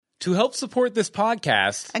To help support this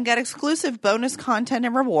podcast and get exclusive bonus content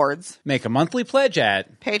and rewards, make a monthly pledge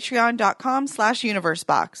at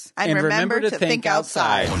patreon.com/universebox. And remember to think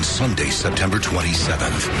outside. On Sunday, September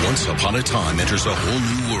 27th, Once Upon a Time enters a whole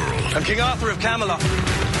new world. I'm King Arthur of Camelot.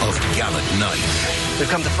 Of gallant knights. We've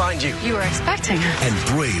come to find you. You were expecting us. And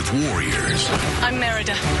brave warriors. I'm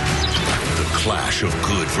Merida. The clash of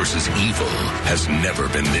good versus evil has never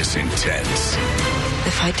been this intense. The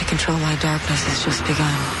fight to control our darkness has just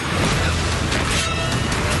begun.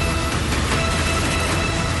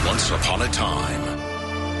 Once Upon a Time.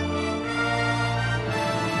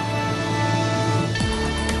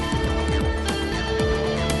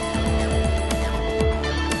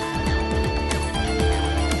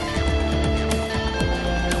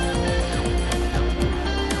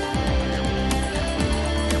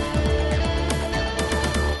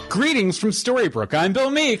 Greetings from Storybrooke. I'm Bill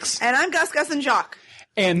Meeks. And I'm Gus and Jock.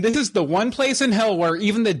 And this is the one place in hell where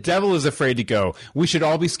even the devil is afraid to go. We should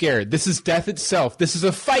all be scared. This is death itself. This is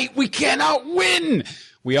a fight we cannot win.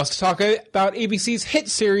 We also talk about ABC's hit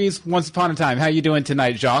series, Once Upon a Time. How you doing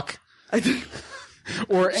tonight, Jock?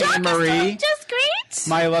 Or Anne-Marie. Just great.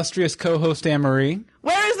 My illustrious co-host, Anne-Marie.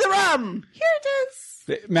 Where is the rum? Here it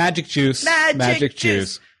is. Magic juice. Magic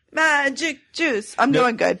juice. Magic juice. I'm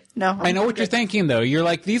doing good. No, I know what you're thinking, though. You're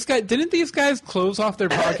like, didn't these guys close off their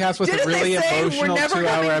podcast with a really emotional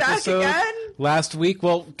 2-hour episode last week?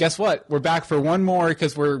 Well, guess what? We're back for one more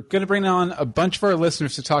because we're going to bring on a bunch of our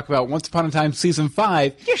listeners to talk about Once Upon a Time Season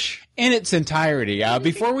 5 in its entirety.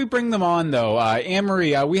 Before we bring them on, though,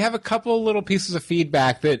 Anne-Marie, we have a couple little pieces of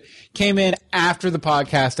feedback that came in after the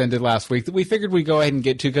podcast ended last week that we figured we'd go ahead and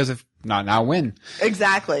get to because if not, now win.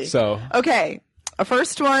 Exactly. So, okay. A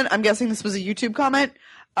first one, I'm guessing this was a YouTube comment.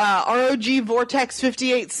 ROG Vortex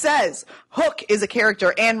 58 says, Hook is a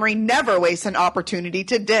character Anne-Marie never wastes an opportunity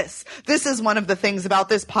to diss. This is one of the things about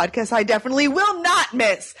this podcast I definitely will not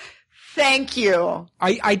miss. Thank you.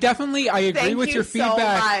 I agree with your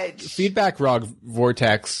feedback. So feedback, ROG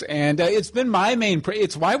Vortex. And it's been my main,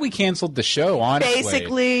 it's why we canceled the show, honestly.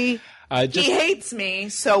 Basically, he hates me,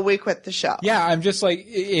 so we quit the show. Yeah, I'm just like,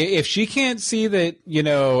 if she can't see that,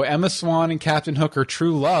 Emma Swan and Captain Hook are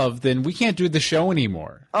true love, then we can't do the show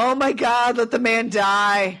anymore. Oh my God, let the man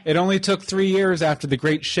die. It only took 3 years after the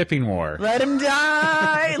Great Shipping War. Let him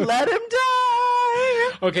die. Let him die.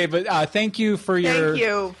 Okay, but thank you for your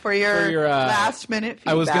last minute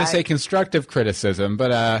feedback. I was going to say constructive criticism,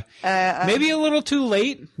 but maybe a little too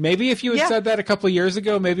late. Maybe if you had said that a couple of years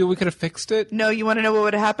ago, maybe we could have fixed it. No, you want to know what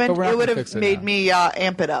would have happened? It would have made me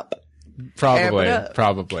amp it up. Probably.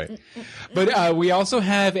 But we also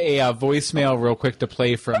have a voicemail real quick to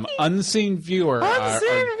play from Unseen Viewer, our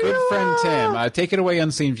good friend Tim. Take it away,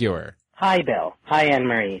 Unseen Viewer. Hi, Bill. Hi,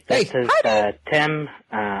 Anne-Marie. This is Tim,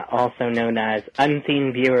 also known as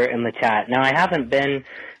Unseen Viewer in the chat. Now, I haven't been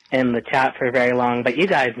in the chat for very long, but you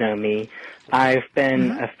guys know me. I've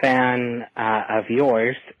been a fan of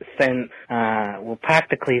yours since,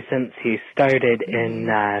 practically since you started in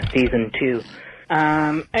Season 2.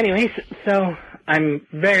 Anyways, so I'm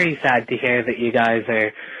very sad to hear that you guys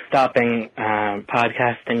are stopping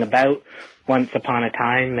podcasting about Once Upon a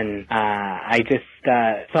Time, and I just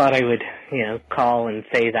thought I would, call and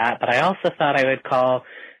say that, but I also thought I would call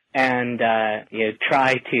and,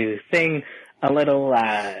 try to sing a little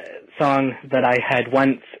song that I had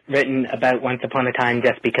once written about Once Upon a Time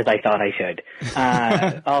just because I thought I should.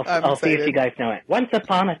 I'll see if you guys know it. Once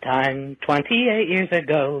upon a time, 28 years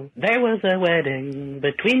ago, there was a wedding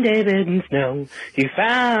between David and Snow. You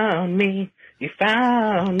found me. You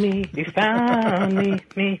found me, you found me,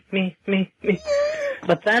 me.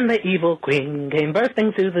 But then the evil queen came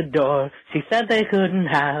bursting through the door. She said they couldn't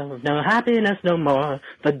have no happiness no more.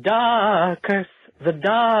 The dark curse, the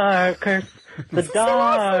dark curse, the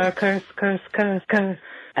dark curse.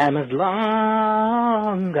 Emma's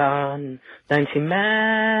long gone. Then she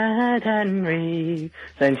met Henry.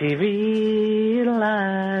 Then she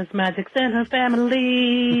realized magic's in her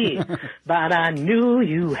family. But I knew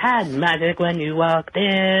you had magic when you walked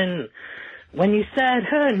in. When you said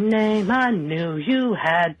her name, I knew you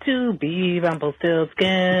had to be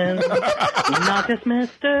Rumpelstiltskin. Not just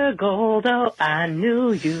Mr. Goldo. I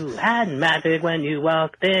knew you had magic when you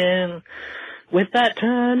walked in. With that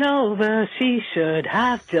turnover, she should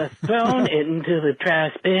have just thrown it into the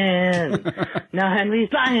trash bin. Now Henry's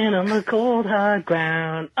lying on the cold hard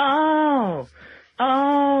ground. Oh,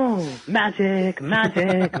 magic.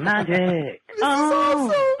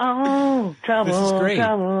 Oh, trouble.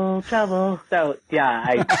 So, yeah,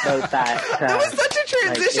 I wrote that. That was such a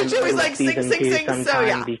transition to his like sing, so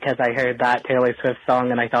yeah. Because I heard that Taylor Swift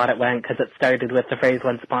song and I thought it went because it started with the phrase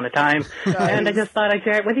 "Once Upon a Time," and I just thought I'd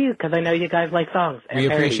share it with you because I know you guys like songs. We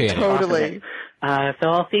appreciate it. Totally. So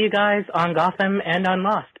I'll see you guys on Gotham and on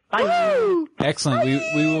Lost. Bye. Woo! Excellent.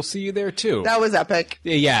 We will see you there too. That was epic.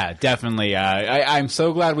 Yeah, definitely. I'm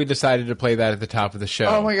so glad we decided to play that at the top of the show.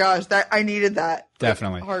 Oh my gosh, I needed that.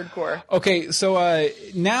 Definitely. Hardcore. Okay, so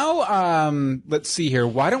now let's see here.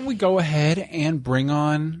 Why don't we go ahead and bring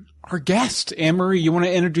on our guest? Anne-Marie, you want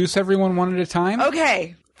to introduce everyone one at a time?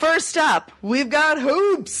 Okay. First up, we've got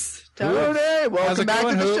Hoops. Tony, welcome back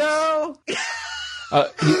to the show.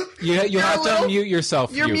 You have to unmute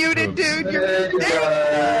yourself. You're muted, Hoops. dude. There you go.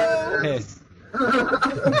 Hey.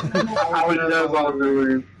 How are you guys all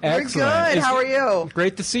doing? Excellent. We're good. How are you?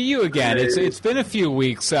 Great to see you again. It's been a few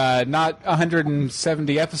weeks, not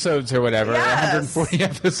 170 episodes or whatever, Yes. 140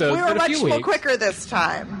 episodes, We were but a much few more weeks. quicker this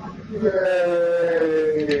time. Yay!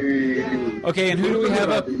 Okay, and who do we have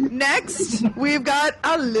up? Next, we've got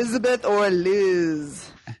Elizabeth or Liz.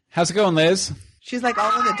 How's it going, Liz? She's like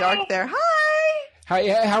all in the dark there. Hi.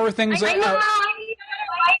 How are things? I know.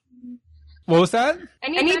 What was that? I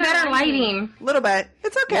need better lighting. A little bit.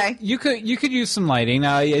 It's okay. You could use some lighting.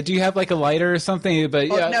 Do you have like a lighter or something? But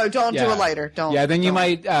No, don't do a lighter. Don't. Yeah, then you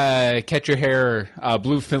don't. might catch your hair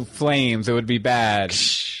blue flames. It would be bad.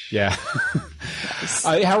 Yeah.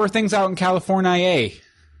 How are things out in California?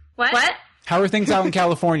 What? How are things out in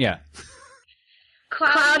California?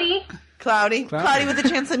 Cloudy. Cloudy with a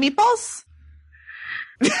chance of meatballs?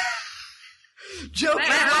 Joke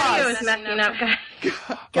My audio is messing up, guys.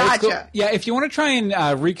 Gotcha. Yeah, if you want to try and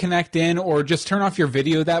reconnect in or just turn off your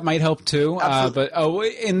video, that might help too. But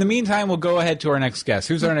in the meantime, we'll go ahead to our next guest.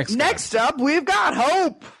 Who's our next guest? Next up, we've got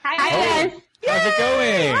Hope. Hi, guys. How's it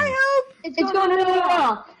going? Hi, Hope. It's going really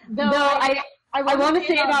well. Though I want to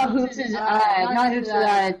say about Hoops'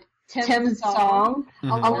 Tim's song.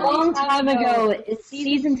 Mm-hmm. A long time ago, it's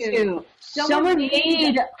season 2. Someone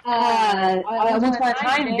made a Once Upon a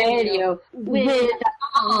Time video with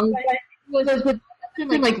was with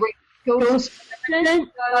something like Ghost President.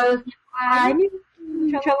 I knew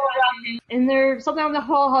trouble around, and there's something on the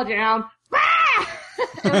whole down.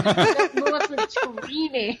 Melissa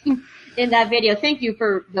screaming in that video. Thank you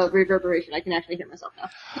for the reverberation. I can actually hear myself now.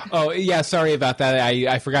 Oh, yeah, sorry about that.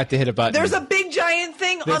 I forgot to hit a button. There's a big giant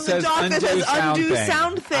thing that on the dock that says undo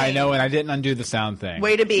sound thing. I know, and I didn't undo the sound thing.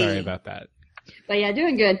 Way to be. Sorry about that. But yeah,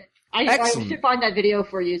 doing good. I should find that video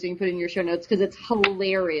for you so you can put it in your show notes because it's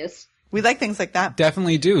hilarious. We like things like that.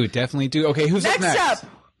 Definitely do. Okay, who's up next? Next up,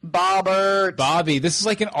 Bobbert. Bobby. This is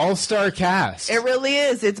like an all-star cast. It really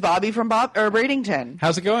is. It's Bobby from Bradenton.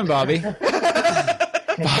 How's it going, Bobby?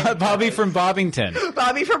 Bobby from Bobbington.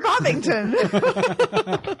 Bobby from Bobbington.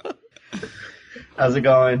 How's it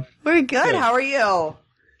going? We're good. How are you?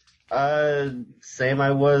 Same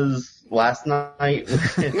I was last night.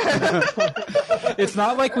 It's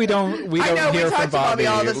not like we don't hear from Bobby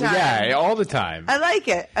all the time. Yeah, all the time. I like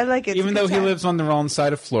it. Even though he lives on the wrong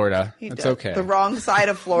side of Florida. It's okay. The wrong side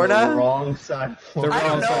of Florida? The wrong side of Florida. I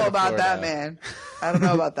don't know about that, man. I don't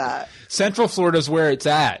know about that. Central Florida's where it's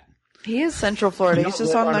at. He is Central Florida. He's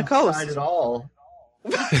just on the coast. Side at all.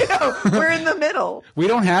 No, we're in the middle. We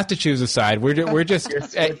don't have to choose a side. We're just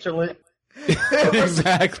Switzerland.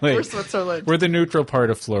 Exactly. We're Switzerland. We're the neutral part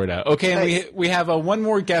of Florida. Okay, and we have one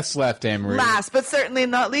more guest left, Anne-Marie. Last but certainly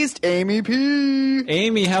not least, Amy P.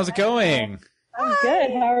 Amy, how's it going? I'm good.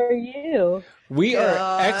 How are you? We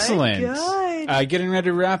are excellent. Good. Getting ready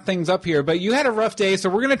to wrap things up here, but you had a rough day, so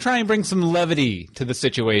we're going to try and bring some levity to the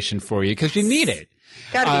situation for you because you need it.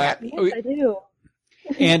 Gotta be happy. Yes, I do.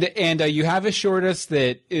 And you have assured us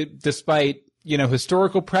that despite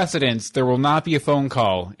historical precedents, there will not be a phone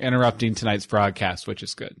call interrupting tonight's broadcast, which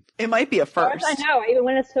is good. It might be a first. I know. I even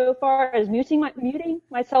went so far as muting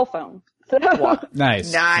my cell phone. So.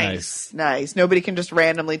 Nice. Nobody can just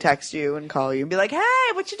randomly text you and call you and be like, "Hey,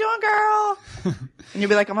 what you doing, girl?" And you'll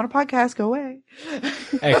be like, "I'm on a podcast. Go away."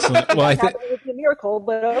 Excellent. Well, I think it's a miracle,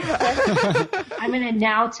 but okay. I'm gonna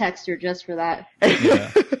now text her just for that.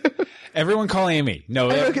 Yeah. Everyone call Amy. No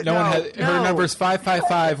one has. Her number is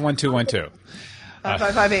 555-1212.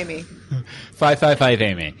 555 Amy. 555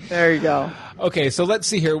 Amy. There you go. Okay, so let's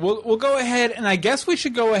see here. We'll go ahead, and I guess we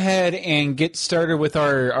should go ahead and get started with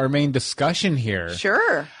our main discussion here.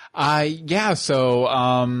 Sure. Yeah. So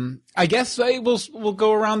I guess we'll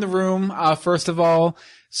go around the room. First of all,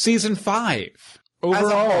 season 5 overall.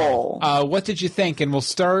 As a whole. What did you think? And we'll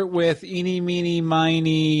start with Eeny, Meeny,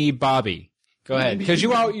 Miny, Bobby. Go ahead, because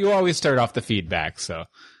you always start off the feedback. So.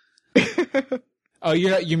 Oh,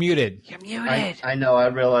 you're muted. You're muted. I know. I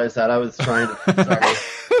realized that. I was trying to.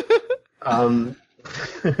 Sorry.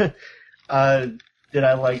 did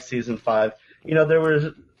I like season 5? There was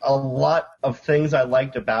a lot of things I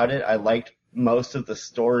liked about it. I liked most of the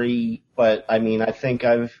story, but I think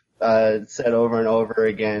I've said over and over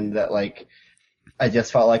again that I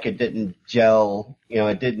just felt like it didn't gel.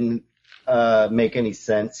 It didn't make any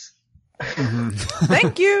sense. Mm-hmm.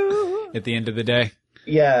 Thank you. At the end of the day.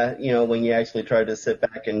 Yeah, when you actually try to sit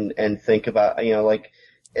back and think about,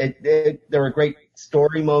 there were great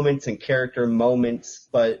story moments and character moments,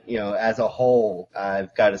 but, as a whole,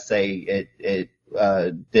 I've got to say it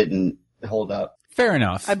didn't hold up. Fair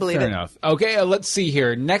enough. I believe Fair it. enough. Okay, let's see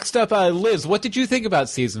here. Next up, Liz, what did you think about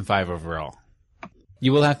season 5 overall?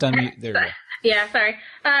 You will have to unmute. There we go. Yeah, sorry.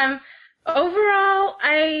 Overall,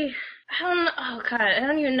 I don't know. Oh God, I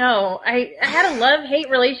don't even know. I had a love-hate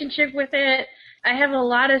relationship with it. I have a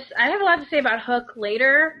lot to say about Hook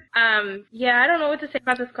later. Yeah, I don't know what to say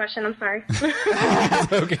about this question. I'm sorry.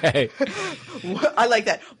 Okay. I like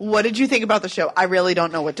that. What did you think about the show? I really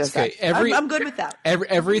don't know what to say. I'm good with that.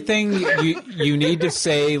 Everything you need to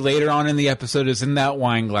say later on in the episode is in that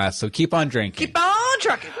wine glass, so keep on drinking. Keep on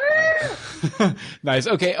trucking. Nice.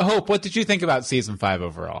 Okay, Hope, what did you think about season 5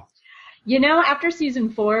 overall? After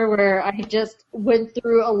season 4, where I just went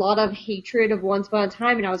through a lot of hatred of Once Upon a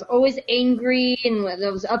Time, and I was always angry, and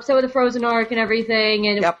I was upset with the Frozen arc and everything,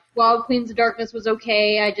 and while Queens of Darkness was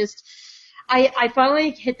okay, I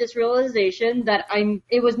finally hit this realization that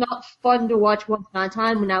it was not fun to watch Once Upon a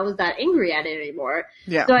Time when I was that angry at it anymore.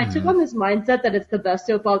 Yeah. So I took on this mindset that it's the best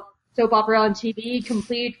soap opera on TV,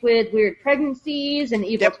 complete with weird pregnancies and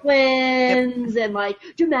evil twins and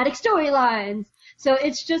dramatic storylines. So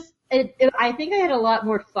it's just, I think I had a lot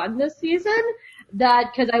more fun this season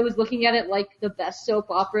because I was looking at it like the best soap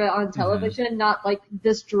opera on television, not like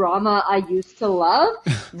this drama I used to love.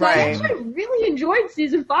 So I actually really enjoyed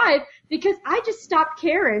season 5 because I just stopped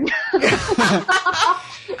caring.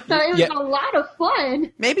 So it was a lot of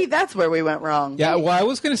fun. Maybe that's where we went wrong. Yeah, well, I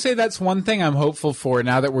was going to say that's one thing I'm hopeful for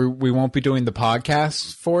now that we won't be doing the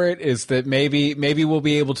podcast for it, is that maybe we'll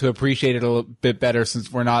be able to appreciate it a little bit better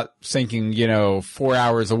since we're not sinking, 4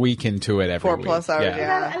 hours a week into it every week. 4+ hours,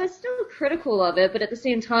 yeah. I was still critical of it, but at the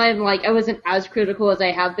same time, I wasn't as critical as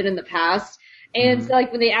I have been in the past. And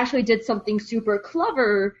when they actually did something super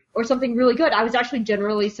clever or something really good, I was actually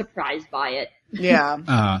generally surprised by it.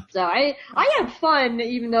 Yeah. So I had fun,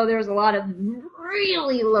 even though there was a lot of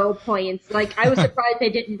really low points. I was surprised they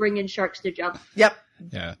didn't bring in sharks to jump. Yep.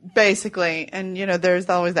 Yeah. Basically. And, there's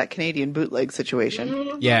always that Canadian bootleg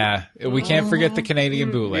situation. Yeah. We can't forget the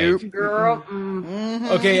Canadian bootleg. Girl.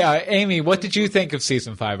 Okay, Amy, what did you think of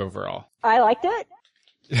season 5 overall? I liked it.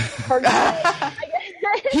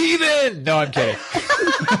 Heathen! No, I'm kidding.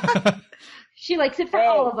 She likes it for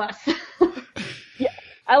all of us. Yeah,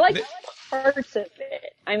 I liked parts of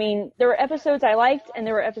it. There were episodes I liked, and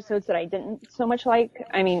there were episodes that I didn't so much like.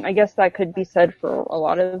 I guess that could be said for a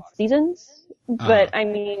lot of seasons. But,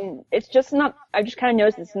 it's just not, I've just kind of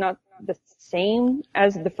noticed it's not the same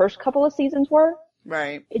as the first couple of seasons were.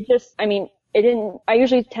 Right. It just, it didn't, I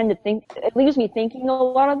usually tend to think, it leaves me thinking a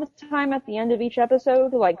lot of the time at the end of each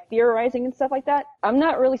episode, theorizing and stuff like that. I'm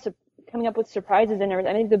not really coming up with surprises and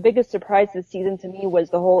everything. I think the biggest surprise this season to me was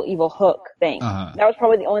the whole evil Hook thing. That was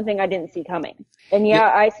probably the only thing I didn't see coming. And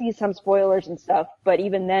I see some spoilers and stuff, but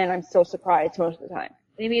even then I'm still surprised most of the time.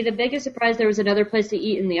 Maybe the biggest surprise, there was another place to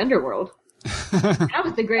eat in the underworld. That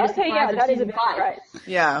was the greatest surprise of season 5.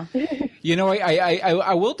 Yeah.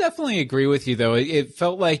 I will definitely agree with you, though. It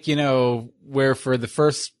felt like, where for the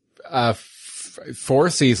first 4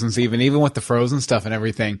 seasons, even with the Frozen stuff and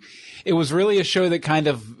everything, it was really a show that kind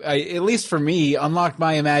of, at least for me, unlocked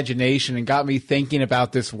my imagination and got me thinking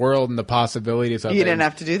about this world and the possibilities of it. You didn't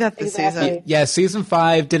have to do that this season. Yeah, season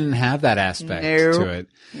 5 didn't have that aspect to it.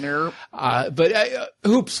 Nope. But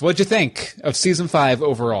Hoops, what'd you think of season 5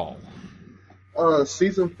 overall?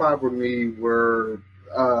 Season 5 for me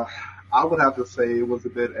I would have to say it was a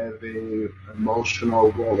bit of a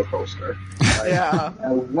emotional roller coaster. Yeah.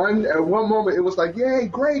 At one moment it was like, yay,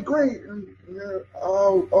 great, and,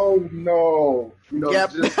 oh no,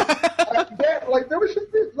 just there was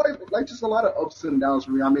just a lot of ups and downs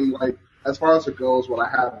for me. As far as it goes, what I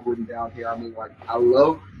have written down here, I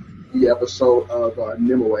love the episode of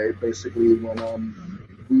Nimue, basically when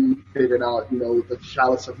we figured out, the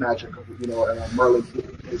chalice of magic of, Merlin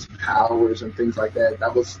getting his powers and things like that.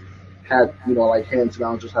 That had hands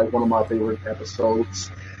down, just one of my favorite episodes.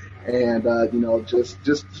 And, just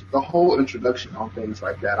the whole introduction on things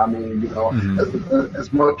like that.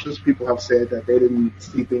 As much as people have said that they didn't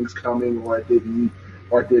see things coming or didn't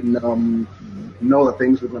know that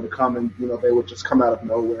things were going to come and, they would just come out of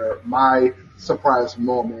nowhere. My surprise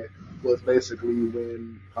moment was basically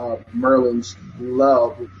when Merlin's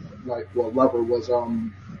lover was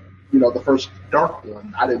the first Dark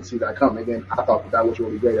one. I didn't see that coming, and I thought that was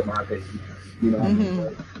really great in my opinion.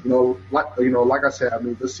 Like I said, I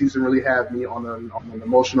mean, this season really had me on an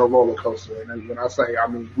emotional roller coaster. And when I say, I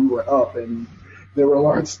mean, we were up, and there were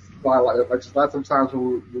lots of times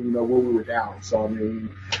when we were down. So I mean,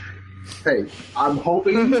 hey, I'm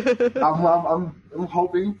hoping, I'm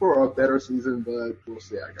hoping for a better season, but we'll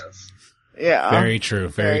see, I guess. Yeah, very true.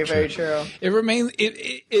 Very true. It remains.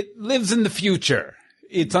 It lives in the future.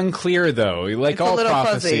 It's unclear, though. Like it's all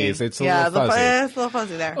prophecies, fuzzy. It's a little fuzzy. It's a little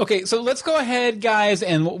fuzzy there. Okay, so let's go ahead, guys,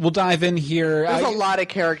 and we'll dive in here. There's a lot of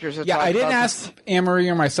characters. I didn't ask Anne-Marie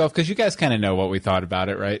or myself because you guys kind of know what we thought about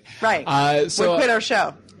it, right? Right. So we quit our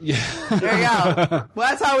show. Yeah. There you go. Well,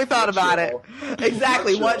 that's how we thought about it.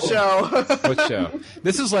 Exactly. What show? What show?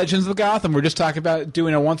 This is Legends of Gotham. We're just talking about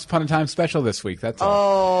doing a Once Upon a Time special this week. That's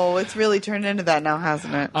all. Oh, it's really turned into that now,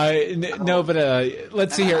 hasn't it? No, but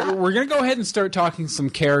let's see here. We're going to go ahead and start talking some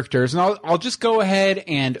characters, and I'll just go ahead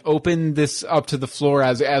and open this up to the floor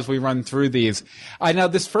as we run through these. Now,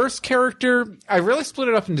 this first character, I really split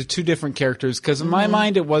it up into two different characters because in my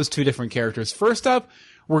mind it was two different characters. First up,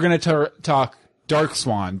 we're going to talk Dark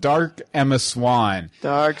Swan, Dark Emma Swan.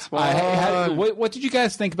 Dark Swan. What did you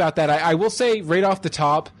guys think about that? I will say right off the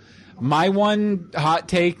top, my one hot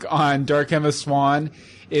take on Dark Emma Swan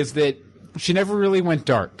is that she never really went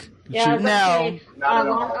dark. Yeah,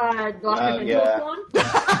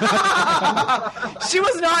 she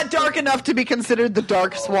was not dark enough to be considered the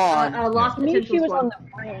Dark Swan. To me, she was on the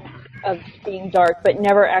brink of being dark, but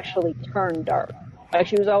never actually turned dark. Like,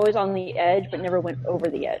 she was always on the edge, but never went over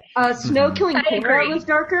the edge. Snow Killing Kingdra was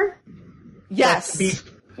darker? Yes.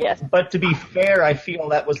 Yes. But to be fair, I feel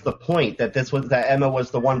that was the point, that Emma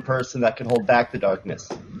was the one person that could hold back the darkness.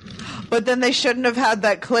 But then they shouldn't have had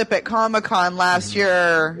that clip at Comic-Con last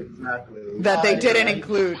year that they didn't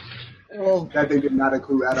include. That they did not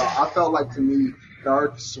include at all. I felt like, to me,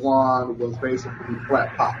 Dark Swan was basically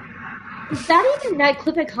flat pop. Is that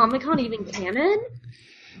clip at Comic-Con even canon?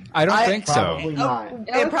 I don't think so.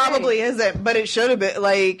 It probably isn't, but it should have been.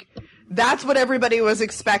 Like, that's what everybody was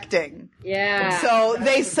expecting. Yeah. So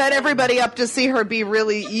they set everybody up to see her be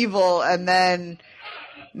really evil, and then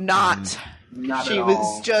not she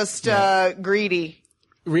was just greedy.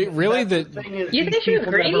 Really? You think she was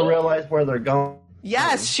greedy? Never realize where they're going.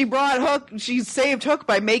 Yes, she brought Hook. She saved Hook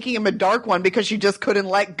by making him a dark one because she just couldn't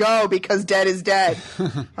let go because dead is dead.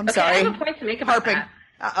 I'm sorry. I have a point to make about that.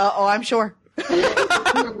 I'm sure.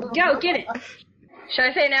 Go, get it. Should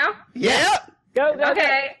I say it now? Yeah. Go.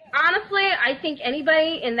 Okay. Honestly, I think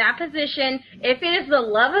anybody in that position, if it is the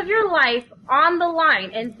love of your life on the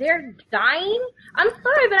line and they're dying, I'm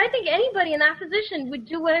sorry, but I think anybody in that position would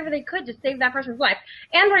do whatever they could to save that person's life.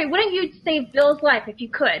 Anne-Marie, wouldn't you save Bill's life if you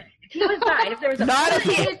could? If he was died, if there was a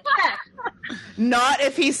Not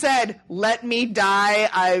if he said, "Let me die.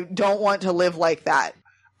 I don't want to live like that."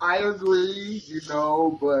 I agree,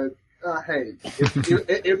 but. Hey,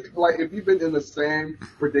 if you've been in the same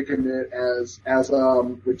predicament as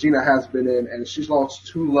Regina has been in, and she's lost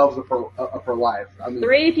two loves of her life. I mean,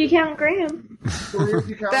 3 if you count Graham.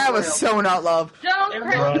 That was so not love.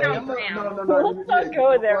 Don't count Graham. No, let's not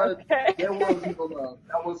go there. Okay. There was no love.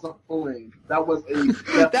 That was a fooling. That was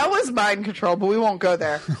that was mind control, but we won't go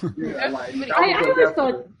there. I always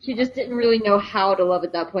thought she just didn't really know how to love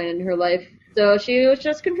at that point in her life, so she was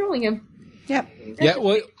just controlling him. Yep. Yeah,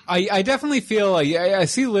 well, I definitely feel I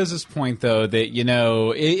see Liz's point, though, that,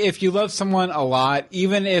 if you love someone a lot,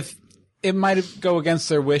 even if it might go against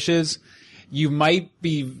their wishes, you might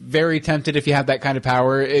be very tempted, if you have that kind of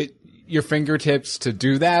power, your fingertips to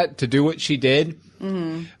do that, to do what she did.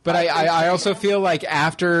 Mm-hmm. But I also feel like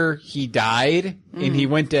after he died and he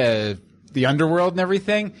went to the underworld and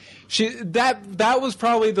everything, that was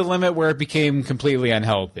probably the limit where it became completely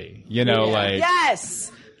unhealthy.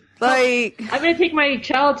 Yes! I'm going to take my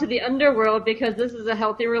child to the underworld because this is a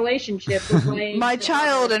healthy relationship with my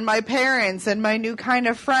child and my parents and my new kind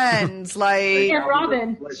of friends. And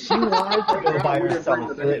Robin. She wanted to go by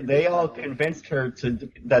herself. They all convinced her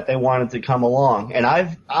that they wanted to come along. And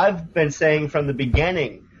I've been saying from the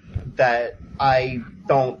beginning that I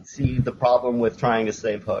don't see the problem with trying to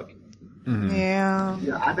save Hook. Mm-hmm. Yeah,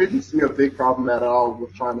 I didn't see a big problem at all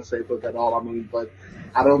with trying to save Hook at all. I mean, but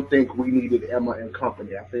I don't think we needed Emma in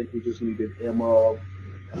company. I think we just needed Emma,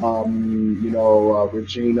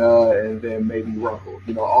 Regina, and then maybe Rumple.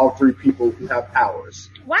 All three people who have powers.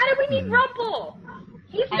 Why do we need Rumple?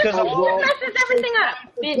 He just messes everything up.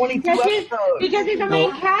 Because he's a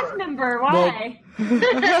main cast member. Why?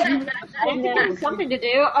 Something to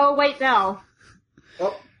do. Oh, wait, Belle.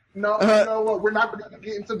 No, you know what? We're not going to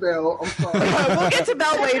get into Belle. I'm sorry. We'll get to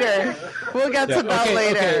Belle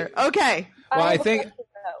later. Okay. Well, I think.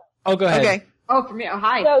 Oh, go ahead. Okay. Oh, for me. Oh,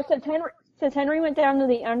 hi. So since Henry went down to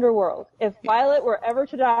the underworld, if Violet were ever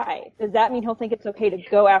to die, does that mean he'll think it's okay to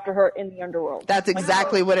go after her in the underworld? That's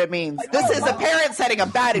exactly what it means. This is a parent setting a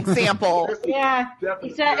bad example. Yeah.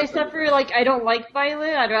 Except for, like, I don't like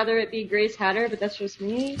Violet. I'd rather it be Grace Hatter, but that's just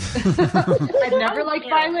me. I've never liked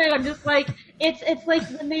Violet. I'm just like, it's like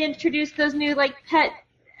when they introduced those new, like, pet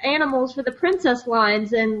animals for the princess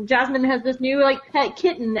lines, and Jasmine has this new, like, pet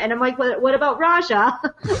kitten, and I'm like, what about Raja?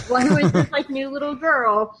 Why was this, like, new little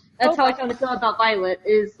girl? That's how I kind of feel about Violet,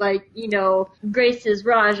 is, like, you know, Grace is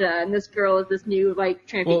Raja, and this girl is this new, like,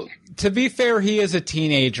 trampy. Well, to be fair, he is a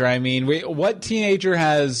teenager. I mean, what teenager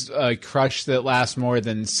has a crush that lasts more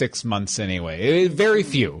than 6 months anyway? Very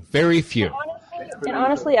few. And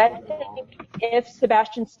honestly, I think if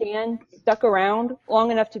Sebastian Stan stuck around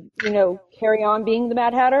long enough to, you know, carry on being the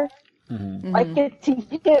Mad Hatter, I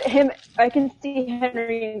can see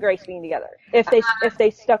Henry and Grace being together if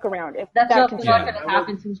they stuck around. If that's not continues. going to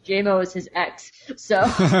happen since J-Mo is his ex. So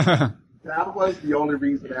that was the only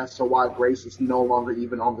reason as to why Grace is no longer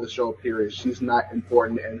even on the show. Period. She's not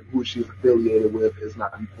important, and who she's affiliated with is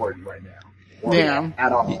not important right now.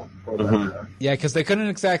 At all. Yeah, because they couldn't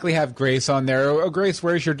exactly have Grace on there. Oh, Grace,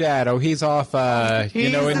 where's your dad? Oh, he's off, in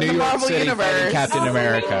New York City fighting Captain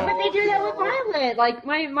America. But they do that with Violet. Like,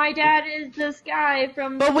 my dad is this guy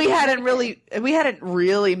from... But we hadn't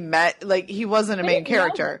really met, like, he wasn't a main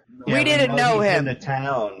character. Yeah, we didn't know him. He's in the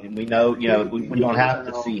town, and we know, we don't have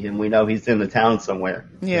to see him. We know he's in the town somewhere.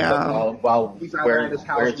 Yeah.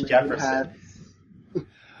 Where's Jefferson?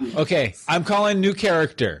 Okay, I'm calling new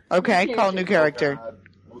character. Okay, call new character.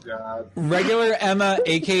 Oh, God. Regular Emma,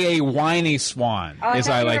 a.k.a. Whiny Swan, as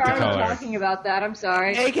I like to call her. Talking about that, I'm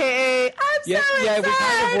sorry. A.k.a. I'm so excited. Yeah, we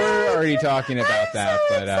kind of were already talking about that,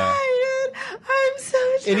 but I'm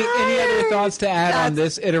so excited. Any other thoughts to add on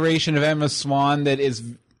this iteration of Emma Swan that is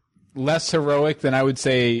less heroic than I would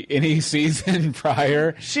say any season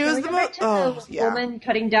prior? She was the woman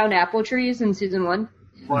cutting down apple trees in season 1.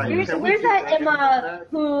 Right. Where's that Emma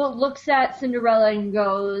who looks at Cinderella and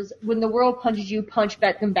goes, when the world punches you, punch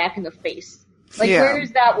them back in the face? Like,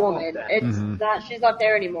 where's that woman? It's not, she's not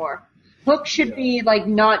there anymore. Hook should be, like,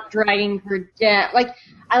 not dragging her down. Like,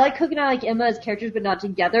 I like Hook and I like Emma as characters, but not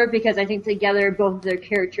together, because I think together both of their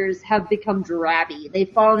characters have become drabby. They've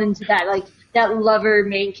fallen into that, like, that lover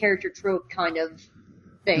main character trope kind of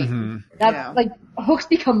thing. Like, Hook's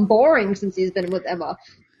become boring since he's been with Emma.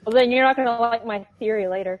 Well, then you're not going to like my theory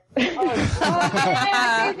later. Amy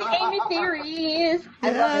theories. I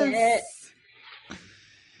love it.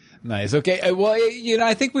 Nice. Okay. Well,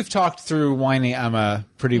 I think we've talked through Whiny Emma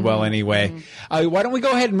pretty well anyway. Why don't we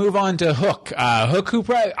go ahead and move on to Hook? Hook, who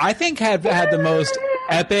I think had the most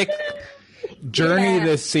epic journey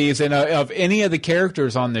this season of any of the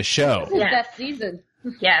characters on the show. This is the best season.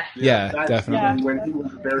 Yeah. Yeah, definitely. When he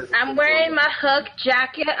was I'm wearing my Hook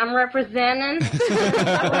jacket. I'm representing.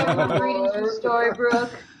 I'm reading from Storybrooke.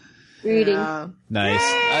 Reading. Yeah. Nice.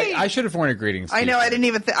 I should have worn a greetings. I know. I didn't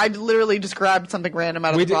even. I literally just grabbed something random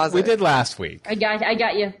out of the closet. We did last week. I got you. I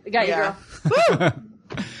got you, girl. I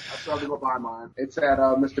still have to go buy mine. It's at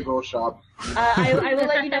Mr. Gold Shop. I will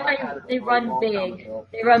let you know they run big.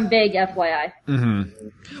 They run big, FYI.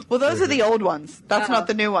 Well, those are the old ones. That's not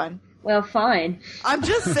the new one. Well, fine. I'm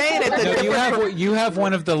just saying it. You have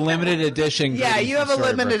one of the limited edition. Yeah, you have a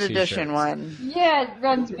limited edition one. Yeah, it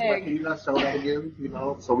runs big. Can you guys sell that again?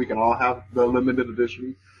 So we can all have the limited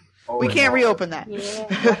edition. We can't reopen that.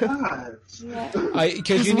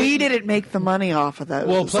 Because we didn't make the money off of that.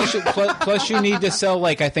 Well, plus you need to sell,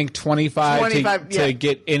 like, I think 25 to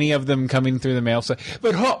get any of them coming through the mail. So,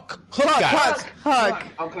 but Hook.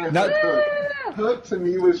 Okay, Hook to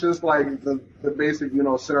me was just like the basic,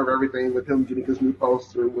 center of everything, with him getting his new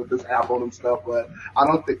poster with his apple and stuff. But I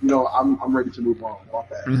don't think, I'm ready to move on off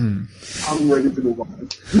that. I'm ready to move on.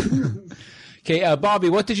 Okay, Bobby,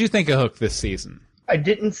 what did you think of Hook this season? I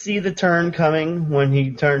didn't see the turn coming when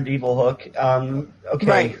he turned evil Hook. Okay.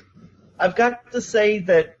 Right. I've got to say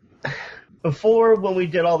that before, when we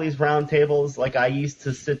did all these round tables, like, I used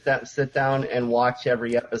to sit down and watch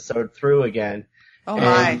every episode through again. Oh,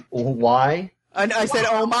 my. Why? I said,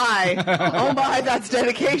 oh, my. Oh, my, that's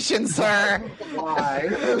dedication, sir. Why?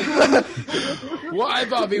 Why,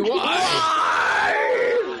 Bobby, why?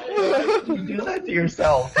 You do that to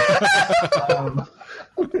yourself.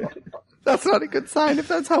 That's not a good sign if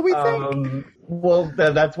that's how we think. Well,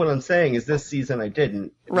 that's what I'm saying, is this season I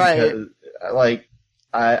didn't. Right. Because, like,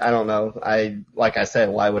 I don't know. Like I said,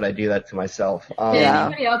 why would I do that to myself? Did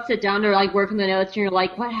anybody else sit down or like work from the notes and you're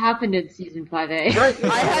like, what happened in season 5A? Right.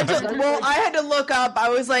 I had to look up. I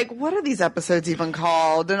was like, what are these episodes even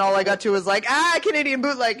called? And all I got to was like, Canadian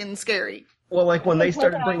bootleg and scary. Well, like when they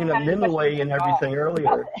started bringing up Nimue and everything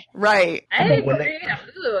earlier. Right. I didn't create a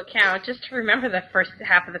Hulu account just to remember the first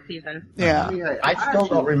half of the season. Yeah. I still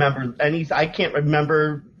don't remember I can't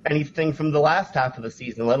remember anything from the last half of the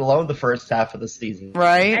season, let alone the first half of the season.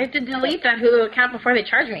 Right. I had to delete that Hulu account before they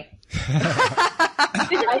charged me.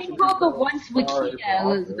 There's a thing called the Once Wikia,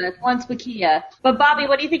 Elizabeth. Once Wikia. But Bobby,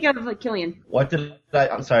 what do you think of Killian?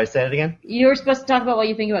 I'm sorry, say it again? You were supposed to talk about what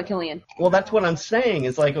you think about Killian. Well, that's what I'm saying.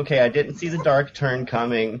 It's like, okay, I didn't see the dark turn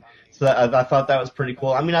coming, so I thought that was pretty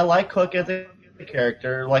cool. I mean, I like Hook as a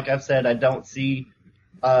character. Like I've said, I don't see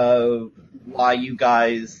why you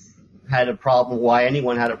guys had a problem, why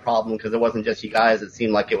anyone had a problem, because it wasn't just you guys. It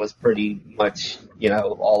seemed like it was pretty much,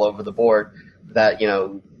 all over the board that,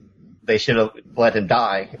 they should have let him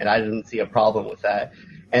die, and I didn't see a problem with that.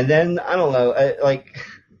 And then, I don't know,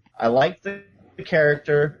 I like the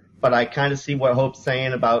character, but I kind of see what Hope's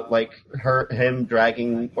saying about, like, him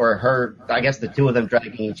dragging, or her, I guess the two of them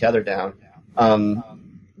dragging each other down.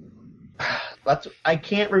 I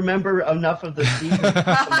can't remember enough of the season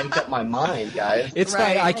to make up my mind, guys. It's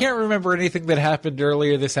right. I can't remember anything that happened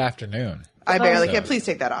earlier this afternoon. I barely can. Please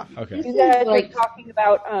take that off. Okay. You guys were talking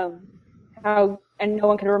about how, and no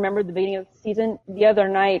one could remember the beginning of the season. The other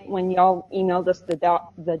night when y'all emailed us the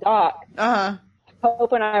doc,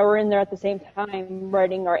 Hope and I were in there at the same time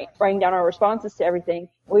writing down our responses to everything.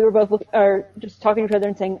 We were both just talking to each other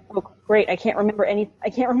and saying, "Oh, great! I can't remember anything."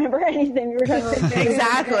 We were trying to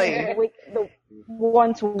exactly the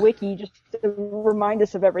Once Wiki just to remind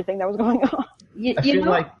us of everything that was going on.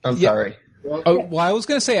 I'm sorry. Well, I was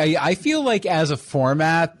going to say, I feel like as a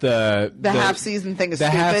format, the half season thing is the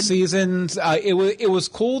stupid. Half seasons. It was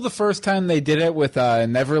cool the first time they did it with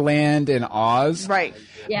Neverland and Oz, right?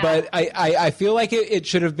 Yeah. But I feel like it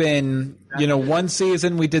should have been, one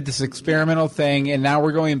season we did this experimental thing, and now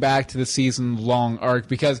we're going back to the season long arc,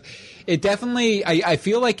 because it definitely I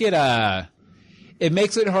feel like it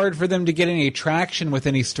makes it hard for them to get any traction with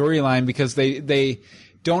any storyline, because they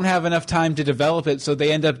don't have enough time to develop it, so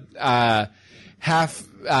they end up I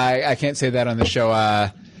can't say that on the show.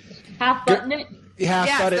 Half button it.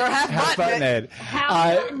 Half button it.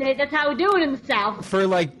 That's how we do it in the South. For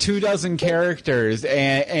like 24 characters,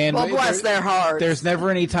 and well, bless their hearts. There's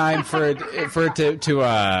never any time for it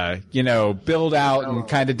to build out and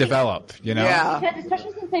kind of develop. Yeah. Because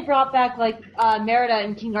especially since they brought back Merida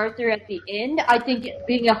and King Arthur at the end, I think it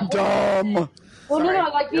being a whole dumb. Well,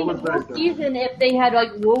 being a whole season, if they had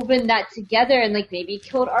woven that together and maybe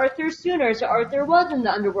killed Arthur sooner, so Arthur was in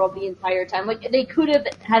the underworld the entire time. They could have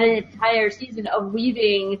had an entire season of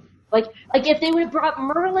weaving, if they would have brought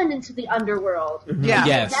Merlin into the underworld. Yeah,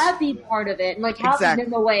 yes. That'd be part of it, and have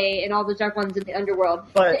him away and all the dark ones in the underworld.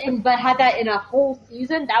 But had that in a whole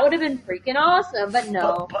season, that would have been freaking awesome. But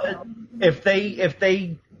no. But if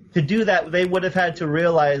they to do that, they would have had to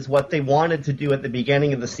realize what they wanted to do at the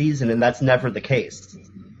beginning of the season, and that's never the case.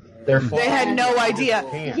 They had no idea.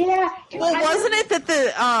 Yeah. Well, wasn't it that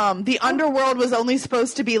the underworld was only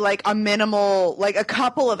supposed to be a minimal, a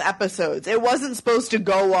couple of episodes? It wasn't supposed to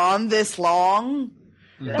go on this long.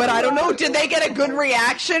 Yeah. But I don't know. Did they get a good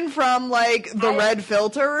reaction from the red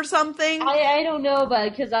filter or something? I don't know,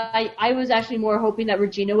 but because I was actually more hoping that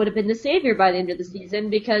Regina would have been the savior by the end of the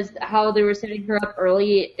season, because how they were setting her up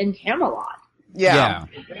early in Camelot. Yeah.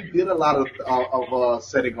 They did a lot of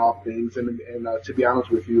setting off things, and to be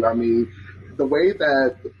honest with you, I mean, the way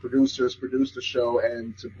that the producers produced the show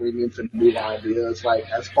and to bring in some new ideas,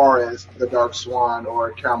 as far as the Dark Swan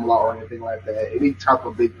or Camelot or anything like that, any type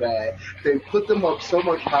of big bad, they put them up so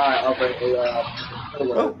much high of that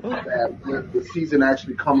when the season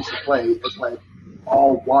actually comes to play, it's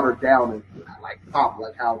all watered down and pop,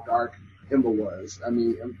 how dark Ember was. I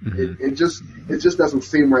mean, it just doesn't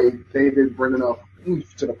seem right. They didn't bring enough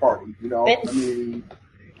oomph to the party, I mean,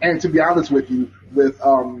 and to be honest with you, with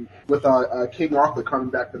King Arthur coming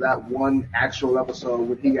back to that one actual episode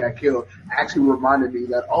when he got killed, actually reminded me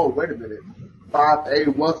that, oh, wait a minute,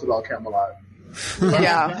 5A was about Camelot.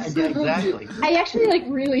 Yeah, exactly. I actually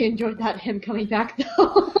really enjoyed him coming back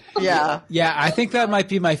though. Yeah. I think that might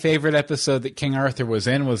be my favorite episode that King Arthur was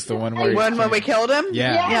in, was the one where when we killed him.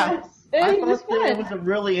 Yeah. I thought that it was a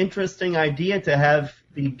really interesting idea to have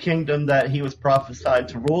the kingdom that he was prophesied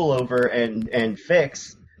to rule over and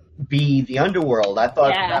fix be the underworld. I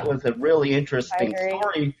thought that was a really interesting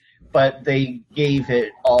story, but they gave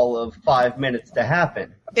it all of 5 minutes to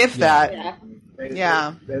happen. If that. Yeah.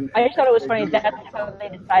 Yeah. I just thought it was funny that's how they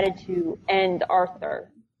decided to end Arthur.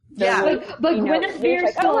 So but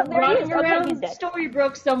Guinevere's still running around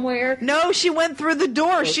Storybrooke somewhere. No, she went through the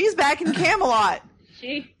door. She's back in Camelot.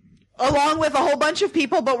 Along with a whole bunch of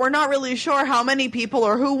people, but we're not really sure how many people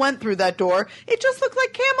or who went through that door. It just looked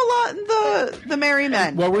like Camelot and the Merry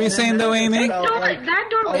Men. What were you saying, though, Amy? That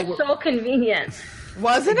door was so convenient.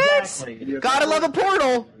 Wasn't it? Gotta love a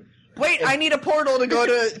portal. Wait, I need a portal to go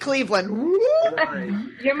to Cleveland.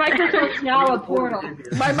 Your microphone's now a portal.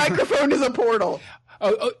 My microphone is a portal.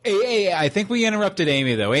 Hey, I think we interrupted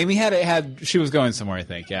Amy, though. Amy she was going somewhere, I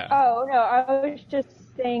think, yeah. Oh, no, I was just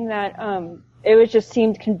saying that, it was just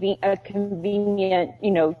seemed a convenient,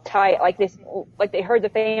 tie, like they heard the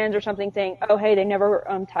fans or something saying, oh, hey, they never,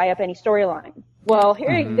 tie up any storyline. Well,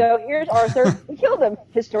 here you go. Here's Arthur. We killed him.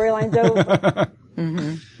 His storyline's over.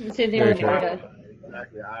 Same thing with Florida.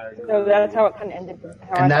 So that's how it kind of ended.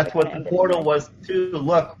 And that's what the portal was too.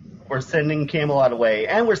 Look, we're sending Camelot away,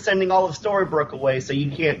 and we're sending all of Storybrooke away, so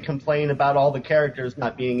you can't complain about all the characters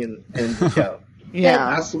not being in the show. Yeah,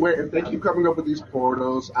 I swear, if they keep coming up with these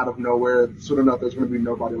portals out of nowhere, soon enough there's going to be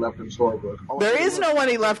nobody left in Storybrooke. There is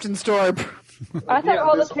nobody left in Storybrooke. I thought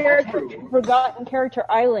all the characters Forgotten Character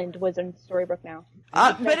Island was in Storybrooke now.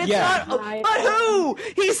 But it's not. But who?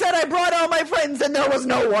 He said I brought all my friends, and there was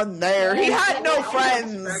no one there. He had no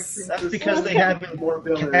friends. That's because they haven't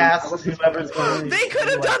cast whoever's going. They could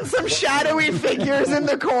have done some shadowy figures in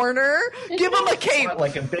the corner. Give them a cape.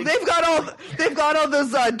 They've got all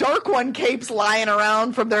those Dark One capes lying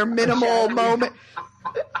around from their minimal moment.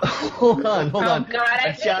 Hold on. God,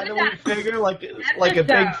 a shadowy figure, like a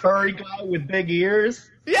big furry guy with big ears.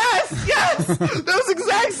 Yes, those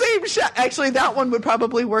exact same Actually, that one would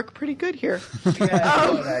probably work pretty good here. I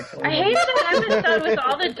hated that episode with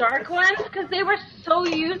all the Dark Ones because they were so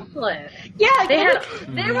useless. Yeah, they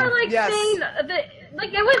were like saying that,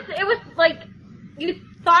 like it was like you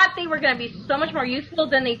thought they were going to be so much more useful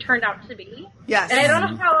than they turned out to be. Yes. And I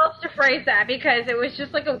don't know how else to phrase that because it was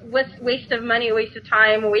just like a waste of money, a waste of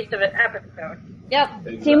time, a waste of an episode. Yep.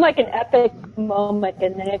 It seemed like an epic moment,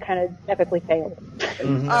 and then it kind of epically failed.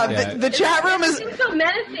 The chat room is so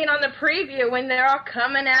menacing on the preview when they're all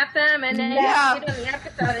coming at them, and then you see it in the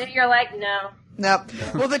episode, and you're like, no. Nope.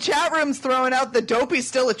 Well, the chat room's throwing out the Dopey's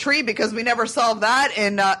still a tree because we never solved that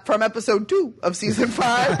from episode 2 of season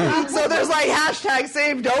 5. So there's like hashtag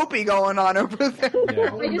save Dopey going on over there.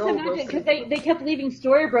 Yeah. I just imagine because they kept leaving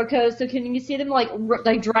Storybrooke Coast, so can you see them like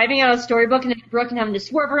driving out of Storybrooke and then Brooke and having to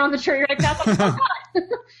swerve around the tree right past? Like,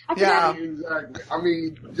 oh God. Yeah, exactly. I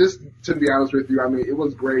mean, just to be honest with you, I mean, it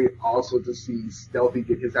was great also to see Stealthy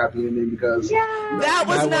get his happy ending because that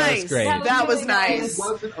was nice. Great. That was nice. He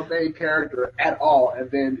wasn't a main character at all, and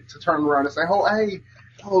then to turn around and say,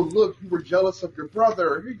 "Oh, look, you were jealous of your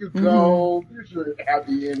brother. Here you go. Here's your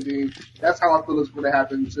happy ending." That's how I feel it's going to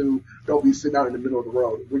happen to Dopey sitting out in the middle of the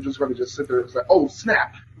road. We're just going to sit there and say, "Oh,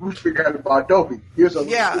 snap! We forgot about Dopey. Here's a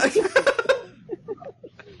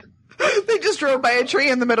They just drove by a tree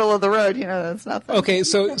in the middle of the road. That's nothing. Okay,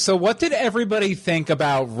 so what did everybody think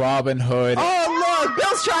about Robin Hood? Oh, look,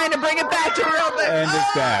 Bill's trying to bring it back to real thing. And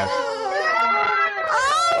it's back.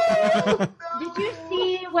 Did you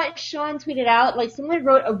see what Sean tweeted out? Like, someone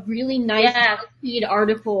wrote a really nice feed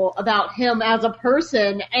article about him as a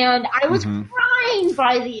person, and I was crying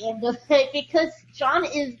by the end of it because Sean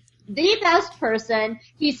is the best person.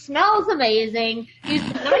 He smells amazing. He's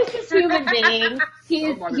the nicest human being.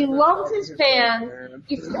 He loves his fans.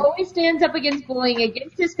 He always stands up against bullying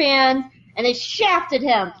against his fans, and they shafted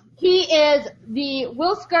him. He is the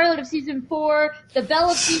Will Scarlet of season 4, the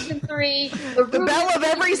Belle of season 3, the Belle of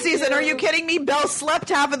every season. Are you kidding me? Belle slept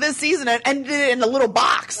half of this season and ended it in a little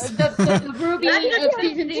box. The Ruby of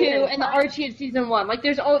season 2 and the Archie of season 1. Like,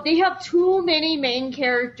 they have too many main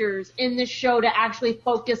characters in this show to actually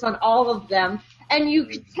focus on all of them, and you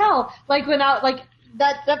could tell, like,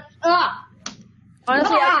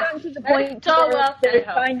 Honestly, I've gotten to the point where they're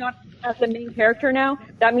trying not as the main character now.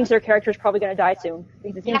 That means their character is probably going to die soon.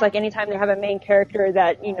 Because it seems like anytime they have a main character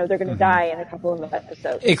that, they're going to die in a couple of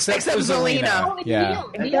episodes. Except Zelena. Yeah.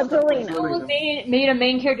 Except Zelena was made a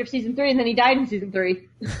main character of season 3, and then he died in season 3.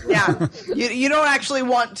 Yeah. You don't actually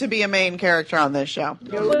want to be a main character on this show.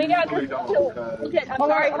 Well, yeah, I'm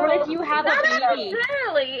sorry, what if you have a baby?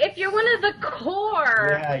 Really, if you're one of the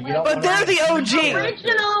core. Yeah, but they're the OG.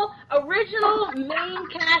 Original main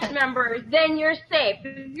cast members, then you're safe.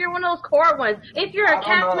 If you're one of those core ones, if you're a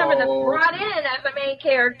cast member that's brought in as a main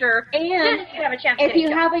character, and then you have a chance. If you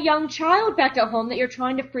have a young child back at home that you're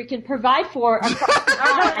trying to freaking provide for,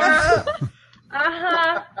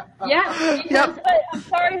 Yeah. Yep. But I'm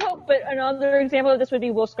sorry, Hope, but another example of this would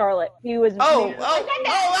be Will Scarlet. He was. Don't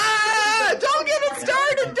get it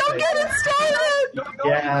started! Don't get it started!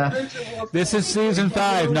 Yeah. This is season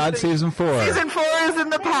 5, not season 4. Season 4 is in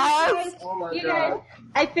the past. Oh my You god. guys,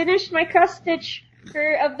 I finished my cross stitch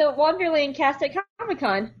of the Wonderland cast at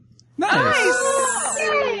Comic-Con. Nice!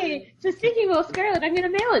 Yay! So speaking of Will Scarlet, I'm gonna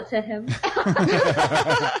mail it to him.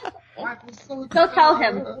 So Don't tell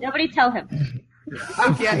him. Nobody tell him.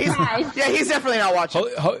 Yeah, he's definitely not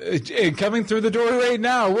watching. Coming through the door right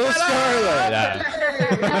now, Will Scarlet.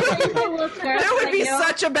 There would be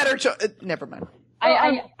such a better choice. Never mind.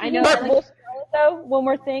 I know. But- Will Scarlet, though, one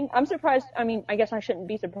more thing. I'm surprised. I mean, I guess I shouldn't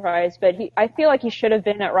be surprised, but I feel like he should have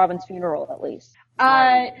been at Robin's funeral at least.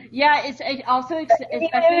 Yeah, it also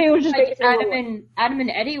especially it was just like Adam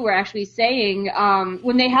and Eddie were actually saying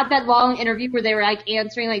when they had that long interview where they were like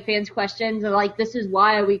answering like fans' questions and like this is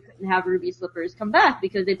why we couldn't have Ruby Slippers come back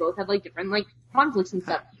because they both have like different like conflicts and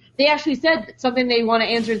stuff. They actually said that something they want to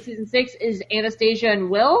answer in season 6 is Anastasia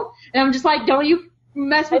and Will, and I'm just like, don't you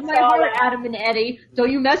mess with my heart, Adam and Eddie. Don't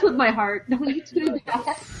you mess with my heart. Don't you do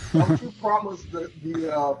that. Don't you promise the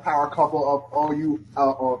power couple of OUA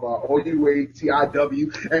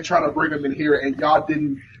TIW and try to bring them in here and y'all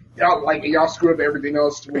didn't, y'all screwed up everything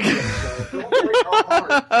else to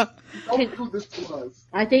Don't do this to us.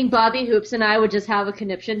 I think Bobby Hoops and I would just have a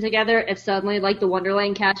conniption together if suddenly like the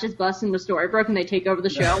Wonderland catch is bust and the story broke and they take over the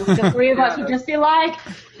show. The three of us would just be like,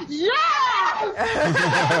 yeah!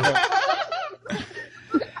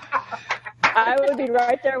 I would be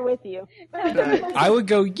right there with you. I would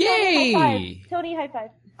go, yay! Tony, high five.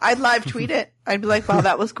 I'd live tweet it. I'd be like, wow,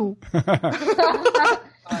 that was cool.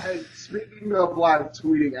 Hey, speaking of live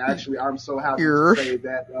tweeting, actually, I'm so happy to say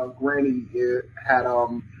that Granny had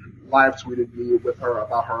live tweeted me with her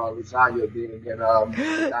about her lasagna being in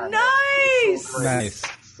Nice! Nice.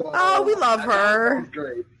 So, we love her. That was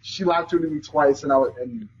great. She live tweeted me twice,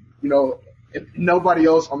 and if nobody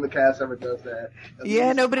else on the cast ever does that.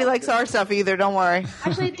 Yeah, nobody likes our stuff either. Don't worry.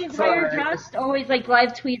 Actually, the entire cast always like live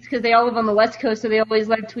tweets because they all live on the West Coast, so they always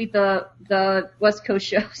live tweet the West Coast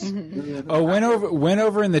shows. Mm-hmm. Oh, went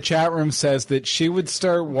over in the chat room says that she would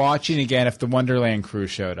start watching again if the Wonderland crew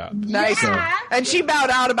showed up. Nice. Yeah. And she bowed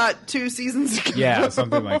out about 2 seasons ago. Yeah,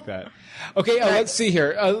 something like that. Okay, let's see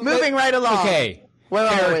here. Moving right along. Okay. Where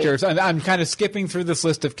characters. I'm kind of skipping through this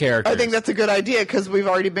list of characters. I think that's a good idea because we've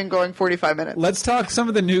already been going 45 minutes. Let's talk some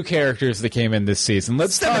of the new characters that came in this season.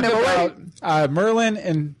 Let's talk about Merlin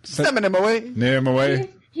and... Nimue. Nimue.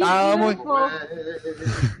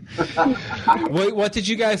 Wait, what did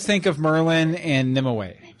you guys think of Merlin and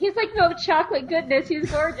Nimue? He's like milk chocolate goodness. He's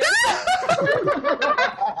gorgeous.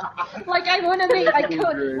 Like I want to make like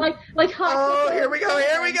hot. Oh, cocoa. here we go.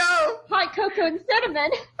 Here we go. Hot cocoa and cinnamon.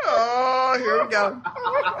 Oh, here we go.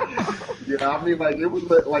 Yeah, I mean, it was.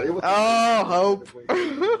 Oh, Hope. We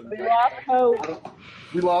lost hope.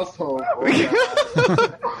 We lost hope. Oh,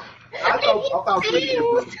 I thought Christian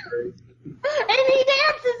was great. And he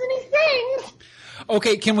dances and he sings.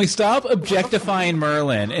 Okay, can we stop objectifying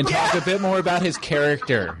Merlin and talk a bit more about his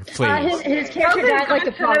character, please? His character died like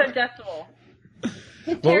a punk.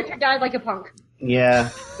 His character died like a punk. Yeah.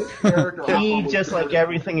 He, just like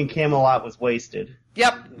everything in Camelot, was wasted.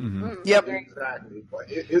 Yep. Mm-hmm. Yep. Exactly. But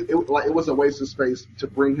it was a waste of space to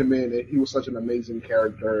bring him in, and he was such an amazing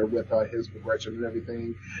character with his progression and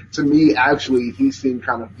everything. To me, actually, he seemed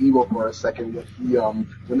kind of evil for a second with the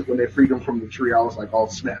when they freed him from the tree. I was like, oh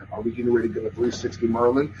snap, are we getting ready to get a 360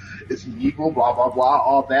 Merlin? Is he evil? Blah blah blah.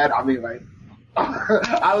 All that. I mean, like,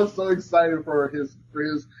 I was so excited for his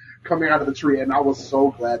coming out of the tree, and I was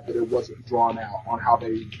so glad that it wasn't drawn out on how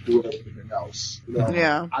they do everything else.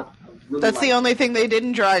 Yeah. I really That's the only thing they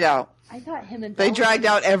didn't drag out. I thought him and They Belle dragged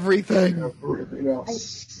out everything.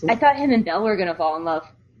 I thought him and Belle were gonna fall in love.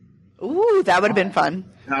 Ooh, that would have been fun.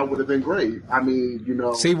 That would have been great. I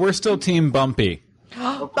mean, See, we're still Team Bumpy.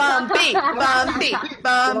 Bumpy, bumpy,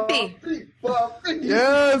 bumpy.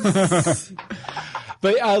 Yes.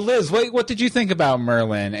 But Liz, what did you think about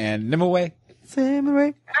Merlin and Nimue?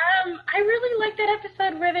 I really liked that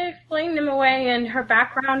episode where they explained Nimue and her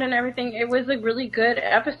background and everything. It was a really good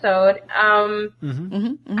episode. I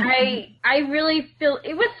really feel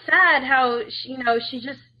it was sad how she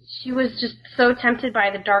was just so tempted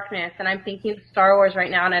by the darkness, and I'm thinking of Star Wars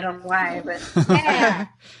right now, and I don't know why, but yeah.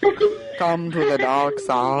 Come to the dark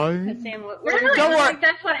side. Don't worry,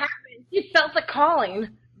 that's what happened. She felt the calling,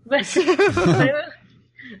 but she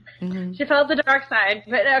felt the dark side.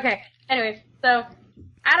 But okay, anyways, so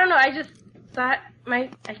I don't know. I just thought I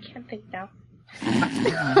can't think now.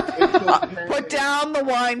 Put down the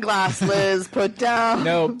wine glass, Liz. Put down.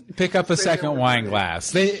 No, pick up a second wine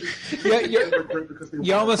glass. You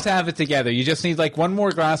almost have it together. You just need like one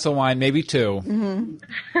more glass of wine, maybe two.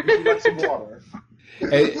 Mm-hmm. Some water.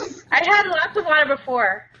 I had lots of water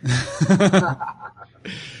before.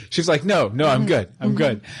 She's like, no, I'm good. I'm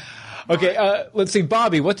good. Okay, let's see.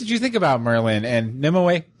 Bobby, what did you think about Merlin and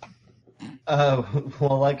Nimue?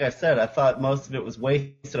 Well, like I said, I thought most of it was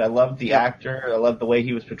wasted. I loved the actor. I loved the way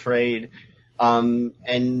he was portrayed. And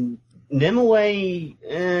Nimue,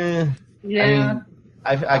 I mean,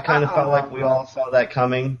 I kind of felt like we all saw that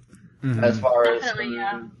coming as far as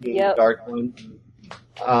being the Dark One.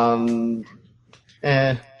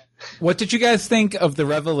 What did you guys think of the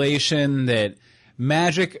revelation that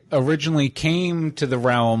magic originally came to the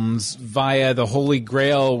realms via the Holy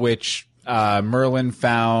Grail, which Merlin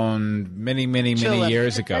found many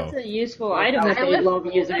years ago? That's a useful item that they love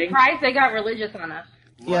using. I'm surprised they got religious on us.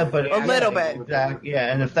 Yeah, but a little bit.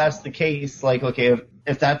 Yeah, and if that's the case, like, okay,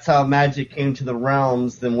 if that's how magic came to the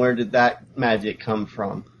realms, then where did that magic come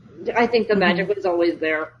from? I think the magic was always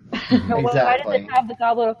there. Exactly. Why did it have the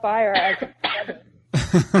Goblet of Fire as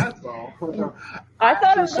That's all. I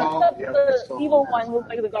thought the evil one was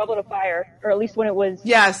like the Goblet of Fire, or at least when it was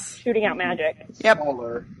shooting out magic.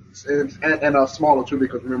 Smaller, and smaller too,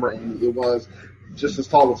 because remember, Amy, it was just as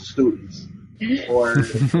tall as the students, or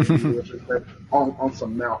on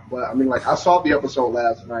some mount. But I mean, like, I saw the episode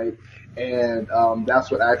last night, and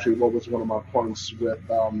that's what was one of my points with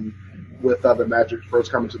the magic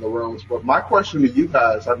first coming to the realms. But my question to you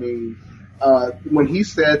guys, I mean, when he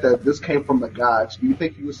said that this came from the gods, do you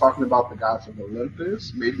think he was talking about the gods of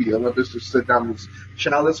Olympus? Maybe Olympus just sit down with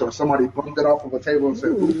chalice, or somebody bumped it off of a table and said,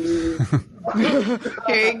 oops.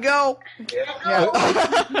 Here you go.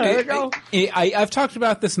 There you go. I've talked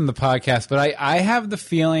about this in the podcast, but I have the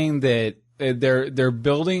feeling that they're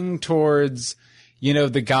building towards, you know,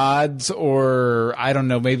 the gods, or I don't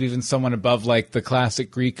know, maybe even someone above, like the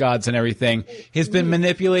classic Greek gods and everything, has been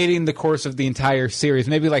manipulating the course of the entire series,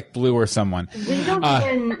 maybe like Blue or someone. We don't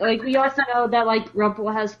even, like, we also know that, like,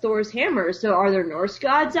 Rumpel has Thor's hammer, so are there Norse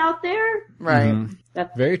gods out there? Right. Mm-hmm.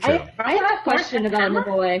 That's very true. I have a question about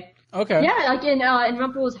Nimue. Okay. Yeah, like in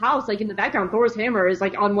Rumpel's house, like in the background, Thor's hammer is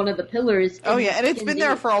like on one of the pillars. Oh yeah, and it's been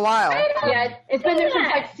there for a while. Yeah, it's been there since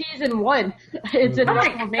like season 1. It's in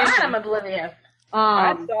Rumpel's mansion. I'm oblivious.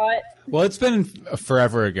 I saw it. Well, it's been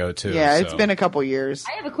forever ago too. Yeah, it's been a couple years.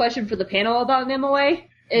 I have a question for the panel about Nimue,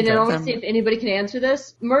 and I want to see if anybody can answer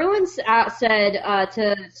this. Merlin said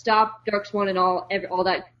to stop Darkspawn and all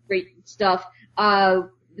that great stuff,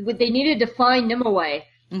 they needed to find Nimue.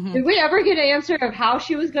 Mm-hmm. Did we ever get an answer of how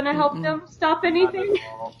she was going to help them stop anything?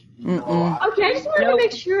 Okay, I just wanted to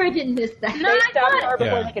make sure I didn't miss that. No, I thought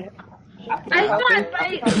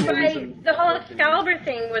by the whole Excalibur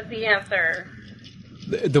thing was the answer.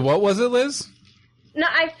 The what was it, Liz? No,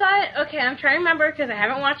 I thought. Okay, I'm trying to remember because I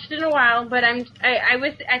haven't watched it in a while. But I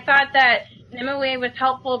thought that Nimue was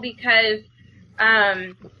helpful because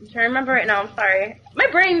I'm trying to remember it now. I'm sorry. My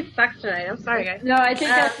brain sucks tonight. I'm sorry, guys. No, I think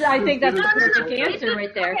that's the perfect answer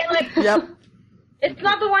right there. Okay, like, yep. It's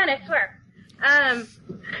not the one, I swear. I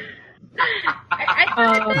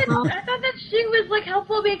thought that she was like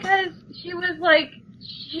helpful because she was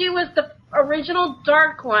the original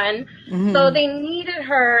Dark One, so they needed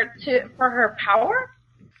her for her power.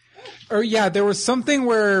 Or yeah, there was something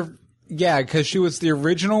where. Yeah, because she was the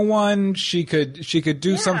original one, she could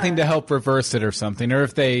do something to help reverse it or something. Or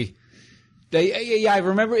if I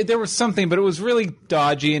remember there was something, but it was really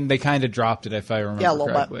dodgy, and they kind of dropped it, if I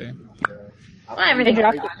remember correctly. Everything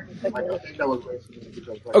dropped it.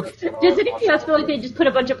 Okay. Does anything else feel like they just put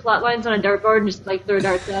a bunch of plot lines on a dartboard and just like throw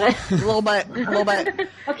darts at it? A little bit.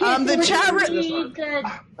 Okay, the chat room.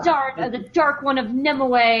 The Dark One of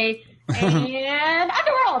Nimue and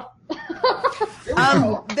Underworld.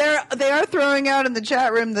 They are throwing out in the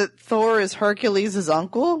chat room that Thor is Hercules'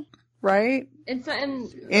 uncle, right?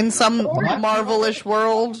 In some Marvel-ish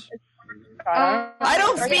world. I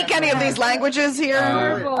don't speak any of these languages here.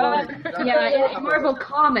 In Marvel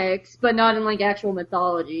comics, but not in like actual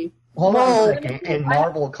mythology. Hold on a second. In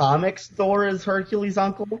Marvel Comics, Thor is Hercules'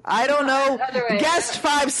 uncle? I don't know. Guest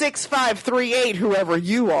 56538, whoever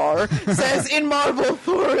you are, says in Marvel,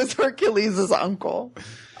 Thor is Hercules' uncle.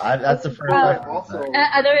 That's the first time.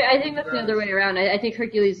 I think that's the other way around. I think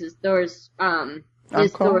Hercules is Thor's.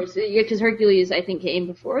 Because Hercules, I think, came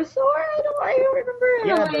before Thor. I don't remember.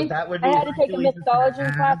 Yeah, but that would be. I had to take a mythology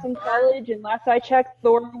class in college, and last I checked,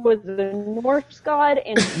 Thor was a Norse god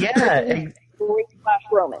and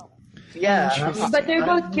Greek/Roman. Yeah, but they're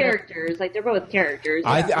both characters.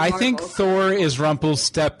 I think Thor is Rumpel's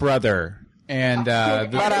stepbrother. And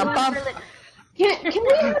Can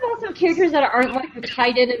we have also characters that aren't like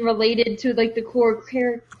tied in and related to like the core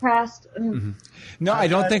cast? Mm-hmm. No, I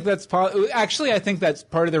don't think that's actually. I think that's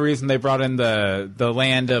part of the reason they brought in the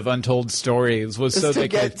land of untold stories was so they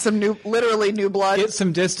get some new blood, get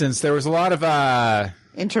some distance. There was a lot of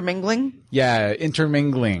intermingling. Yeah,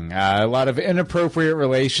 intermingling. A lot of inappropriate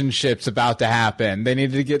relationships about to happen. They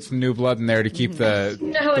needed to get some new blood in there to keep the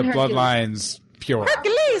bloodlines pure.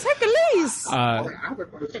 Hercules. I have a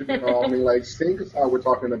question. I mean, like, seeing as how we're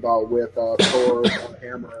talking about with Thor's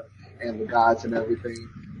hammer and the gods and everything.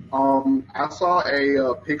 I saw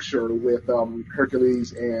a picture with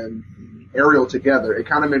Hercules and Ariel together. It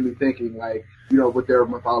kind of made me thinking, like, you know, with their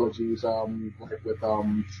mythologies, like with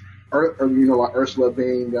like Ursula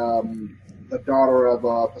being the daughter of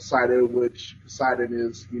Poseidon, which Poseidon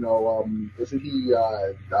is, you know, isn't he?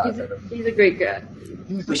 He's a great guy.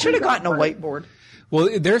 We should have gotten a whiteboard.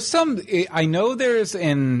 Well, there's some. I know there's,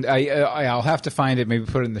 and I'll have to find it. Maybe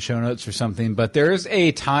put it in the show notes or something. But there's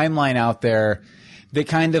a timeline out there that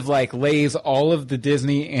kind of like lays all of the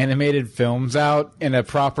Disney animated films out in a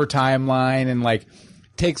proper timeline and like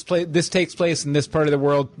takes place. This takes place in this part of the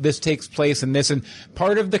world. This takes place in this, and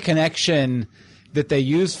part of the connection that they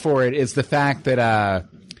use for it is the fact that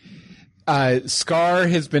Scar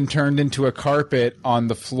has been turned into a carpet on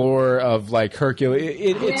the floor of like Hercules.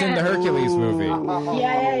 It's in the Hercules movie.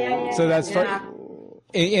 Yeah. So that's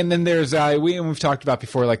and then there's we've talked about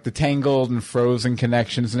before, like the Tangled and Frozen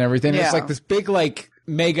connections and everything. Yeah. It's like this big like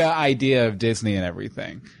mega idea of Disney and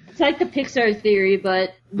everything. It's like the Pixar theory,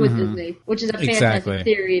 but with Disney, which is a fantastic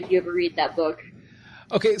theory if you ever read that book.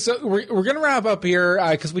 Okay, so we're going to wrap up here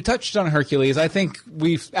because we touched on Hercules. I think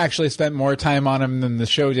we've actually spent more time on him than the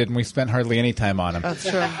show did, and we spent hardly any time on him. That's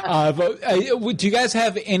true. But do you guys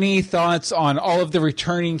have any thoughts on all of the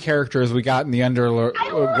returning characters we got in the Underworld?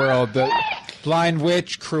 The Blind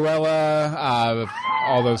Witch, Cruella,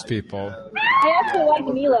 all those people. I actually like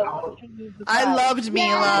Mila. I loved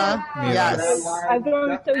Mila. Yes. I've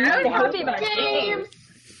grown so used to James.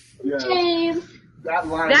 James. That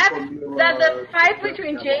line the fight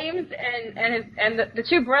between James and the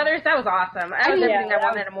two brothers, that was awesome. I was everything I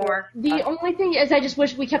wanted more. The only thing is I just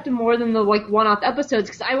wish we kept them more than the like one-off episodes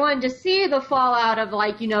because I wanted to see the fallout of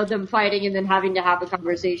like, you know, them fighting and then having to have a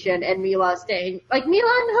conversation and Mila staying like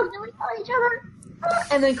Mila and Hook doing each other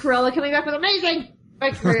and then Cruella coming back with amazing.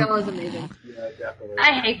 Like Cruella is amazing. Yeah, definitely.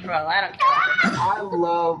 I hate Cruella. I don't care. I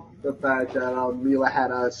love the fact that Mila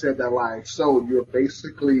had said that line. So you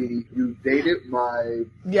dated my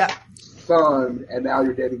son, and now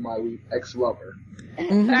you're dating my ex-lover. That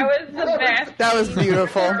was the best. That was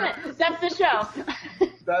beautiful. That's the show.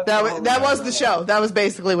 That was the show. That was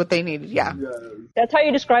basically what they needed. Yeah. That's how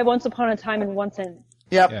you describe Once Upon a Time in one sentence.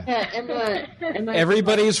 Yep. Yeah,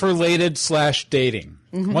 Everybody's related / dating.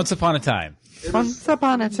 Mm-hmm. Once upon a time. Once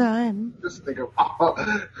upon a time. Just think of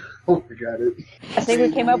forgot it. I think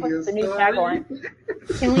we came up with the new tagline.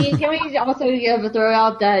 Can we also throw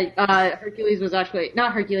out that Hercules was actually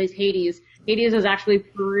not Hercules, Hades. Hades was actually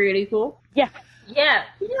pretty cool. Yeah. Yeah.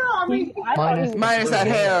 I mean, minus that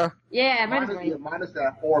hair. Yeah, minus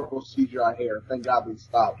that horrible CGI hair. Thank God we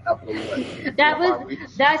stopped after the wedding.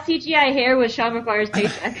 That CGI hair was Sean McGuire's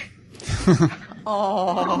paycheck.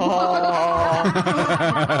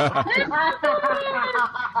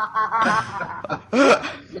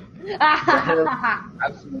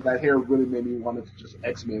 That hair really made me want to just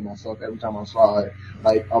X-Men myself every time I saw it.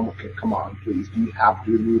 Like, okay, come on, please. Do you have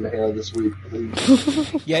to remove the hair this week, please?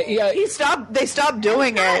 Yeah. They stopped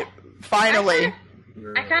doing it, finally.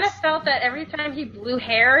 I kind of felt that every time he blew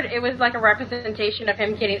haired, it was like a representation of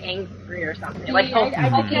him getting angry or something. Like,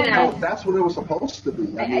 that's what it was supposed to be.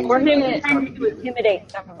 Or him trying to intimidate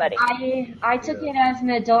somebody. I took it as an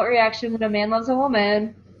adult reaction when a man loves a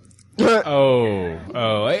woman.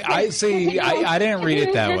 I see. I didn't read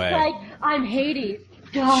it that way. Like, I'm Hades,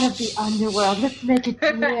 god of the underworld. Let's make a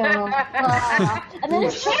deal. And then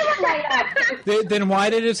his hair would light up. Then why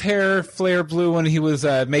did his hair flare blue when he was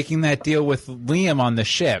making that deal with Liam on the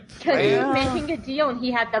ship? Because he was making a deal and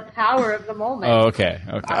he had the power of the moment. Oh, okay.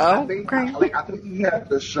 I think he had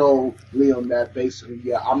to show Liam that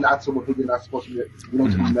basically, I'm not someone who you're not supposed to be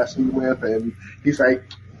messing with, and he's like,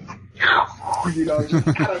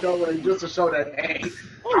 just out of nowhere, just to show that, hey,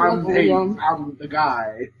 I'm the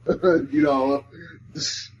guy,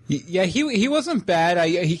 Yeah, he wasn't bad.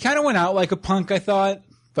 He kind of went out like a punk, I thought,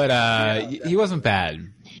 but he wasn't bad.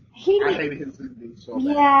 I hated his ending so bad.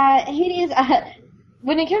 Yeah, Hades.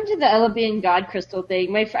 When it comes to the Olympian God Crystal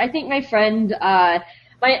thing, I think my friend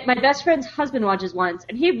My best friend's husband watches once,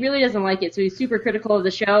 and he really doesn't like it, so he's super critical of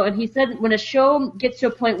the show. And he said when a show gets to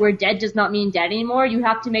a point where dead does not mean dead anymore, you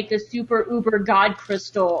have to make this super uber god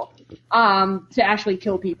crystal to actually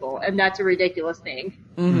kill people, and that's a ridiculous thing.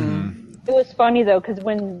 Mm-hmm. It was funny though, because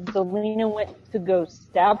when Zelena went to go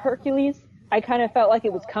stab Hercules, I kind of felt like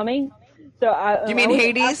it was coming. So you mean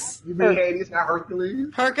Hades? You mean Hades, not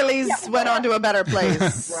Hercules? Hercules went on to a better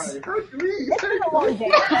place. Right, Hercules. It's been a long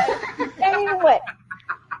day. Anyway,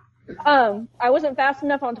 I wasn't fast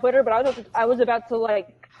enough on Twitter, but I was about to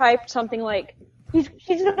like type something like, she's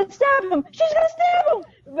gonna stab him! She's gonna stab him!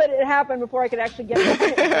 But it happened before I could actually get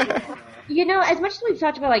it. You know, as much as we've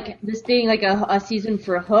talked about like this being like a season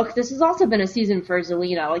for Hook, this has also been a season for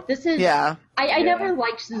Zelena. Like this is, I never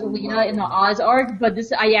liked Zelena in the Oz arc, but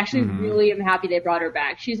I actually really am happy they brought her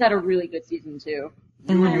back. She's had a really good season too.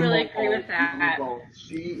 I really agree with that.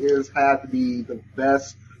 She had to be the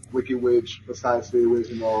best Wicked Witch besides the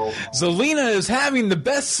original. Zelena is having the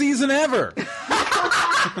best season ever.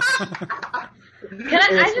 I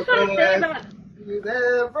just want to say about.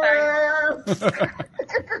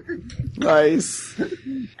 Nice.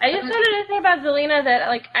 I just wanted to say about Zelena that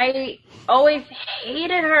like I always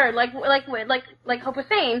hated her. Like Hope was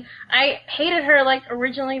saying, I hated her like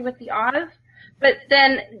originally with the Oz. But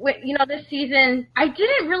then, this season, I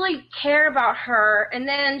didn't really care about her. And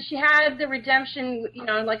then she had the redemption,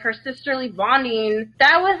 like her sisterly bonding.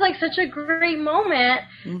 That was like such a great moment.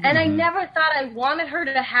 Mm-hmm. And I never thought I wanted her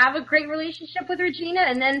to have a great relationship with Regina.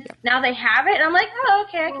 And then now they have it. And I'm like, oh,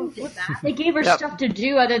 okay, I can do that. They gave her stuff to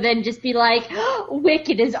do other than just be like,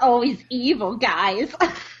 Wicked is always evil, guys.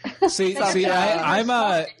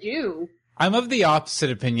 I'm of the opposite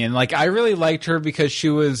opinion. Like, I really liked her because she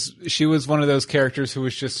was one of those characters who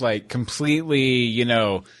was just like completely,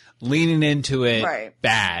 leaning into it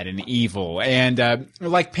bad and evil. And,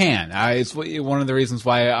 like Pan. It's one of the reasons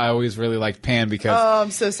why I always really liked Pan because. Oh, I'm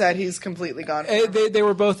so sad he's completely gone. They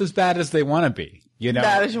were both as bad as they want to be.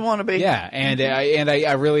 Bad as you want to be. Yeah, and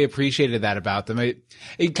I really appreciated that about them.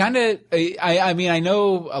 It kind of, I mean, I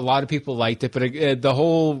know a lot of people liked it, but the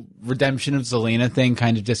whole redemption of Zelena thing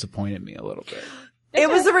kind of disappointed me a little bit. It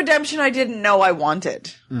was a redemption I didn't know I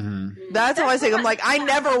wanted. Mm-hmm. That's how I say. I'm like, I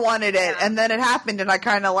never wanted it, and then it happened, and I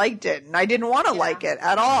kind of liked it, and I didn't want to like it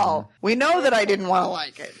at all. Mm-hmm. We know that I didn't want to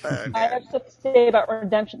like it. But okay. I have stuff to say about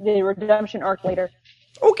the redemption arc later.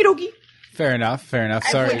 Okie dokie. Fair enough.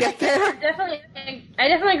 Sorry. We get there. I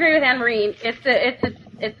definitely agree with Anne-Marie. It's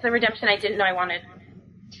the redemption I didn't know I wanted.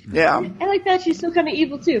 Yeah. I like that she's still kind of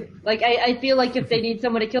evil too. Like I feel like if they need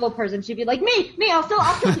someone to kill a person, she'd be like, me, I'll kill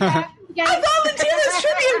you guys. I volunteer as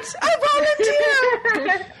tribute.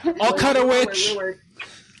 I'll cut a witch.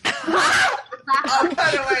 I'll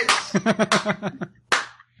cut a witch.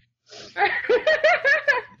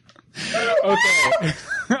 Okay.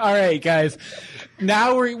 All right, guys.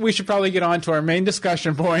 Now we should probably get on to our main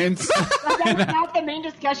discussion points. That was not the main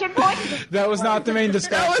discussion point? That was not the main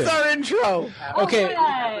discussion. That was our intro.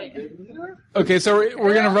 Okay, so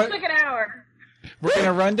we're going to run... Like an hour. We're going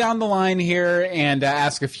to run down the line here and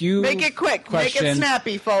ask a few Make it quick. questions. Make it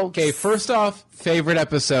snappy, folks. Okay, first off, favorite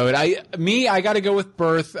episode. I got to go with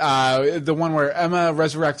Birth, the one where Emma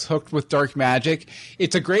resurrects Hook with dark magic.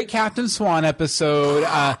 It's a great Captain Swan episode,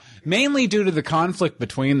 mainly due to the conflict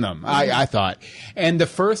between them, I thought. And the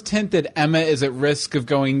first hint that Emma is at risk of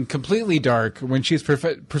going completely dark when she's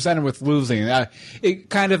presented with losing.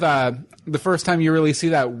 It kind of, the first time you really see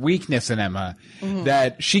that weakness in Emma,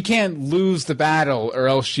 that she can't lose the battle or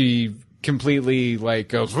else she completely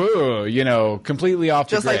goes, completely off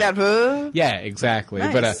the grid. Just like that, Yeah, exactly.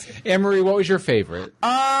 Nice. But, Anne-Marie, what was your favorite?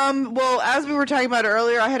 Well, as we were talking about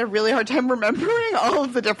earlier, I had a really hard time remembering all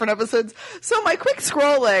of the different episodes. So my quick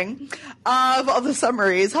scrolling of all the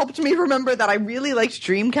summaries helped me remember that I really liked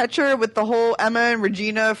Dreamcatcher with the whole Emma and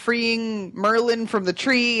Regina freeing Merlin from the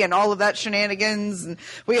tree and all of that shenanigans. And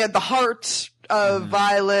we had the heart of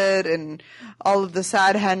Violet and all of the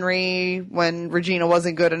sad Henry when Regina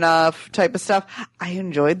wasn't good enough type of stuff. I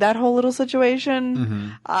enjoyed that whole little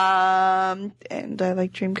situation. And I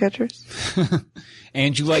like Dreamcatchers.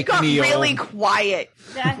 And you like Neil. It got really quiet.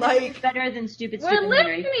 That's better than Stupid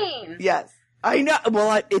Henry. Listening. Yes. I know.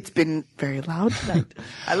 Well, it's been very loud tonight.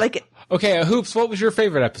 I like it. Okay, Hoops, what was your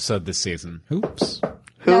favorite episode this season? Hoops.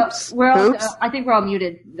 Hoops. We're all, Hoops. I think we're all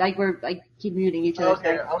muted. I keep muting each other.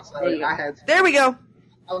 Okay, I'm sorry. There we go.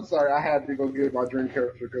 I'm sorry. I had to go get my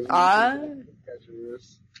Dreamcatcher because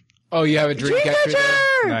Oh, you have a Dreamcatcher there?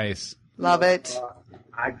 Dreamcatcher! Nice. Love it.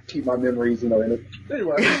 I keep my memories, in it.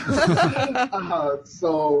 Anyway,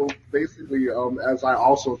 so basically, as I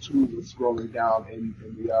also too was scrolling down in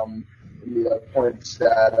the the points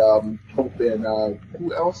that Hope and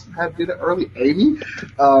who else had did it early? Amy.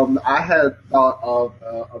 I had thought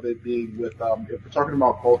of it being with if we're talking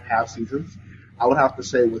about both half seasons, I would have to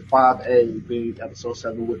say with 5A being episode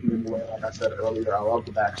 7 with Nimue. Like I said earlier, I love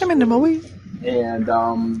the backstory. Come in, Nimue.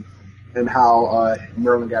 And how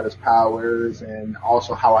Merlin got his powers, and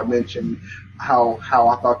also how I mentioned how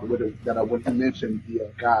I thought that when he mentioned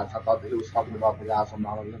the gods, I thought that he was talking about the gods on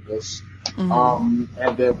Mount Olympus. Mm-hmm.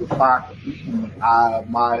 And then with 5,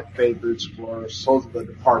 my favorites were Souls of the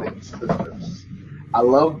Departed Sisters. I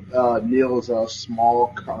love Neil's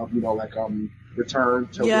small, return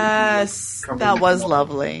to. Yes, that was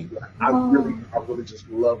lovely. I really just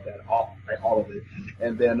love that all of it.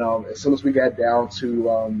 And then as soon as we got down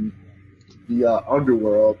to the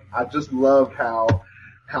underworld, I just loved how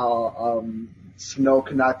Snow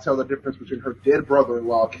cannot tell the difference between her dead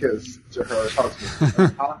brother-in-law kiss to her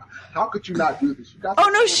husband. How could you not do this?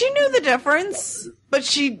 No, she knew the difference, but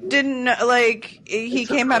she didn't, he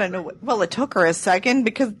came out of well, it took her a second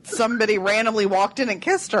because somebody randomly walked in and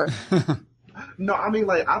kissed her. No, I mean,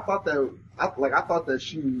 I thought that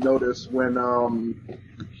she noticed when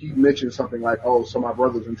he mentioned something like, "Oh, so my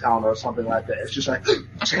brother's in town" or something like that. It's just like,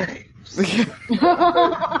 James. She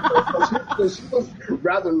was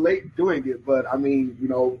rather late doing it, but I mean,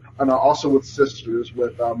 and also with Sisters,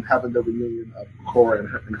 with having the reunion of Cora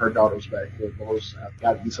and her daughters back. Those have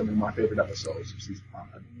got to be some of my favorite episodes of season 5.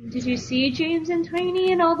 Did you see James and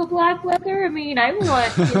Tiny and all the black leather? I mean, I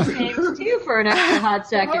want James too for an extra hot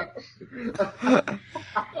second.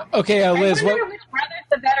 Okay, Liz, I wonder which brother's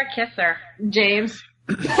the better kisser. James.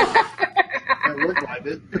 It looked like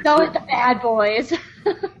it. So it's the bad boys.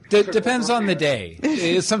 Depends on the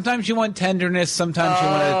day. Sometimes you want tenderness. Sometimes you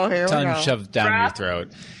want a tongue shoved down your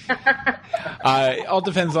throat. All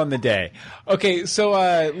depends on the day. Okay, so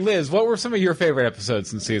Liz, what were some of your favorite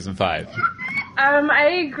episodes in season 5?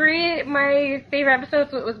 I agree. My favorite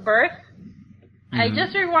episode was Birth. Mm-hmm. I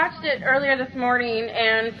just rewatched it earlier this morning,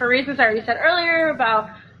 and for reasons I already said earlier about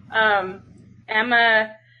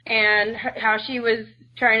Emma and how she was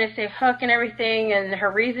trying to save Hook and everything, and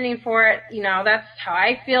her reasoning for it, that's how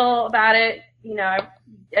I feel about it. I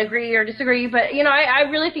agree or disagree, but, I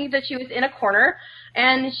really think that she was in a corner,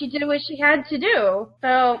 and she did what she had to do.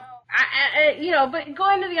 So, but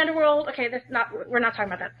going to the underworld, okay, we're not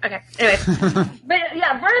talking about that. Okay, anyway. But,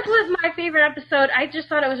 yeah, Birth was my favorite episode. I just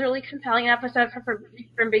thought it was a really compelling episode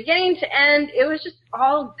from beginning to end. It was just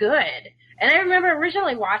all good. And I remember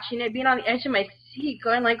originally watching it, being on the edge of my seat,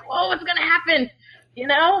 going like, whoa, what's going to happen?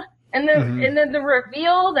 And then the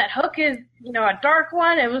reveal that Hook is, a dark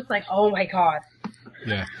one, it was like, oh my god.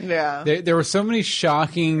 Yeah. There were so many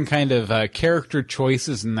shocking kind of character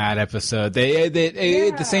choices in that episode. They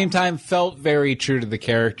at the same time felt very true to the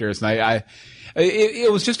characters, and it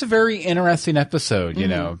was just a very interesting episode,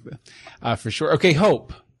 for sure. Okay,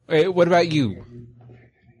 Hope, what about you?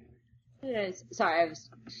 Sorry,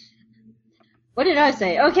 what did I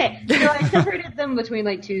say? Okay, so I separated them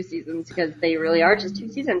between 2 seasons because they really are just 2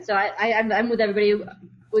 seasons. So I'm with everybody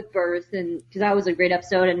with Birth, and because that was a great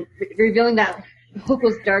episode, and revealing that Hook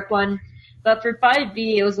was the dark one. But for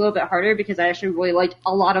 5B, it was a little bit harder because I actually really liked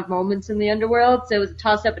a lot of moments in the underworld. So it was a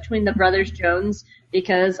toss-up between the brothers Jones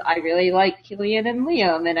because I really like Killian and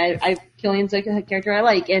Liam, and Killian's a character I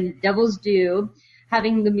like, and Devil's Due.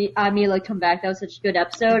 Having the Mila come back, that was such a good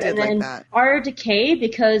episode. And then Art of Decay,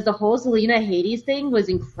 because the whole Zelena Hades thing was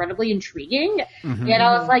incredibly intriguing. Mm-hmm. And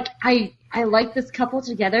I was like, I like this couple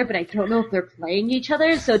together, but I don't know if they're playing each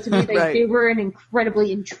other. So to me, they were an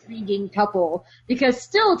incredibly intriguing couple. Because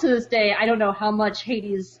still to this day, I don't know how much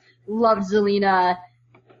Hades loved Zelena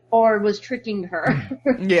or was tricking her.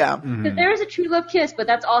 Yeah. Because there is a true love kiss, but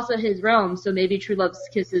that's also his realm, so maybe true love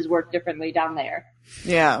kisses work differently down there.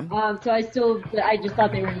 Yeah. So I just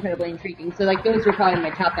thought they were incredibly intriguing. So those were probably my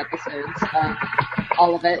top episodes.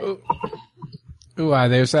 All of it. Ooh,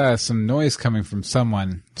 there's some noise coming from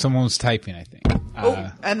someone. Someone was typing, I think.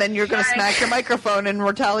 And then you're going to smack your microphone in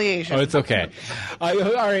retaliation. Oh, it's okay. All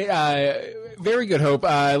right. Very good, Hope.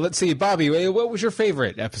 Let's see. Bobby, what was your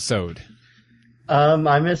favorite episode?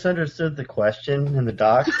 I misunderstood the question in the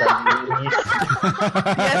docs. Yes, you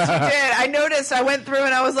did. I noticed. I went through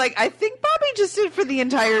and I was like, I think Bobby just did for the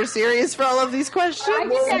entire series for all of these questions. I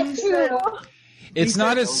think that's true. It's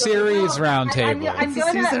not a series roundtable. I'm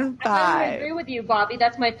going to agree with you, Bobby.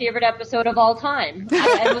 That's my favorite episode of all time.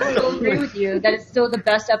 I will agree with you that it's still the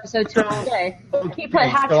best episode to this day. He put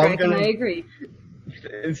hat trick, and I agree.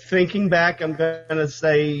 Thinking back, I'm gonna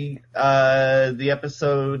say the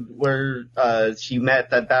episode where she met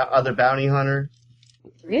that other bounty hunter.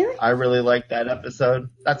 Really? I really liked that episode.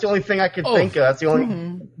 That's the only thing I could think of. That's the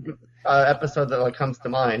only. episode that comes to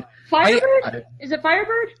mind. Firebird? Is it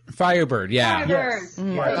Firebird? Firebird, yeah. Firebird.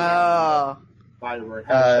 Yes.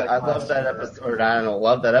 I love that episode. I don't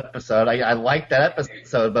love that episode. I like that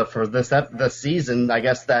episode, but for this season, I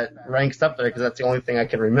guess that ranks up there because that's the only thing I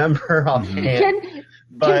can remember offhand. Can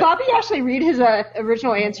Bobby actually read his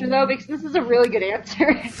original answer, though? Because this is a really good answer.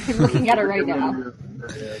 I'm looking at it right now.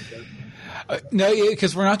 No,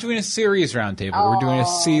 because we're not doing a series roundtable. We're doing a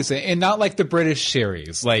season, and not like the British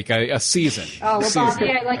series, like a season. Oh, well,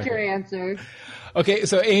 Bobby, I like your answer. Okay,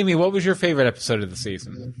 so Amy, what was your favorite episode of the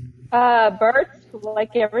season? Birth,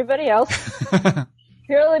 like everybody else.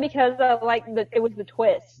 Purely because it was the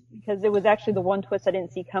twist. Because it was actually the one twist I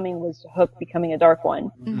didn't see coming was Hook becoming a Dark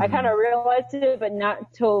One. Mm-hmm. I kind of realized it, but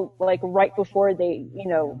not till right before they,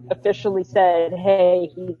 officially said, "Hey,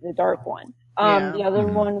 he's the Dark One." The other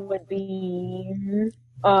one would be,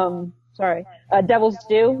 Devil's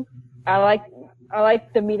Due. I like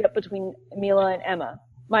the meetup between Mila and Emma.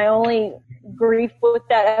 My only grief with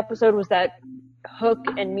that episode was that Hook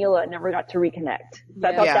and Mila never got to reconnect. So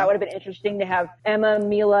I thought that would have been interesting to have Emma,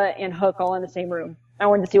 Mila, and Hook all in the same room. I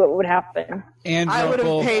wanted to see what would happen. And I would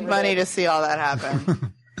have paid money to see all that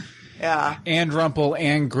happen. Yeah. And Rumple,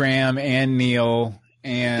 and Graham, and Neil,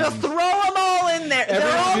 and... Just throw them all in there.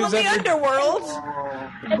 They're all in the underworld.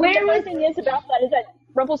 And the funny thing is about that is that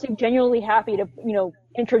Rumple seemed genuinely happy to,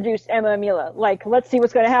 introduce Emma and Mila. Let's see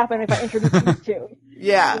what's going to happen if I introduce these two.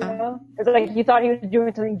 Yeah. It's like he thought he was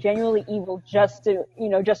doing something genuinely evil just to,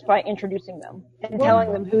 just by introducing them and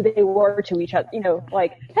telling them who they were to each other.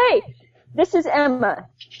 Hey, this is Emma.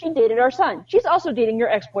 She dated our son. She's also dating your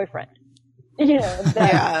ex-boyfriend. Yeah.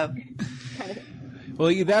 Kind of thing.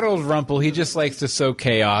 Well, that old Rumple, he just likes to sow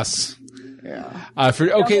chaos. Yeah.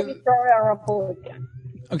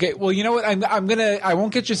 Okay, well, you know what? I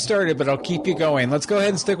won't get you started, but I'll keep you going. Let's go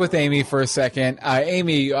ahead and stick with Amy for a second.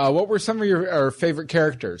 Amy, what were some of your favorite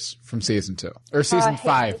characters from season 2 or season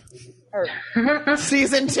 5?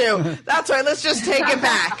 Season 2. That's right. Let's just take it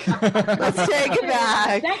back. Let's take it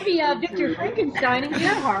back. That'd be Victor Frankenstein and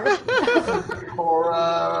Gerhardt.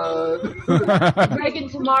 Greg and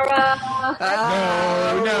Tamara.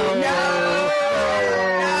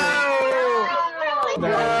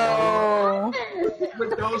 No.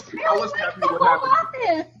 With those two, I was happy with what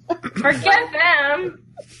happened. Forget them.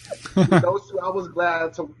 Those two, I was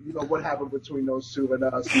glad to what happened between those two and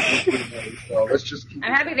season 3. So let's just keep.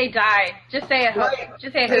 I'm happy they died. Just say it. Right.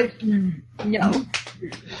 Just say it. No.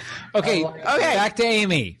 Okay. Back to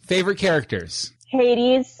Amy. Favorite characters.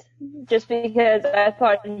 Hades, just because I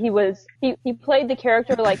thought he played the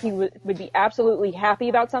character like he would be absolutely happy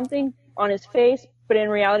about something on his face, but in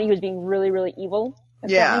reality he was being really, really evil. If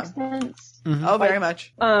that makes sense. Mm-hmm. Oh, very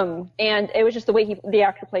much. And it was just the way the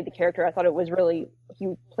actor played the character. I thought he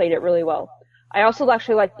played it really well. I also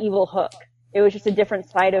actually liked Evil Hook. It was just a different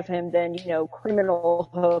side of him than, criminal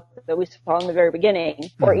Hook that we saw in the very beginning,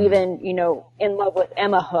 or even, in love with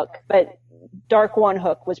Emma Hook. But Dark One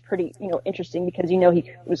Hook was pretty, interesting because, he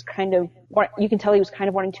was you can tell he was kind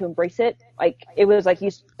of wanting to embrace it. It was like he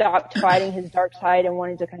stopped fighting his dark side and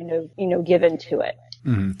wanted to kind of, give into it.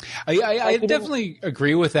 Mm-hmm. I definitely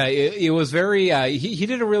agree with that. It was very, he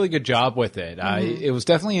did a really good job with it. It was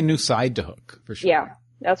definitely a new side to Hook, for sure. Yeah,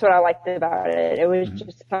 that's what I liked about it. It was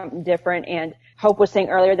just something different. And Hope was saying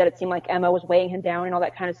earlier that it seemed like Emma was weighing him down and all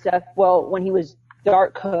that kind of stuff. Well, when he was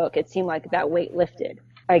Dark Hook, it seemed like that weight lifted,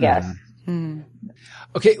 I guess.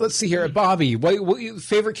 Okay, let's see here. Bobby, what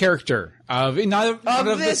favorite character of not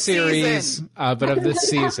of the series, but of this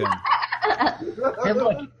season? And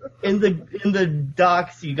look, in the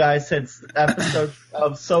docs, you guys said episode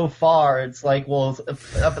of so far. It's like, well,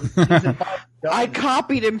 season 5. I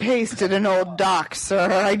copied and pasted an old doc,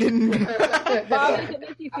 sir. I didn't. Bobby, to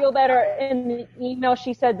make you feel better, in the email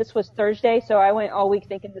she said this was Thursday, so I went all week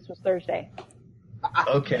thinking this was Thursday.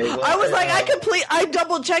 Okay. Well, I was like, I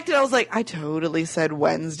double checked it. I was like, I totally said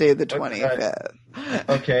Wednesday the 25th.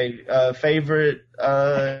 Okay. Favorite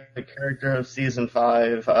character of season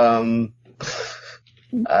 5. Just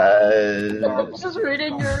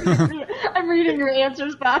reading I'm reading your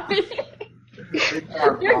answers, Bobby.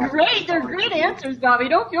 They're great. They're great answers, Bobby.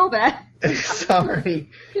 Don't feel bad.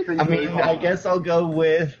 Sorry. I mean, I guess I'll go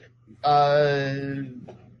with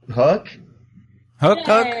Hook. Hook.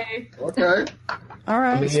 Okay. All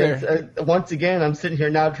right. I mean, once again, I'm sitting here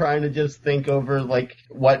now trying to just think over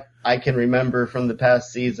what I can remember from the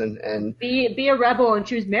past season and be a rebel and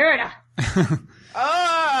choose Merida.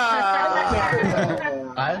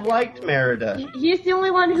 I liked Merida. He's the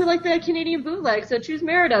only one who liked the Canadian bootleg, so choose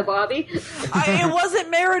Merida, Bobby. It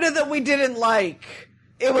wasn't Merida that we didn't like.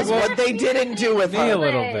 It was what they didn't do with her. Me a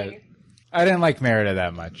little bit. I didn't like Merida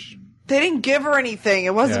that much. They didn't give her anything.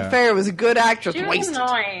 It wasn't fair. It was a good actress. She was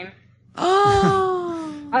annoying.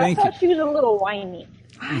 Oh. I thought she was a little whiny.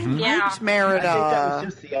 I liked Merida. I think that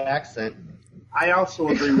was just the accent. I also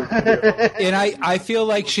agree with you. And I feel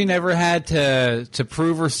like she never had to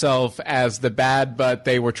prove herself as the bad butt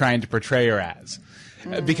they were trying to portray her as.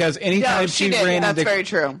 Because anytime very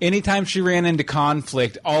true. Anytime she ran into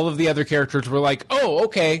conflict, all of the other characters were like, "Oh,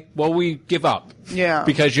 okay, well we give up." Yeah.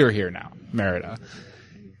 Because you're here now, Merida.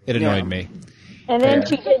 It annoyed me. And then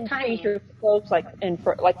she didn't change her clothes like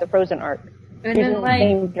the Frozen arc. And She then was in the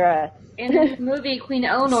same dress. in this movie, Queen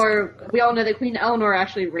Eleanor, we all know that Queen Eleanor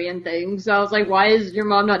actually ran things. So I was like, why is your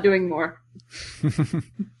mom not doing more?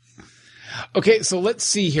 Okay, so let's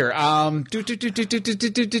see here. Hope,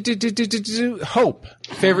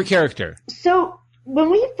 favorite character. So when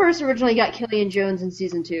we first originally got Killian Jones in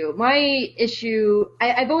season 2, my issue,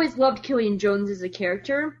 I've always loved Killian Jones as a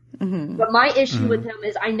character, but my issue with him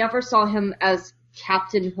is I never saw him as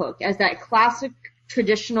Captain Hook, as that classic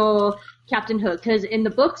traditional Captain Hook, because in the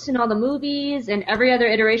books and all the movies and every other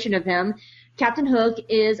iteration of him, Captain Hook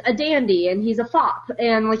is a dandy and he's a fop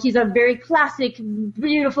and like he's a very classic,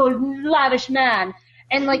 beautiful, lavish man.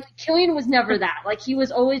 And like Killian was never that. Like he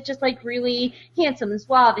was always just like really handsome and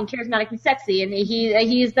suave and charismatic and sexy, and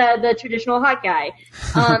he's the traditional hot guy.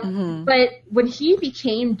 But when he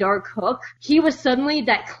became Dark Hook, he was suddenly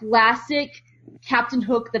that classic Captain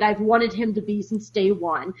Hook that I've wanted him to be since day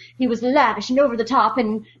one. He was lavish and over the top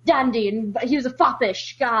and dandy, and he was a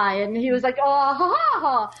foppish guy, and he was like, oh, ha, ha,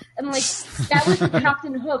 ha. And like, that was the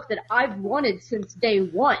Captain Hook that I've wanted since day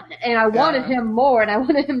one. And I wanted him more, and I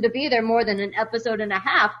wanted him to be there more than an episode and a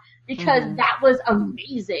half, because that was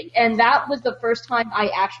amazing. And that was the first time I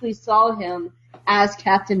actually saw him as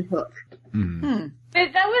Captain Hook.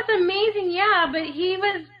 That was amazing, yeah, but he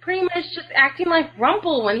was pretty much just acting like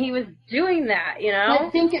Rumple when he was doing that, you know?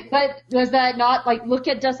 But was that not, like, look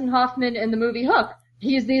at Dustin Hoffman in the movie Hook.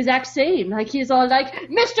 He's the exact same. Like, he's all like,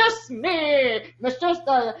 Mr. Smith, the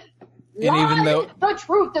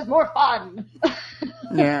truth is more fun.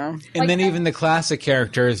 Yeah. And then even the classic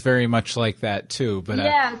character is very much like that, too. But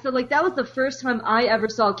yeah, so, like, that was the first time I ever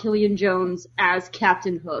saw Killian Jones as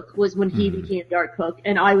Captain Hook, was when he became Dark Hook,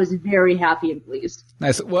 and I was very happy and pleased.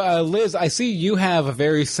 Nice. Well, Liz, I see you have a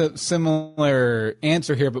very similar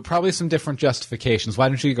answer here, but probably some different justifications. Why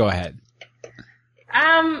don't you go ahead?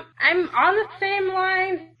 I'm on the same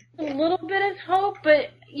lines a little bit as Hope, but,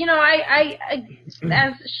 you know, I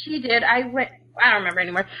as she did, I don't remember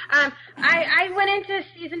anymore. I went into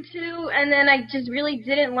season 2 and then I just really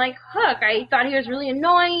didn't like Hook. I thought he was really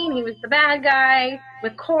annoying. He was the bad guy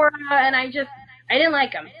with Cora, and I didn't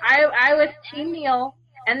like him. I was Team Neil,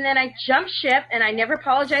 and then I jumped ship, and I never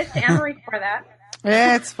apologized to Anne-Marie for that.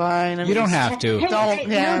 Yeah, it's fine. You don't have to.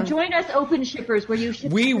 Join us open shippers where you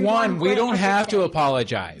ship. We won. We don't have to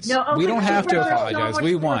apologize. No, we don't have to apologize.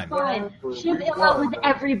 We won. Ship it out with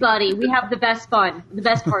everybody. We have the best fun, the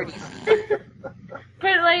best parties.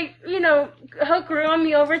 But, like, you know, Hook grew on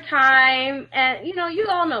me over time, and, you know, you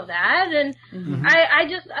all know that, and I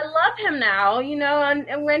love him now, you know,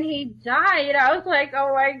 and when he died, I was like,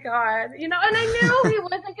 oh my god, you know, and I knew he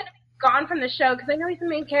wasn't going to be gone from the show, because I know he's the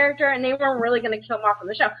main character, and they weren't really going to kill him off from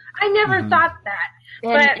the show. I never thought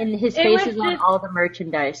that. And his face is on all the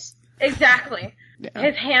merchandise. Exactly. Yeah.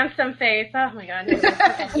 His handsome face. Oh my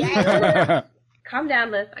god. Calm down,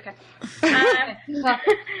 Liz. Okay.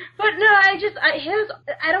 But no, I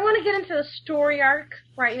don't want to get into the story arc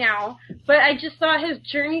right now, but I just thought his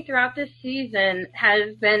journey throughout this season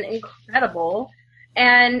has been incredible.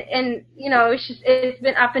 And you know, it's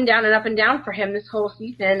been up and down for him this whole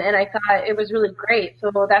season, and I thought it was really great.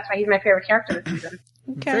 So that's why he's my favorite character this season.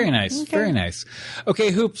 Okay. Very nice. Okay. Very nice.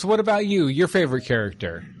 Okay, Hoops, what about you? Your favorite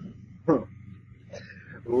character?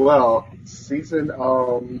 Well, season,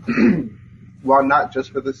 well, not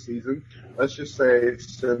just for this season. Let's just say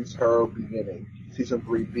since her beginning, season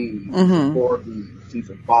 3B, 4B,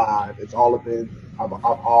 season 5, I've all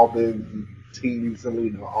been Team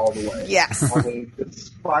Zelina all the way. Yes. I mean,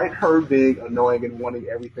 despite her being annoying and wanting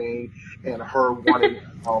everything, and her wanting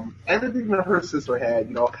everything that her sister had,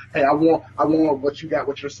 you know, hey, I want what you got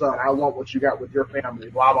with your son. I want what you got with your family.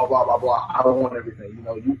 Blah blah blah blah blah. I don't want everything. You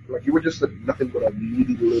know, you were just nothing but a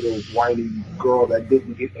needy little whiny girl that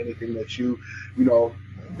didn't get anything that you know,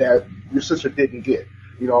 that your sister didn't get.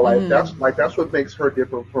 You know, that's what makes her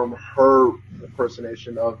different from her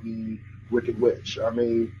impersonation of the Wicked Witch. I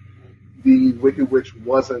mean, the Wicked Witch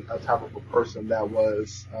wasn't a type of a person that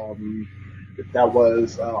was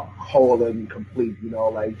whole and complete, you know,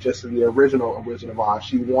 like just in the original Wizard of Oz.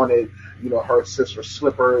 She wanted, you know, her sister's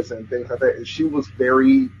slippers and things like that. And she was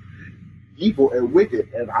very, evil and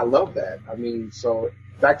wicked, and I love that. I mean, so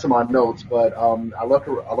back to my notes, but I loved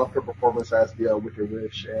her performance as the Wicked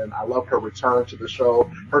Witch, and I loved her return to the show.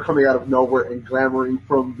 Her coming out of nowhere and glamoring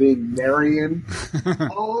from being Marion.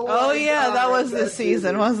 Oh yeah, that was this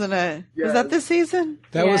season, wasn't it? Yeah. Was that this season?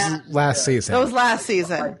 That was last season. That was last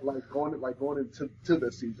season. Like going into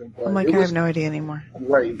this season. But Oh my god, I have no idea anymore.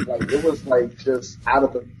 Right, like it was like just out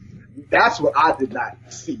of the. That's what I did not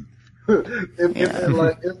see. Neither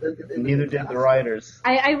did the writers.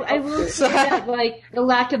 I will say that like the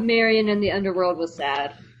lack of Marion in the underworld was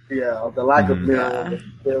sad. Yeah, the lack of Marion was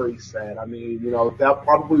very sad. I mean, you know, that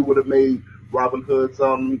probably would have made Robin Hood's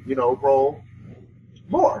role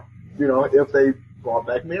more, you know, if they brought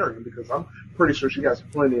back Marion, because I'm pretty sure she has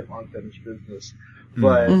plenty of unfinished business.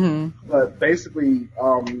 But basically,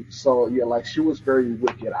 so yeah, like she was very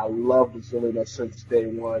wicked. I loved Zelena since day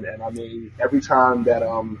one, and I mean, every time that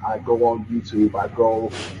I go on YouTube, I go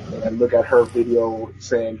and look at her video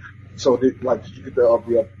saying, "So did you get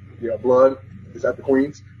the blood? Is that the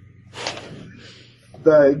Queen's?"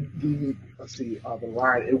 The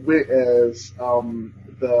line it went as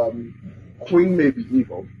the Queen may be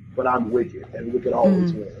evil, but I'm wicked, and wicked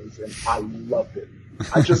always wins, and I loved it.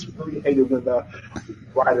 I just really hated when the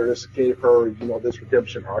writers gave her, you know, this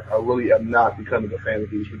redemption arc. I really am not becoming a fan of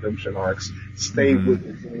these redemption arcs. Stay with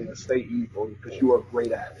it, Zelena. Stay evil, because you are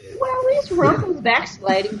great at it. Well, at least Rumple's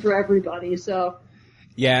backsliding for everybody, so.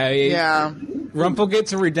 Yeah. Rumple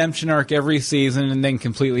gets a redemption arc every season and then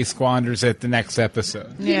completely squanders it the next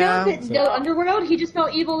episode. Yeah. The underworld, he just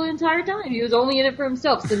felt evil the entire time. He was only in it for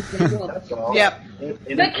himself since day one. Yep.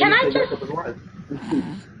 But can I just...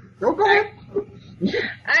 Go ahead.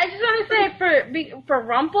 I just want to say for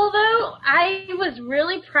Rumple though, I was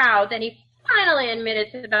really proud that he finally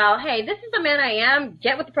admitted to Belle, "Hey, this is the man I am.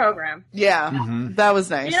 Get with the program." Yeah, that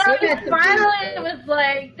was nice. You know, finally was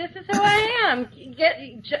like, "This is who I am.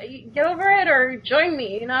 Get over it or join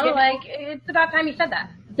me." You know, like it's about time he said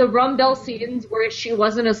that. The Rumbell scenes where she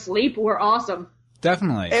wasn't asleep were awesome.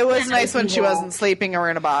 Definitely. It was nice when she wasn't sleeping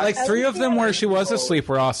or in a box. Like 3 of them where she was asleep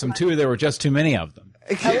were awesome too. There were just too many of them.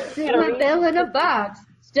 Put my bell in a box.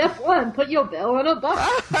 Step 1, put your bell in a box.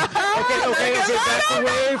 Okay. Back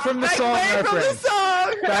away from the song reference.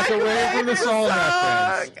 Back away from the song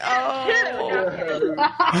reference.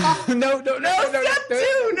 No, step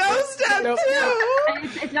 2. No, step 2.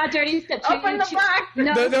 It's not dirty. Step 2. Open the box.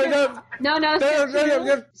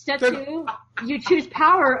 No. Step 2. You choose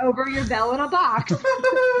power over your bell in a box.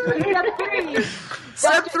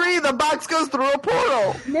 Step 3, the box goes through a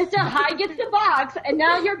portal. Mr. Hyde gets the box, and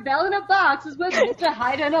now your bell in a box is with Mr.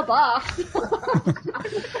 Hyde in a box.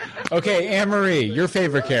 Okay, Anne-Marie, your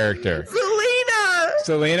favorite character.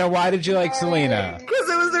 Zelena, why did you like Zelena? Because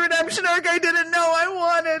it was the redemption arc I didn't know I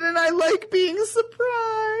wanted, and I like being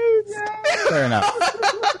surprised. Fair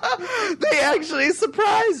enough. They actually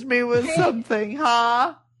surprised me with something,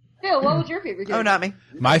 huh? Phil, what was your favorite character? Oh, not me.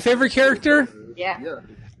 My favorite character? Yeah.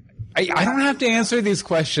 I don't have to answer these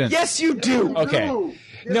questions. Yes, you do. Okay.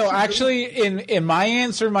 No, actually, in my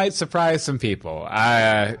answer might surprise some people.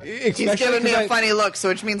 He's giving me a funny look, so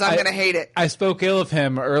which means I'm going to hate it. I spoke ill of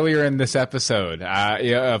him earlier in this episode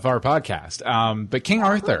of our podcast. But King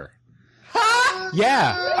Arthur.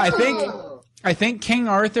 Yeah, I think King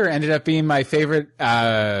Arthur ended up being my favorite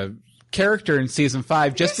character in season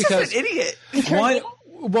 5 just because an idiot.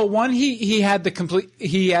 He had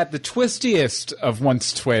the twistiest of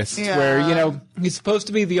once twists where, you know, he's supposed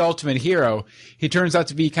to be the ultimate hero. He turns out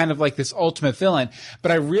to be kind of like this ultimate villain.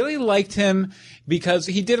 But I really liked him because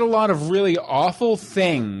he did a lot of really awful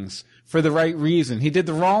things for the right reason. He did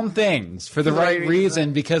the wrong things for the right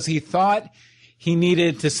reason because he thought he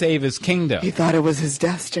needed to save his kingdom. He thought it was his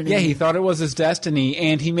destiny. Yeah, he thought it was his destiny,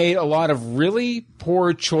 and he made a lot of really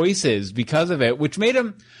poor choices because of it, which made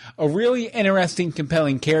him a really interesting,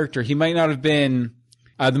 compelling character. He might not have been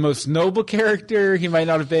the most noble character. He might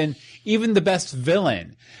not have been even the best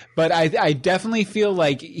villain. But I definitely feel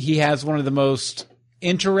like he has one of the most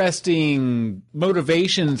interesting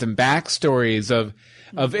motivations and backstories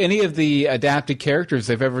of any of the adapted characters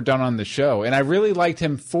they've ever done on the show. And I really liked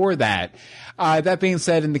him for that. That being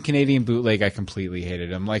said, in the Canadian bootleg, I completely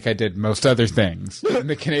hated him, like I did most other things in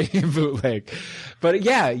the Canadian bootleg. But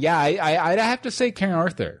yeah, I'd have to say King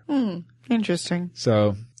Arthur. Interesting.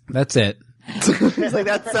 So that's it. He's like,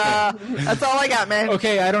 that's all I got, man.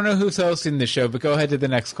 Okay, I don't know who's hosting the show, but go ahead to the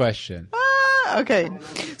next question. Okay.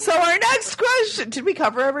 So our next question, did we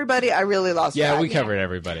cover everybody? I really lost track. Yeah, we covered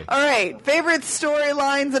everybody. All right. Favorite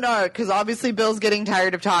storylines and arc, because obviously Bill's getting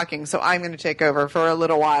tired of talking, so I'm going to take over for a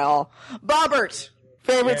little while. Bobbert,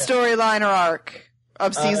 favorite storyline or arc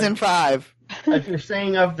of season 5? If you're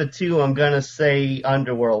saying of the two, I'm gonna say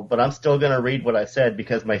Underworld, but I'm still gonna read what I said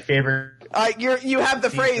because my favorite. You have the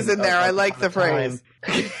phrase in there. I like the phrase.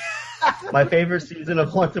 My favorite season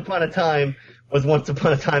of Once Upon a Time was Once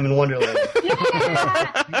Upon a Time in Wonderland. Yeah,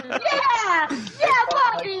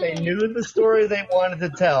 Bobby. They knew the story they wanted to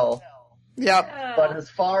tell. Yep. But as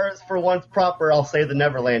far as for once proper, I'll say the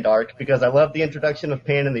Neverland arc because I love the introduction of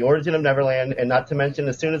Pan and the origin of Neverland, and not to mention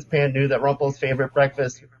as soon as Pan knew what Rumpel's favorite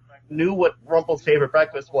breakfast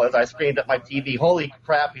was, I screamed at my TV, "Holy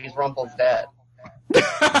crap, he's Rumpel's dad."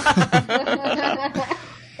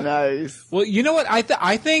 Nice. Well, you know what? I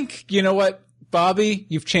think, you know what, Bobby,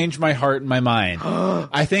 you've changed my heart and my mind.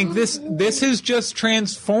 I think this has just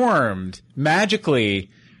transformed magically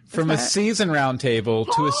from a season roundtable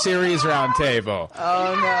to a series roundtable.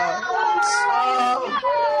 Oh no!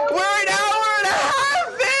 We're an hour and a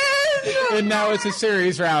half in, and now it's a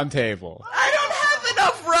series roundtable. I don't have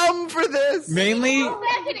enough rum for this. Mainly. Go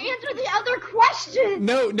back and answer the other question.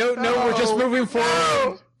 No. We're just moving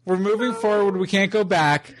forward. We're moving forward. We can't go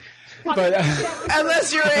back. But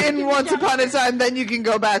unless you're in Once Upon a Time, then you can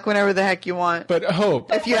go back whenever the heck you want. But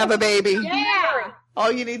Hope, if you have a baby, yeah,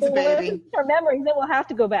 all you need is a baby. Our memories, then we'll have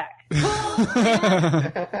to go back.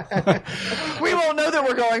 We won't know that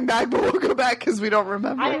we're going back, but we'll go back because we don't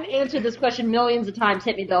remember. I have answered this question millions of times.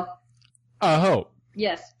 Hit me though. Hope.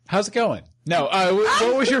 Yes. How's it going? No.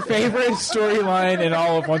 What was your favorite storyline in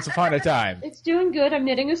all of Once Upon a Time? It's doing good. I'm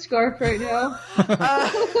knitting a scarf right now.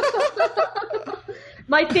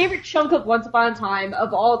 My favorite chunk of Once Upon a Time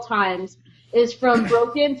of all times is from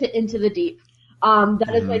Broken to Into the Deep.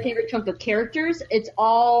 That is my favorite chunk of characters. I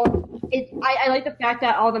like the fact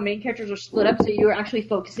that all the main characters are split up, so you're actually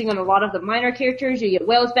focusing on a lot of the minor characters. You get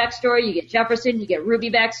Whale's backstory, you get Jefferson, you get Ruby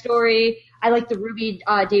backstory. I like the Ruby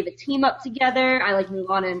David team up together. I like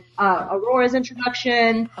Mulan and Aurora's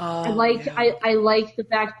introduction. I like the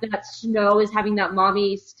fact that Snow is having that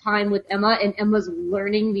mommy's time with Emma, and Emma's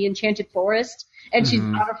learning the Enchanted Forest. And she's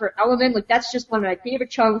out of her element. Like, that's just one of my favorite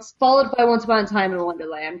chunks, followed by Once Upon a Time in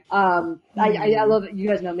Wonderland. I love it. You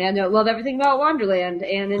guys know me. I love everything about Wonderland,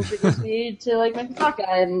 and introduced me to, like, Mikasaka,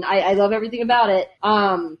 and I love everything about it.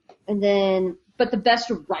 But the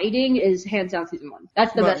best writing is hands down season 1.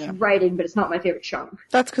 That's the best writing, but it's not my favorite chunk.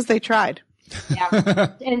 That's because they tried. Yeah.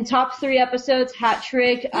 In top 3 episodes, Hat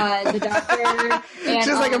Trick, The Doctor, and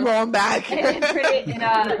just like I'm going back. Pretty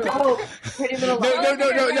Little Lies.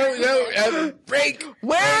 No. Break.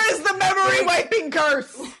 Where is the memory wiping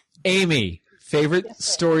curse? Amy, favorite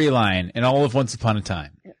storyline in all of Once Upon a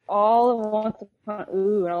Time. All of Once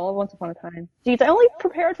Upon a Time. Jeez, I only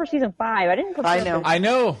prepared for season 5. I didn't prepare. I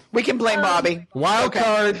know. We can blame Bobby. Wild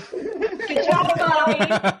card. Good job,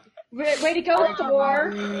 Bobby. Way to go,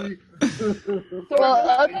 Thor.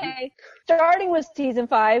 Well, okay. Starting with season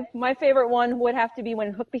 5, my favorite one would have to be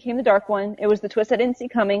when Hook became the Dark One. It was the twist I didn't see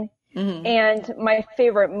coming. Mm-hmm. And my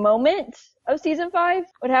favorite moment of season 5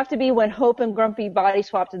 would have to be when Hope and Grumpy body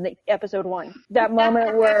swapped in episode 1. That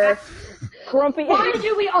moment where Grumpy... Why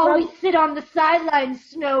do we always sit on the sidelines,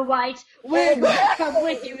 Snow White? We're going to come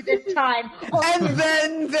with you this time. And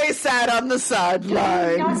then they sat on the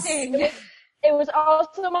sidelines. Nothing. It was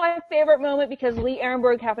also my favorite moment because Lee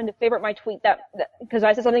Ehrenberg happened to favorite my tweet that because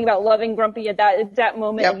I said something about loving Grumpy at that exact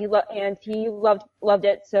moment, and he loved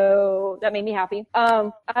it, so that made me happy.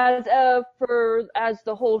 As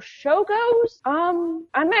the whole show goes, I'm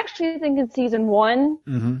actually thinking season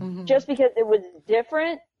 1, just because it was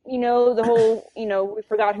different. You know, the whole, we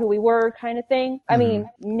forgot who we were kind of thing. I mean,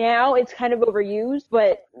 now it's kind of overused,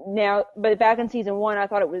 but back in season 1, I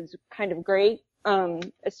thought it was kind of great.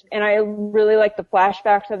 And I really like the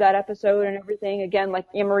flashbacks of that episode and everything. Again, like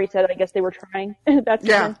Anne-Marie said, I guess they were trying.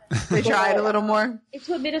 They tried a little more. It's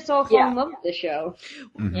what made us all fall in love with the show.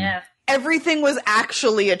 Mm-hmm. Yeah. Everything was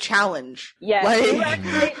actually a challenge. Yeah.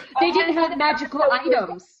 They didn't have magical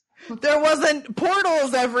items. There wasn't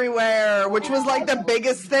portals everywhere, which was like the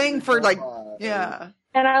biggest thing for And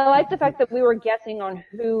I like the fact that we were guessing on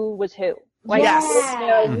who was who. Like,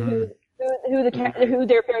 who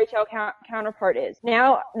their fairy tale counterpart is.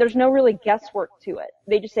 Now, there's no really guesswork to it.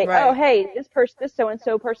 They just say, oh, hey, this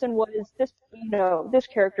so-and-so person was this, this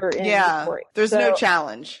character in the story. There's no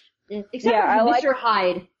challenge. Except for Mr.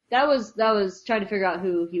 Hyde. That was trying to figure out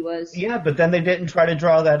who he was. Yeah, but then they didn't try to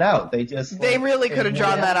draw that out. They really could have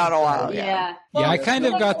drawn that out a while. Yeah. Yeah, I kind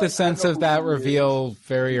of got the sense of that reveal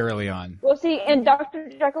very early on. Well, see, in Dr.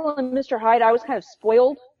 Jekyll and Mr. Hyde, I was kind of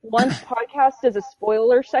spoiled one podcast does a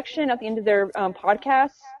spoiler section at the end of their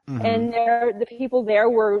podcast, and the people there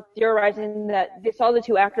were theorizing that they saw the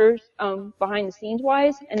two actors behind the scenes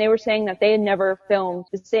wise, and they were saying that they had never filmed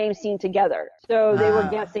the same scene together. So they were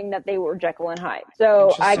guessing that they were Jekyll and Hyde.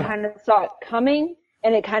 So I kind of saw it coming,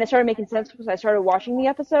 and it kind of started making sense because I started watching the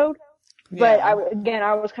episode. But I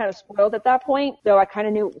was kind of spoiled at that point, so I kind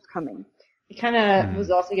of knew it was coming. I kind of was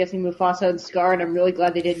also guessing Mufasa and Scar, and I'm really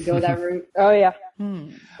glad they didn't go that route. Oh, yeah.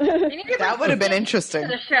 That would have been interesting.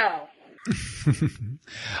 The show.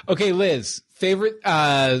 Okay, Liz, favorite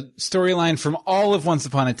storyline from all of Once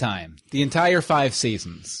Upon a Time, the entire 5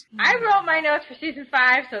 seasons. I wrote my notes for season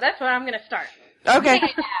 5, so that's where I'm going to start. Okay.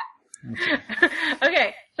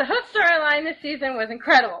 Okay, so Hook's storyline this season was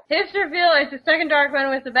incredible. His reveal as the second Dark One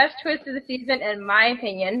was the best twist of the season, in my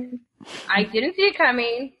opinion. I didn't see it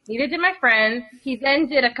coming, neither did my friends. He then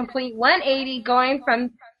did a complete 180, going from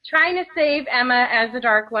trying to save Emma as the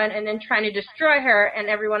Dark One and then trying to destroy her and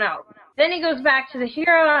everyone else. Then he goes back to the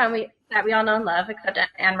hero that we all know and love, except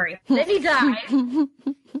Anne-Marie. Then he dies.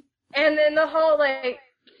 And then the whole,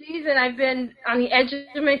 season I've been on the edge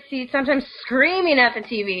of my seat, sometimes screaming at the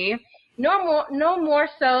TV. No more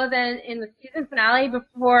so than in the season finale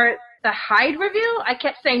before the Hyde reveal. I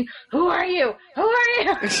kept saying, "Who are you? Who are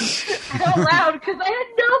you?" out loud because I had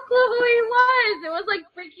no clue who he was. It was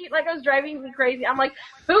freaky, I was driving me crazy. I'm like,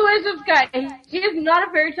 "Who is this guy?" And he is not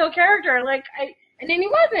a fairy tale character. And then he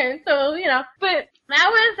wasn't. So but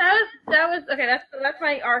that was okay. That's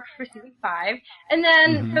my arc for season 5. And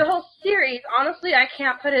then for the whole series, honestly, I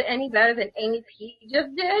can't put it any better than Amy P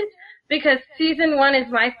just did. Because season 1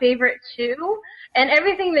 is my favorite too, and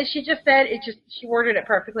everything that she just said, she worded it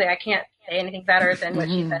perfectly. I can't say anything better than what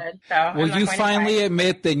she said. So well, you finally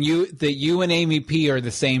admit that you and Amy P are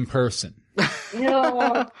the same person.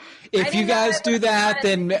 No. If you guys do that,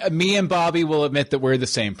 then me and Bobby will admit that we're the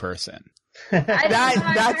same person.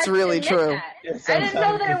 That's really true. I didn't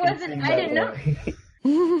know that it wasn't. I didn't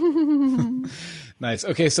know. Nice.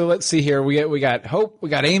 Okay, so let's see here. We got Hope, we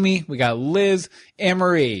got Amy, we got Liz,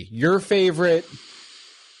 Anne-Marie. Your favorite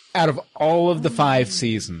out of all of the 5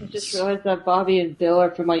 seasons? I just realized that Bobby and Bill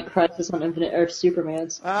are from Crisis on Infinite Earth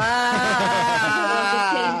Supermans.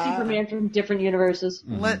 The same Superman from different universes.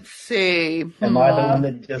 Let's see. Am I the one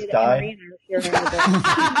that just died?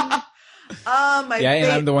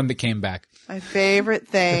 And I'm the one that came back. My favorite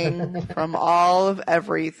thing from all of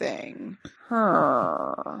everything.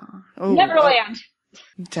 Neverland.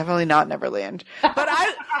 Definitely not Neverland. But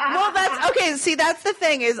that's okay. See, that's the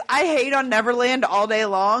thing is I hate on Neverland all day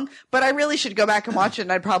long, but I really should go back and watch it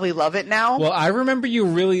and I'd probably love it now. Well, I remember you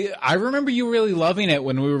really loving it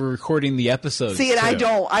when we were recording the episode. See, and too. I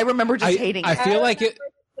don't. I remember just hating it. I feel like it.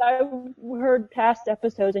 I heard past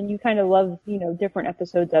episodes, and you kind of love, different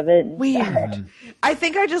episodes of it. Weird. I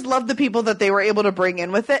think I just loved the people that they were able to bring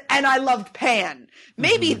in with it, and I loved Pan.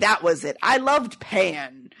 Maybe that was it. I loved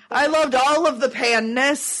Pan. I loved all of the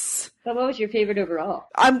Pan-ness. So what was your favorite overall?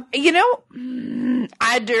 I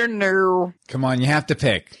don't know. Come on, you have to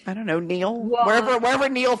pick. I don't know, Neil. Wherever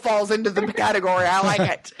Neil falls into the category, I like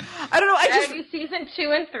it. I don't know. I just season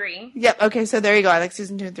 2 and 3. Yep. Okay, so there you go. I like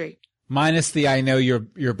season 2 and 3. Minus the I know your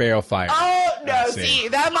barrel fire. Oh no! See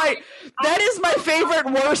that is my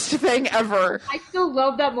favorite worst thing ever. I still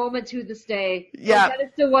love that moment to this day. Yeah, that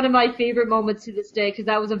is still one of my favorite moments to this day because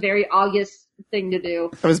that was a very August thing to do.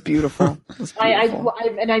 It was beautiful. I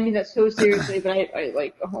mean that so seriously, but I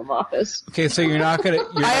like the Home Office. Okay, so you're not gonna.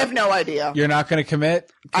 I have no idea. You're not gonna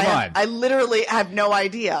commit. Come on. I literally have no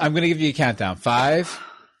idea. I'm gonna give you a countdown. 5,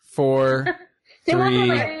 4.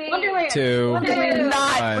 3, 2,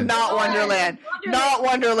 not Wonderland. Not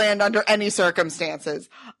Wonderland under any circumstances.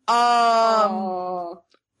 Maybe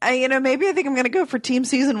I think I'm going to go for Team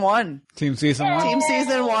Season 1. Team Season 1? Team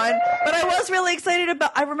Season 1. But I was really excited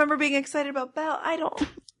I remember being excited about Belle.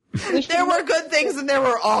 There were good things and there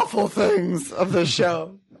were awful things of the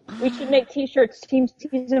show. We should make T-shirts. Team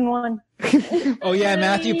Season 1. Oh yeah,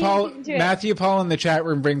 Matthew Paul in the chat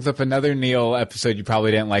room brings up another Neil episode you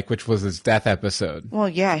probably didn't like, which was his death episode. Well,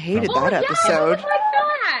 yeah, I hated that episode.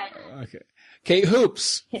 Okay,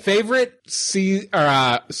 Hoops, favorite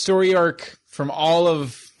story arc from all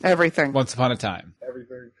of everything. Once Upon a Time.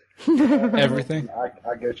 Everything. Everything.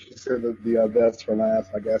 I guess you said the best for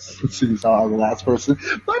last. I guess since I'm the last person.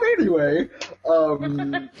 But anyway,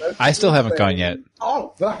 I still haven't gone yet.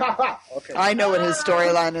 Oh, okay. I know what his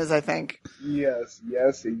storyline is. I think. Yes,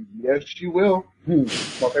 you will.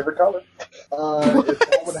 My favorite color.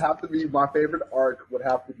 It would have to be my favorite arc. Would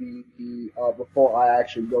have to be before I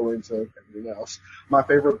actually go into everything else. My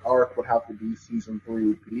favorite arc would have to be season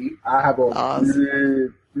 3. I have a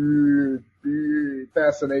the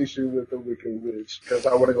fascination with the Wicked Witch because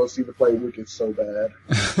I want to go see the play Wicked so bad.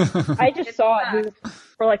 I just saw it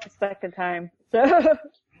for like the second time. So I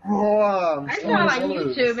saw it on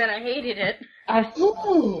YouTube and I hated it.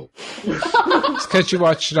 It's because you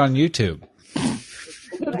watched it on YouTube.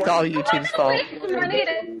 It's all YouTube's fault. Money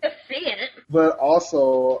to see it. But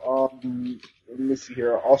also, let me see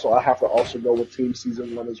here. Also, I have to also go with Team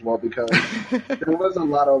Season 1 as well because there was a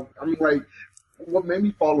lot of, what made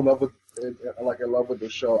me fall in love with the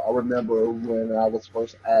show. I remember when I was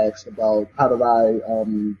first asked about how did I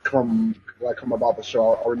come about the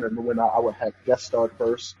show. I remember when I would have guest starred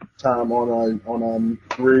first time on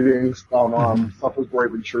Greetings on Something's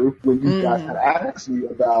Brave and True. When you guys had asked me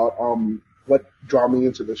about what drew me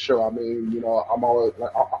into the show. I mean, I'm always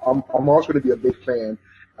going to be a big fan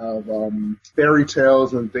of fairy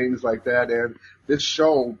tales and things like that. And this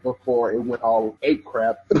show, before it went all ape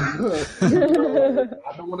crap, I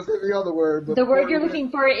don't want to say the other word. But the word you're looking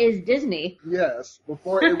for is Disney. Yes,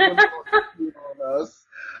 before it went on us.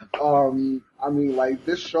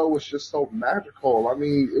 This show was just so magical. I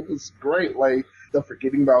mean, it was great. Like, the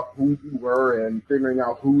forgetting about who you were and figuring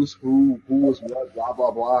out who's who was what, blah,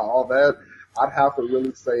 blah, blah, all that. I'd have to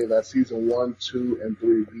really say that season 1, 2, and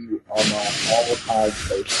 3 are my all-time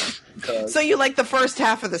favorites. So you like the first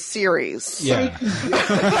half of the series? Yeah.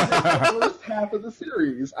 The first half of the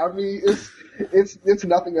series. I mean, it's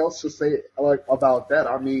nothing else to say about that.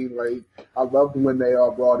 I mean, I loved when they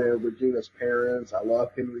brought in Regina's parents. I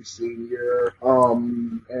love Henry Sr.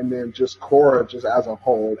 And then just Cora just as a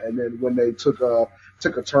whole. And then when they took a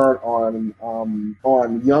turn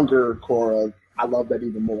on younger Cora, I love that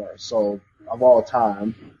even more. So, of all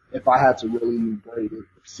time, if I had to really grade it,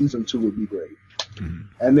 season 2 would be great. Mm-hmm.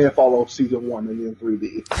 And then follow season 1 and then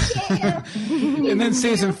 3B. And then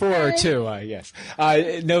season 4 too, yes.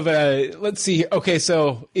 Nova, let's see. Okay,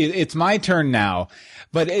 so it's my turn now.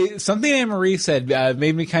 But something Anne-Marie said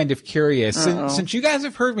made me kind of curious. Since you guys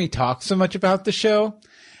have heard me talk so much about the show,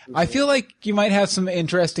 I feel like you might have some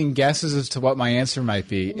interesting guesses as to what my answer might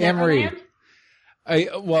be. Anne-Marie.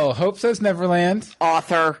 Hope says Neverland.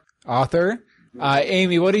 Author.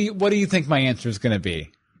 Amy, what do you think my answer is going to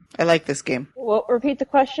be? I like this game. Well, repeat the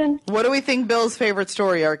question. What do we think Bill's favorite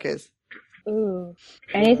story arc is? Ooh,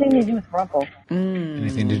 anything to do with Rumple.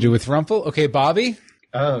 Anything to do with Rumple? Okay, Bobby.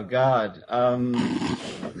 Oh God. I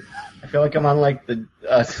feel like I'm on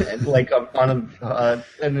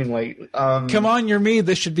Come on, you're me.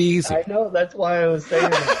 This should be easy. I know. That's why I was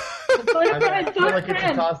saying that. I feel like it's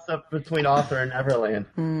a toss-up between Author and Neverland.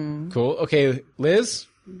 Cool. Okay, Liz?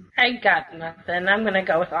 I got nothing. I'm going to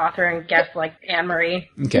go with Author and guess like Anne-Marie.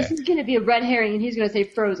 Okay. This is going to be a red herring, and he's going to say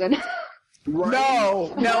Frozen. Right.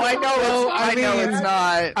 No, I know it's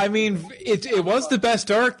not. I mean, it was the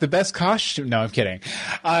best arc, the best costume. No, I'm kidding.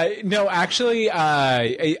 No, actually,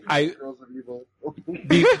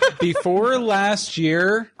 before last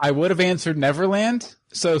year, I would have answered Neverland.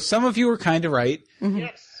 So some of you were kind of right. Mm-hmm.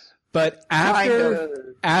 Yes. But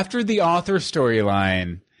after the Author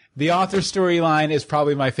storyline, is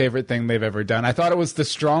probably my favorite thing they've ever done. I thought it was the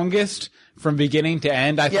strongest from beginning to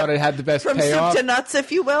end. I thought it had the best payoff. From soup to nuts,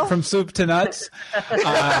 if you will. From soup to nuts.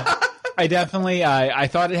 I definitely, I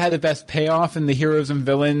thought it had the best payoff in the Heroes and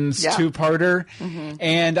Villains two-parter. Mm-hmm.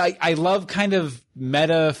 And I love kind of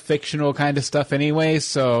meta-fictional kind of stuff anyway,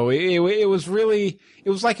 so it was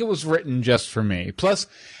like it was written just for me. Plus,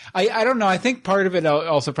 I don't know. I think part of it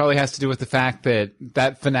also probably has to do with the fact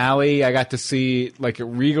that finale I got to see like at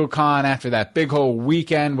RegalCon after that big whole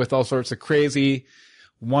weekend with all sorts of crazy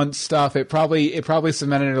stuff. It probably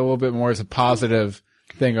cemented it a little bit more as a positive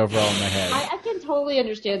thing overall in my head. I can totally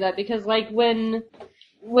understand that because like when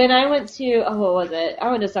I went to what was it?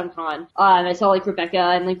 I went to SumCon. I saw like Rebecca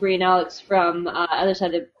and like Brie and Alex from Other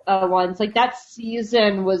Side of Ones. Like that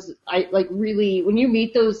season was really when you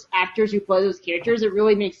meet those actors who play those characters, it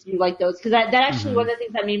really makes you like those because that actually one of the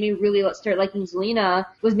things that made me really start liking Zelena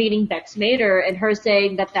was meeting Bex Mader and her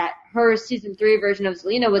saying that her season 3 version of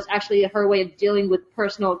Zelena was actually her way of dealing with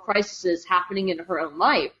personal crises happening in her own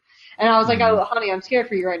life. And I was like, oh, honey, I'm scared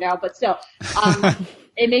for you right now, but still.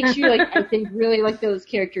 It makes you, I think, really like those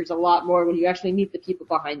characters a lot more when you actually meet the people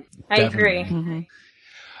behind them. I agree. Mm-hmm.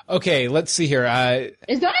 Okay, let's see here.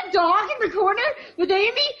 Is that a dog in the corner with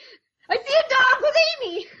Amy? I see a dog with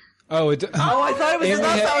Amy! I thought it was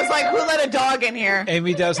us. I was like, who let a dog in here?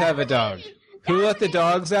 Amy does have a dog. Who let the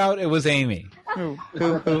dogs out? It was Amy. Who?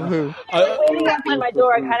 Waiting outside my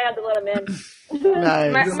door. I kind of had to let him in.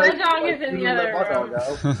 Nice. My dog is in the other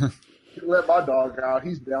room. can let my dog out.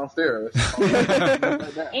 He's downstairs.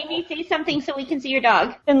 Amy, say something so we can see your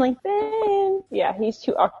dog. Finley, Ben. Yeah, he's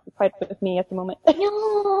too occupied with me at the moment.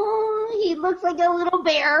 No, he looks like a little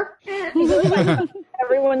bear.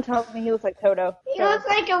 Everyone tells me he looks like Toto. He looks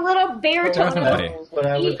like a little bear Toto.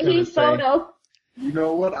 He's Toto. You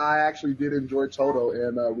know what? I actually did enjoy Toto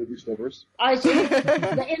and Ruby Slivers. I see.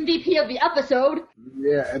 The MVP of the episode.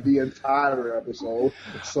 Yeah, and the entire episode.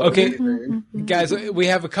 So okay, guys, we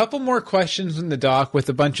have a couple more questions in the doc with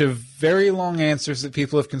a bunch of very long answers that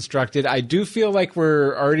people have constructed. I do feel like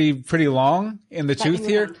we're already pretty long in the tooth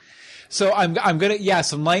here. So I'm gonna,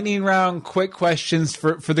 some lightning round, quick questions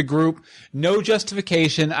for the group. No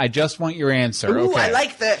justification. I just want your answer. Ooh, okay. I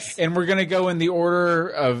like this. And we're gonna go in the order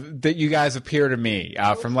of that you guys appear to me,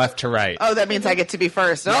 from left to right. Oh, that means I get to be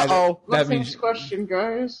first. Uh-oh. That means question,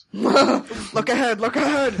 guys. Look ahead.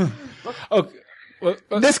 Okay.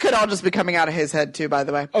 This could all just be coming out of his head too, by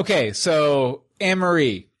the way. Okay, so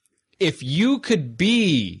Anne-Marie, if you could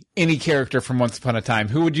be any character from Once Upon a Time,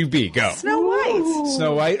 who would you be? Go. Snow White.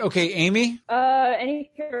 Snow White. Okay, Amy?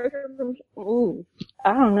 Any character from... Ooh,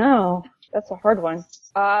 I don't know. That's a hard one.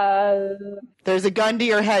 There's a gun to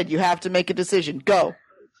your head. You have to make a decision. Go.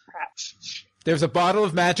 Crap. There's a bottle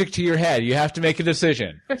of magic to your head. You have to make a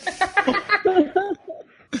decision.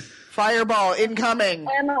 Fireball incoming.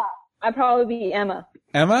 Emma. I'd probably be Emma.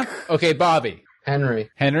 Emma? Okay, Bobby. Henry.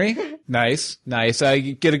 Nice.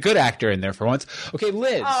 You get a good actor in there for once. Okay,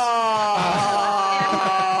 Liz.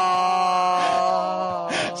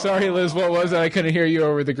 Sorry, Liz, what was it? I couldn't hear you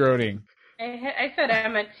over the groaning. I said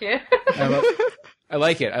Emma, too. Emma. I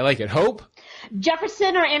like it. Hope?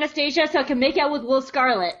 Jefferson or Anastasia so I can make out with Will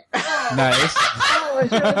Scarlet. Nice. Oh,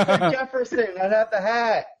 Jefferson. I'd have the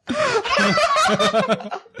hat.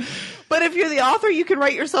 But if you're the author, you can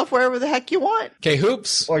write yourself wherever the heck you want. Okay,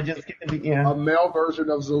 Hoops. Or just a male version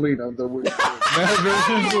of Zelina. Male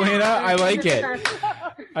version of Zelina?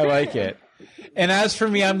 I like it. And as for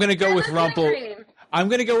me, I'm going to go with Rumple. I'm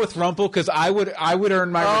going to go with Rumple because I would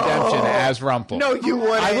earn my redemption as Rumple. No, you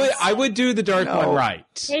wouldn't. I would do the dark one right.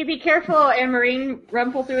 Hey, be careful, Anne-Marie.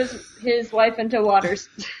 Rumple threw his wife into waters.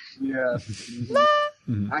 Yeah.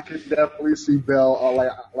 I can definitely see Belle,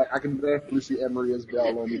 I can definitely see Emery as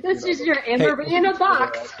Belle. This is your Emery in a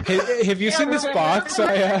box. Hey, have you seen this box?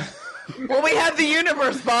 Well, we have the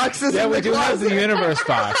universe boxes. Yeah, we do have the universe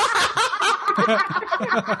box.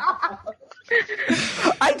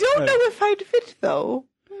 I don't know if I'd fit, though.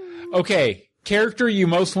 Okay, character you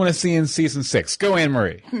most want to see in season 6. Go,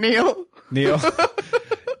 Anne-Marie. Neil.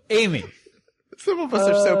 Amy. Some of us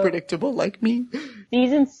are so predictable, like me.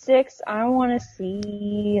 Season 6, I want to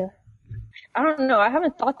see... I don't know. I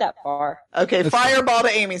haven't thought that far. Okay, fireball to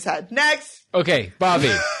Amy's head. Next. Okay,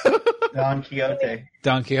 Bobby. Don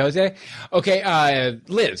Quixote. Okay,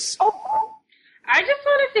 Liz. I just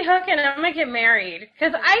want to see Hook and Emma get married.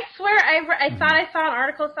 Because I swear I thought I saw an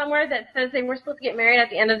article somewhere that says they were supposed to get married at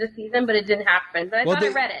the end of the season, but it didn't happen. But I thought I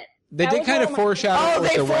read it. They did kind of foreshadow it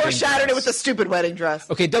with the wedding dress. Oh, they foreshadowed it with the stupid wedding dress.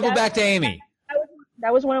 Okay, double back to Amy.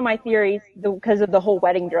 That was one of my theories because of the whole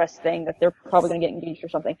wedding dress thing that they're probably going to get engaged or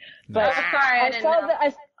something. But sorry, I didn't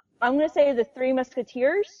know. I'm going to say the Three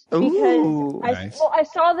Musketeers because I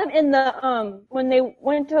saw them in the when they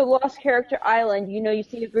went to Lost Character Island. You know, you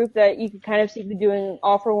see a group that you could kind of see doing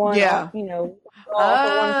all for one. Yeah.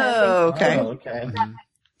 All for one kind of thing. Okay.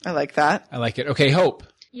 I like that. I like it. Okay, Hope.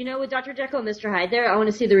 You know, with Dr. Jekyll and Mr. Hyde there, I want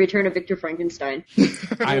to see the return of Victor Frankenstein.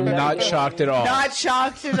 I'm not shocked at all. Not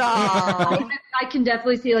shocked at all. I can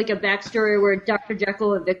definitely see like a backstory where Dr.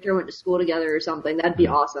 Jekyll and Victor went to school together or something. That'd be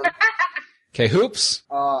awesome. Okay, Hoops.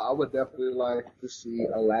 I would definitely like to see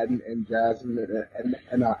Aladdin and Jasmine and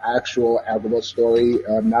an actual Avril story,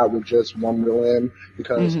 not with just one villain,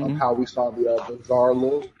 because of how we saw the bizarre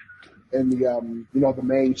look in the the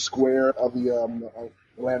main square of the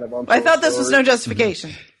Land of Untold I thought this was no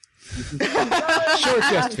justification. Short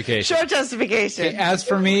justification. Okay, as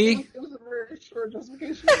for me, it was a very short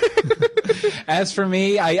justification. As for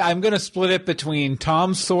me, I'm going to split it between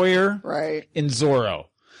Tom Sawyer and Zorro.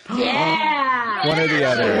 Yeah! One or the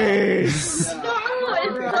other.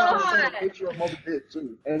 Picture of Moby Dick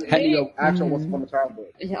too, and actual Once Upon a Time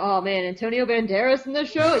book. Oh man, Antonio Banderas in the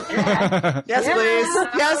show. Yeah. Yes,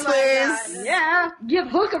 please. Yeah. Give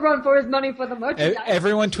Hook a run for his money for the merchandise.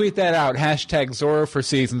 Everyone tweet that out. Hashtag Zorro for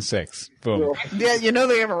season 6. Boom. Yeah,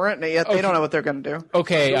 they haven't written it yet. They don't know what they're going to do.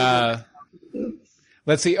 Okay.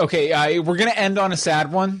 Let's see. Okay, we're going to end on a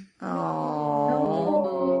sad one.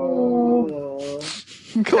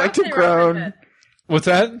 Collective groan. What's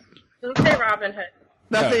that? Don't say Robin Hood.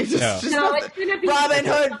 Nothing. No, it's gonna be Robin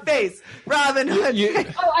Hood face. Robin Hood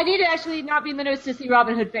face. Oh, I need to actually not be in the notes to see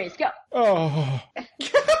Robin Hood face. Go. Oh.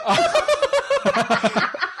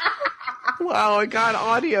 Wow, I got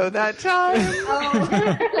audio that time.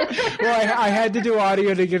 Well, I had to do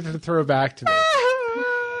audio to get it to throw back to me.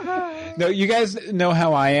 No, you guys know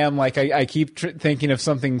how I am. Like, I keep thinking of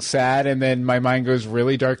something sad, and then my mind goes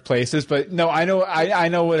really dark places. But no, I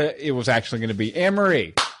know what it was actually going to be.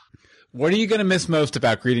 Anne-Marie, what are you going to miss most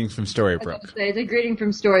about Greetings from Storybrooke? It's a Greeting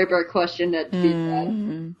from Storybrooke question that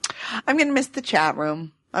I'm going to miss the chat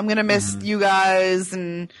room. I'm going to miss you guys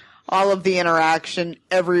and all of the interaction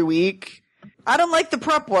every week. I don't like the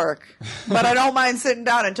prep work, but I don't mind sitting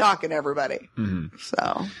down and talking to everybody.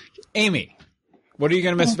 So, Amy, what are you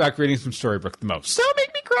going to miss about Greetings from Storybrooke the most? Don't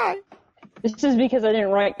make me cry. This is because I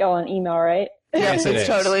didn't write y'all an email, right? Yes, it's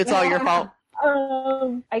totally. It's all your fault.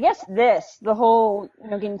 I guess the whole,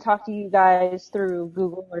 getting to talk to you guys through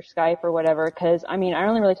Google or Skype or whatever, because, I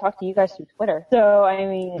only really talk to you guys through Twitter. So,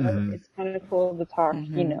 it's kind of cool to talk,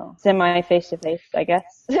 semi face-to-face, I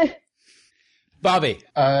guess. Bobby.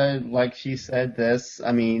 Like she said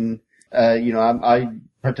I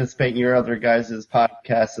participate in your other guys'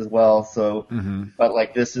 podcasts as well, so, but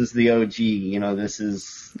like this is the OG, this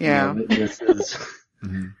is, this is,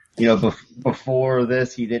 before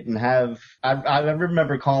this you didn't have, I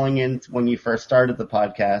remember calling in when you first started the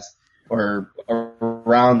podcast, or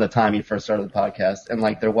around the time you first started the podcast, and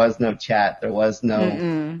like there was no chat, there was no,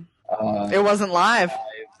 it wasn't live.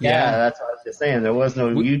 Yeah, that's what I was just saying. There was no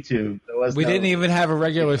YouTube. We didn't even have a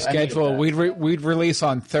regular schedule. We'd release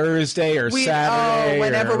on Thursday or Saturday.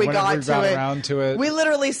 Whenever we got around to it. We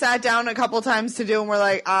literally sat down a couple times to do, and we're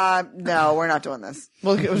like, no, we're not doing this.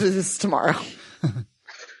 We'll do this tomorrow.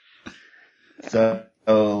 So,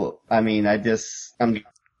 I'm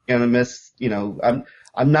gonna miss.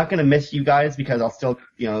 I'm not gonna miss you guys because I'll still,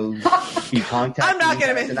 be contacting. I'm not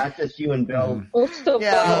gonna miss, not just you and Bill.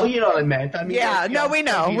 Yeah, you know what I meant. we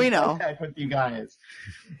know. Contact with you guys,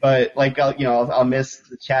 but like, I'll miss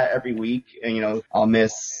the chat every week, and I'll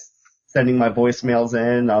miss sending my voicemails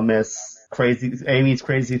in. I'll miss Amy's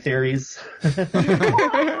crazy theories. Tonight.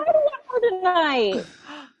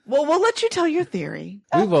 Well, we'll let you tell your theory.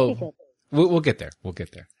 We will. We'll get there.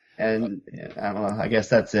 And I don't know. I guess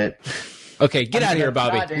that's it. Okay, get out of here,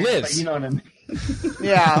 Bobby. Liz. You know what I mean?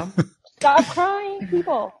 Yeah. Stop crying,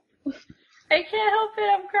 people. I can't help it.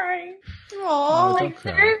 I'm crying. Aww.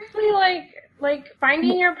 Seriously, like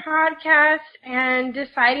finding your podcast and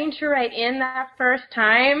deciding to write in that first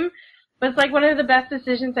time was like one of the best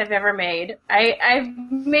decisions I've ever made. I've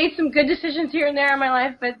made some good decisions here and there in my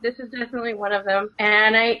life, but this is definitely one of them.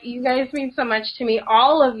 And you guys mean so much to me,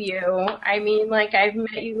 all of you. I've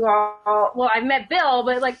met you all. Well, I've met Bill,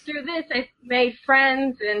 but like through this, I've made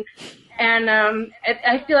friends, and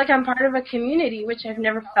I feel like I'm part of a community, which I've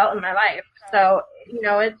never felt in my life. So,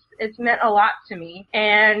 it's meant a lot to me.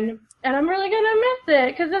 And I'm really gonna miss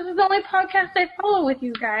it, because this is the only podcast I follow with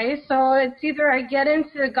you guys. So it's either I get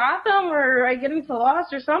into Gotham or I get into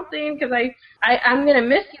Lost or something, because I'm gonna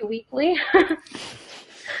miss you weekly.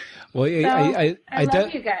 Well, I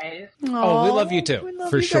love you guys. Oh, we love you too,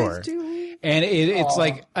 for sure. And it's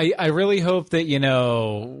like, I really hope that,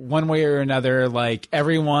 one way or another, like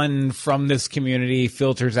everyone from this community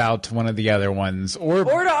filters out to one of the other ones, or to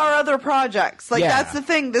our other projects. Like, that's the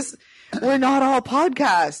thing. We're not all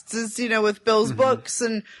podcasts. It's, with Bill's books,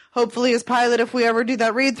 and hopefully his pilot, if we ever do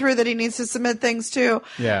that read through, that he needs to submit things to.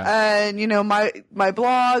 Yeah. And, my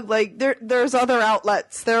blog, like there's other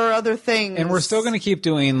outlets. There are other things. And we're still going to keep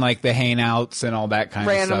doing like the hangouts and all that kind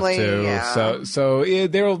of stuff too. Yeah. So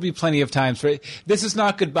there will be plenty of times for it. This is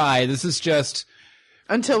not goodbye. This is just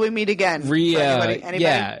until we meet again. Anybody?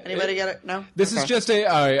 Yeah. Anybody get it? No? This is just a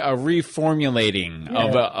reformulating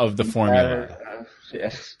of the formula.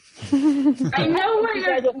 Yes. I know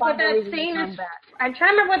what that scene is. I'm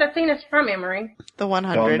trying to remember where that scene is from, Emery. The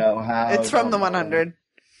 100. Don't know how. It's from the 100.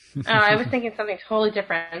 I was thinking something totally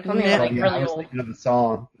different. Something really I was old. thinking of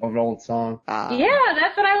an old song. Yeah,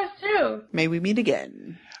 that's what I was too. May we meet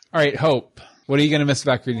again. All right, Hope. What are you going to miss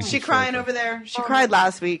about Greetings? She crying over there. She cried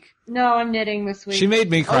last week. No, I'm knitting this week. She made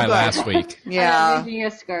me cry last week. Yeah. I'm knitting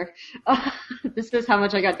a scarf. This is how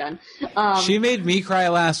much I got done. She made me cry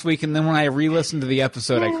last week, and then when I re-listened to the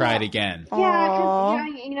episode, I cried again. Yeah,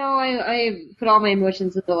 because I put all my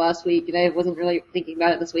emotions into last week, and I wasn't really thinking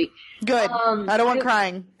about it this week. Good. I don't want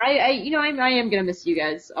crying. I am gonna miss you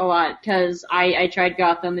guys a lot, because I tried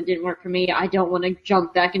Gotham, it didn't work for me. I don't want to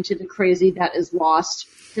jump back into the crazy that is Lost,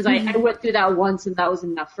 because I went through that once, and that was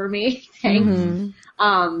enough for me. Thanks.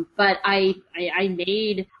 But I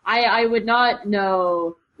would not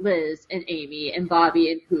know Liz and Amy and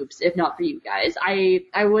Bobby and Hoops if not for you guys. I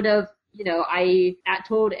would have,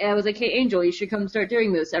 I was like, hey Angel, you should come start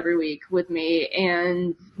doing this every week with me,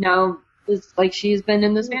 and now it's like she's been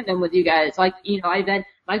in this fandom with you guys. Like, I've had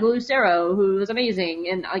Michael Lucero, who is amazing,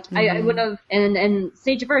 and like I would have, and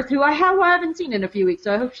Sage of Earth, who I haven't seen in a few weeks,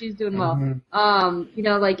 so I hope she's doing well. I wouldn't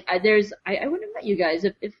have met you guys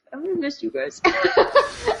if I would have missed you guys.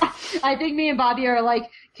 I think me and Bobby are like,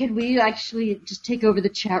 can we actually just take over the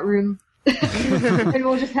chat room? And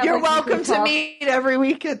we'll just have, You're welcome to meet every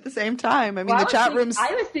week at the same time. I mean, the chat rooms.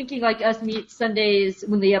 I was thinking like us meet Sundays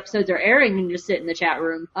when the episodes are airing and just sit in the chat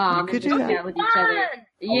room. You could do that with each other.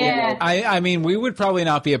 Yeah. I mean, we would probably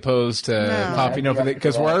not be opposed to popping over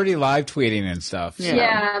because we're already live tweeting and stuff. So.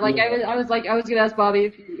 Yeah, like I was gonna ask Bobby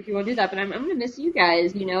if you want to do that, but I'm gonna miss you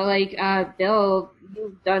guys. Bill,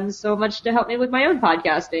 you've done so much to help me with my own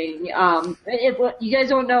podcasting. You guys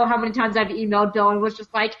don't know how many times I've emailed Bill and was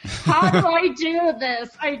just like, how do I do this?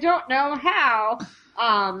 I don't know how.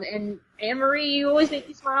 And Anne-Marie, you always make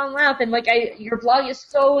me smile and laugh, and your blog is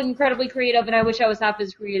so incredibly creative, and I wish I was half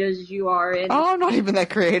as creative as you are. And I'm not even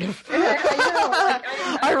that creative. I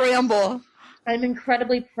know. I ramble. I'm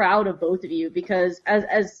incredibly proud of both of you because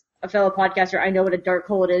as a fellow podcaster, I know what a dark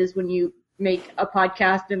hole it is when you make a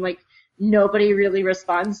podcast and nobody really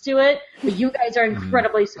responds to it. But you guys are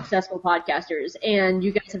incredibly successful podcasters, and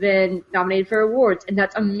you guys have been nominated for awards, and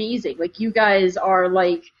that's amazing. You guys are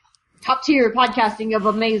top tier podcasting of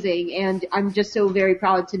amazing, and I'm just so very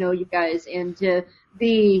proud to know you guys and to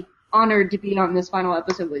be honored to be on this final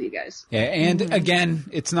episode with you guys. Yeah, and again,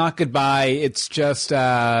 it's not goodbye. It's just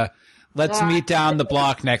let's meet down the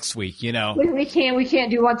block next week. We can't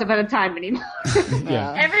do once upon a time anymore.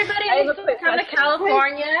 Yeah. Everybody needs to come to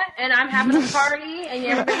California, and I'm having a party, and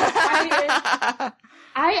everybody's excited.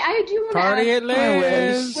 I do want to party at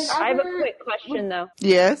Liz. I have a quick question though.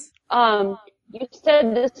 Yes. You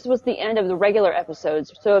said this was the end of the regular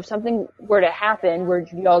episodes, so if something were to happen, would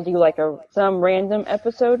y'all do some random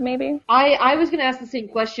episode maybe? I was going to ask the same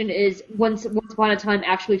question, is once Upon a Time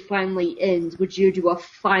actually finally ends, would you do a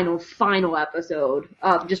final episode,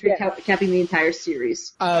 just recapping the entire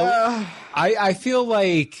series? I feel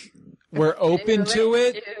like we're open to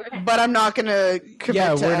it, but I'm not going to commit to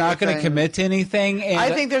anything. We're not going to commit to anything. And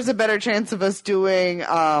I think there's a better chance of us doing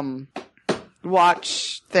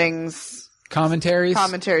watch things. Commentaries?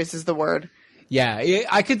 Commentaries is the word. Yeah,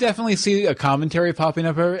 I could definitely see a commentary popping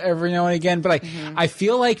up every now and again, but I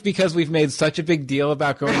feel like because we've made such a big deal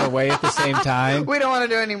about going away at the same time, we don't want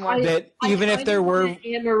to do any more. That even if there were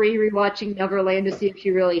Anne-Marie rewatching Neverland to see if she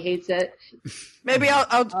really hates it. Maybe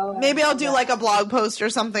I'll do a blog post or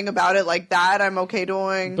something about it like that. I'm okay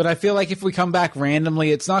doing. But I feel like if we come back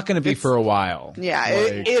randomly, it's not going to be for a while. Yeah,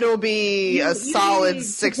 it'll be a solid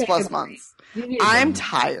 6+ months. I'm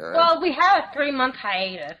tired. Well, we have a 3-month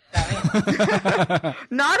hiatus. So.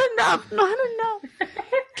 Not enough.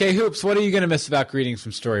 Okay, Hoops, what are you going to miss about Greetings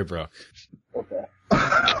from Storybrooke? Okay.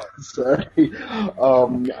 Sorry.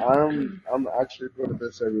 I'm actually going to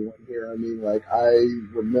miss everyone here. I mean, I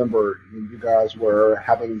remember you guys were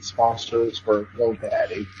having sponsors for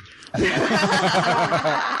GoDaddy. I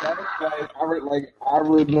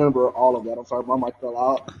remember all of that. I'm sorry, my mic fell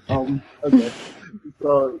out. Okay.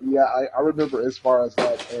 So yeah, I remember as far as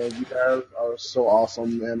that, and you guys are so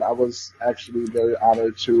awesome, and I was actually very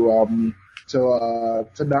honored to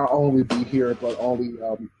not only be here, but only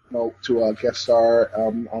to guest star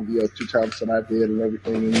on the 2 times that I did and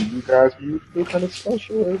everything, and you guys were kind of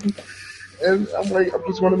special, and I'm I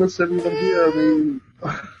just want to miss everyone here. I mean,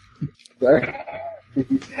 sorry.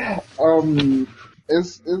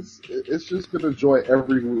 It's just been a joy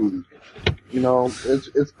every week. It's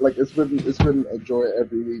been a joy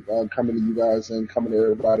every week coming to you guys and coming to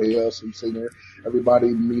everybody else and seeing everybody,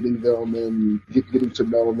 meeting them and getting to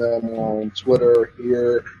know them on Twitter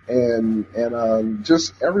here and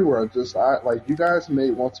just everywhere. You guys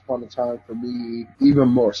made Once Upon a Time for me even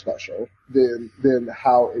more special than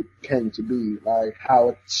how it came to be, how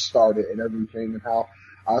it started and everything, and how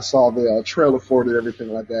I saw the trailer for it and everything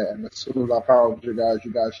like that, and as soon as I found you guys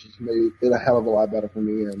just made it a hell of a lot better for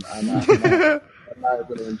me, and I'm not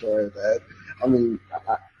going to enjoy that. I mean,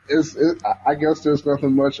 I guess there's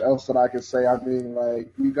nothing much else that I can say. I mean,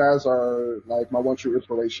 you guys are my one true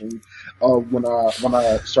inspiration when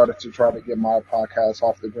I started to try to get my podcast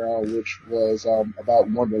off the ground, which was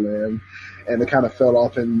about Wonderland, and it kind of fell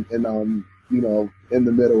off in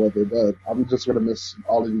the middle of it, but I'm just going to miss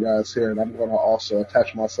all of you guys here, and I'm going to also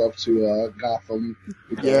attach myself to Gotham.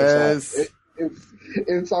 Yes.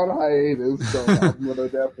 it's on hiatus, so I'm gonna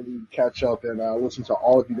definitely catch up and listen to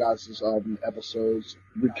all of you guys' episodes,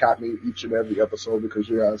 recapping each and every episode because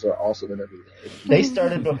you guys are awesome and everything. They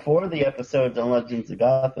started before the episodes on Legends of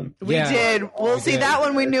Gotham. We did. Well, see, that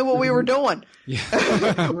one we knew what we were doing.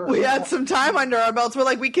 Yeah. We had some time under our belts. We're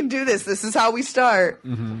like, we can do this. This is how we start.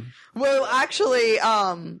 Mm-hmm. We'll actually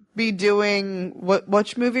be doing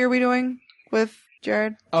which movie are we doing with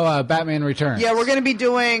Jared? Oh, Batman Returns. Yeah, we're going to be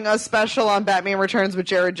doing a special on Batman Returns with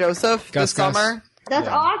Jared Joseph this summer. That's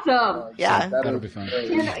awesome. Yeah, that'll be fun.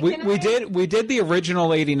 We did the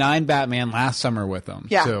original '89 Batman last summer with them.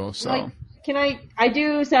 Yeah. Too, so. I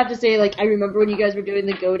do have to say, I remember when you guys were doing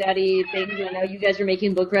the GoDaddy things, and I know you guys were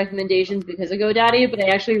making book recommendations because of GoDaddy, but I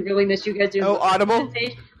actually really missed you guys doing book Audible?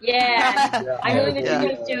 Yeah. I really missed you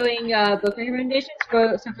guys doing book recommendations.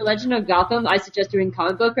 So for Legend of Gotham, I suggest doing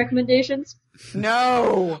comic book recommendations.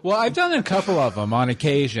 No. Well, I've done a couple of them on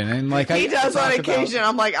occasion, and he does on occasion.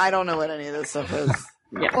 I'm like, I don't know what any of this stuff is.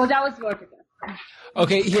 Yeah. Well, that was more for that.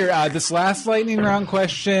 Okay, here, this last lightning round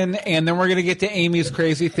question, and then we're going to get to Amy's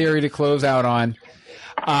crazy theory to close out on.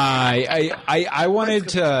 I wanted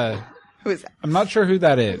to... Who is that? I'm not sure who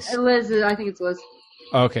that is. Liz, I think it's Liz.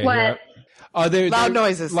 Okay. What? Yeah. Loud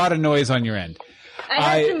noises. A lot of noise on your end.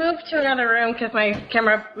 I had to move to another room because my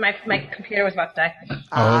computer was about to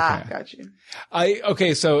die. Okay. Got you.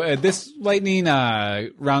 Okay, so this lightning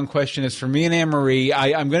round question is for me and Anne-Marie.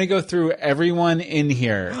 I'm going to go through everyone in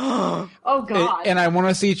here. Oh, God. And I want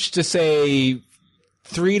us each to say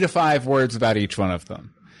 3 to 5 words about each one of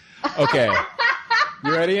them. Okay.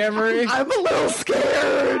 You ready, Anne-Marie? I'm a little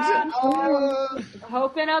scared.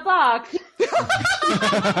 Hope in a box.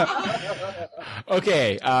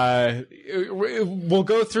 Okay. We'll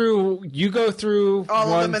go through. You go through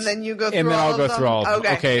all of them, and then you go through and then all I'll of go them? through all of them.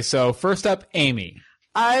 Okay. Okay. So first up, Amy.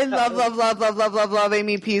 I love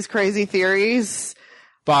Amy P's crazy theories.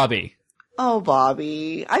 Bobby. Oh,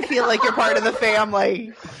 Bobby. I feel like you're part of the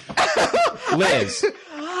family. Liz.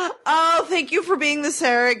 Oh, thank you for being the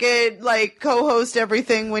surrogate, co-host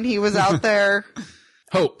everything when he was out there.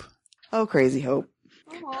 Hope. Oh, crazy Hope.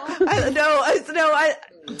 I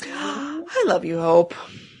love you, Hope.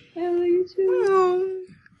 I love you too.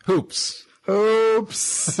 Hoops. I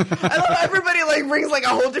love everybody brings a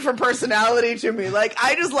whole different personality to me.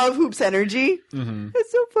 I just love Hoop's energy. Mm-hmm.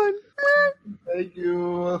 It's so fun. Thank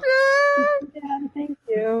you. Yeah, thank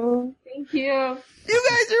you. Thank you. You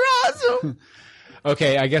guys are awesome.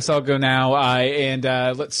 Okay, I guess I'll go now. And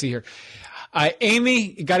let's see here.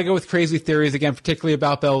 Amy, you got to go with crazy theories again, particularly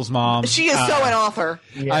about Belle's mom. She is so an author.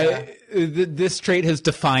 Yeah. This trait has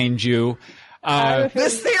defined you.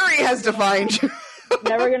 This theory has defined you.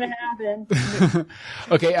 Never gonna happen.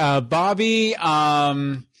 Okay, Bobby,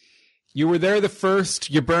 you were there the first,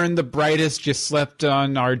 you burned the brightest, you slept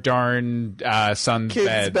on our darn son's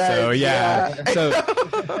bed. So, yeah.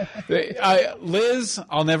 So, Liz,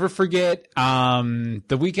 I'll never forget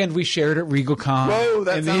the weekend we shared at RegalCon. Whoa,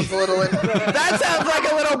 that sounds a little... that sounds like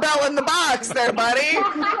a little bell in the box there, buddy.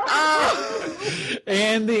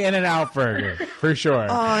 And the In-N-Out Burger, for sure.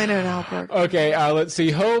 Oh, In-N-Out Burger. Okay, let's see.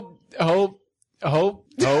 Hope.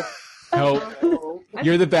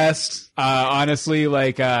 You're the best. Honestly,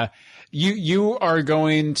 you are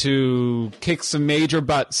going to kick some major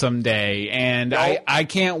butt someday, and I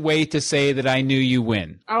can't wait to say that I knew you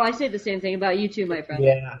win. Oh, I say the same thing about you too, my friend.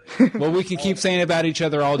 Yeah. Well, we can keep saying about each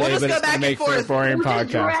other all day, but it's going to make for a boring podcast.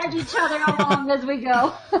 Drag each other along as we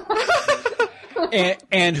go.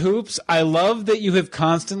 And Hoops, I love that you have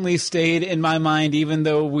constantly stayed in my mind, even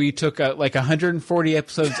though we took 140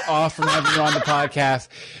 episodes off from having you on the podcast,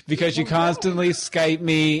 because you constantly Skype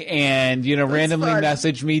me and, randomly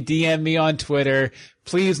message me, DM me on Twitter.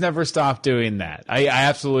 Please never stop doing that. I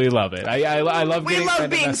absolutely love it. I love getting We love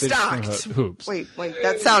being stalked. Hoops. Wait,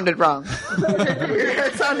 that sounded wrong.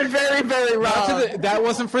 That sounded very, very wrong. That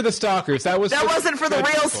wasn't for the stalkers. That wasn't for the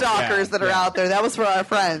real stalkers that are out there. That was for our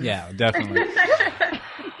friends. Yeah, definitely.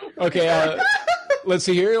 Okay, let's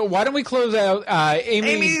see here. Why don't we close out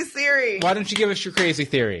Amy's theory? Why don't you give us your crazy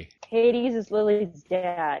theory? Hades is Lily's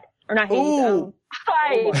dad. Or not Hades.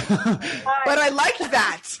 Hyde. But I liked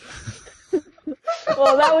that.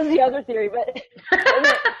 Well, that was the other theory, but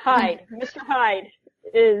Hyde. Mr. Hyde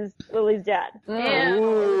is Lily's dad. Yeah. It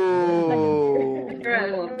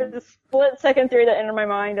was a split second theory that entered my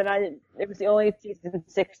mind, and it was the only season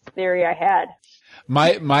 6 theory I had.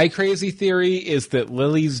 My crazy theory is that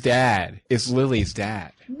Lily's dad is Lily's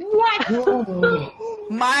dad. What?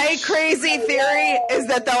 My crazy theory is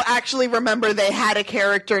that they'll actually remember they had a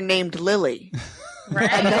character named Lily.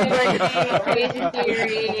 Crazy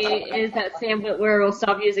theory is that Sam Witwer will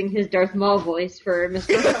stop using his Darth Maul voice for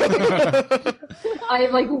Mr. Hook.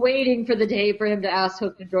 I'm like waiting for the day for him to ask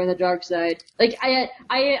Hook to join the dark side. Like I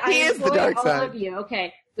is the dark all side. of you.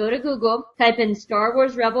 Okay. Go to Google, type in Star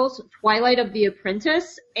Wars Rebels, Twilight of the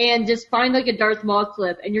Apprentice, and just find like a Darth Maul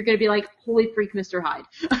clip, and you're gonna be like, holy freak, Mr. Hyde.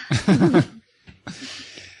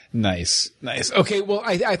 Nice. Okay, well,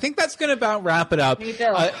 I think that's gonna about wrap it up. Hey,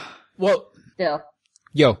 Bill. Bill.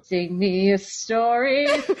 Yo. Sing me a story.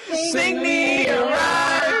 Sing me a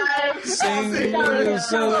rhyme. Sing me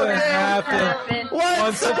so it happened.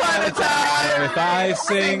 Once upon a time, if I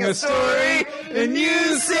sing a story and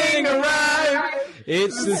you sing a rhyme,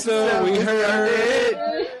 it's as though we heard it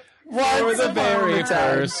for the very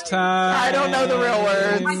first time. I don't know the real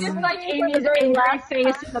words. I just like Amy's angry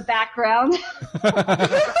face in the background.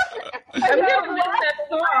 I've never heard that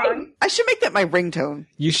song. I should make that my ringtone.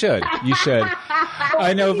 You should.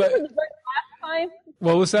 I know, but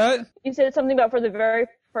what was that? You said something about for the very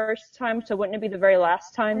first time, so wouldn't it be the very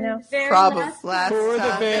last time now? Probably last for time.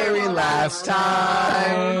 the very last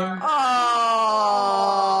time. Oh.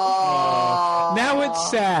 Now it's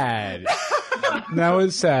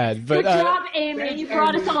sad. But Good job, Amy. You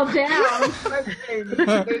brought us all down.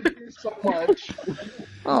 Thank you so much.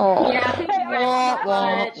 Oh. Yeah, thank you very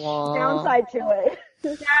much. Downside to it.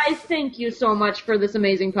 Guys, thank you so much for this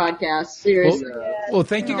amazing podcast. Seriously. Well,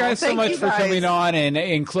 thank you guys so much for coming on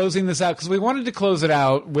and closing this out, because we wanted to close it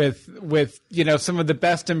out with some of the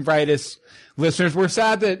best and brightest listeners. We're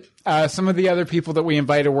sad that some of the other people that we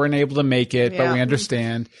invited weren't able to make it, but we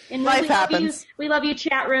understand. And Life happens. We love you,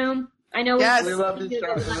 chat room. I know we love the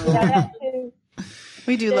chat room.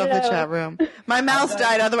 We do love the chat room. My mouse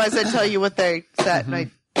died, otherwise I'd tell you what they said, and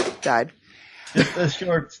I died. Just a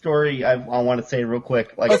short story I want to say real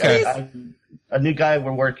quick. Like, okay. A new guy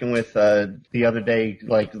we're working with the other day,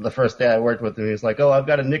 like the first day I worked with him, he was like, "Oh, I've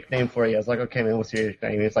got a nickname for you." I was like, "Okay, man, what's your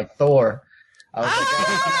nickname?" He's like, "Thor." I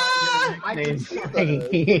was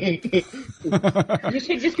You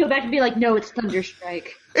should just go back and be like, "No, it's Thunderstrike."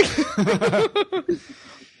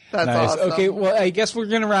 That's nice. awesome. Okay, well, I guess we're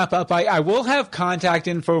going to wrap up. I will have contact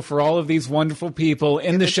info for all of these wonderful people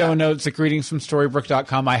in the show notes at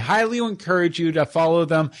greetingsfromstorybrooke.com. I highly encourage you to follow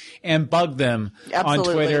them and bug them on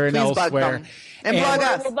Twitter and elsewhere. And blog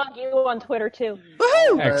us. We'll bug you on Twitter, too.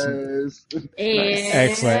 Woohoo! Excellent. And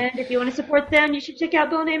Excellent. if you want to support them, you should check out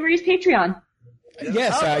Bill and Anne-Marie's Patreon.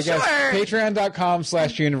 Yes, I guess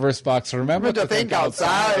patreon.com/universebox. Remember to think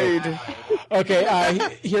outside.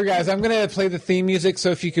 Okay, here, guys, I'm going to play the theme music,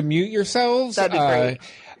 so if you could mute yourselves. That'd be great.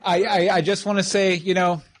 I just want to say,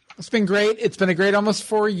 it's been great. It's been a great almost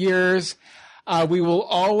 4 years. We will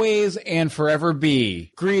always and forever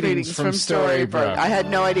be Greetings from Storybrooke. I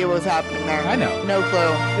had no idea what was happening there. I know. No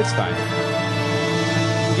clue. It's fine.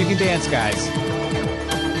 You can dance, guys.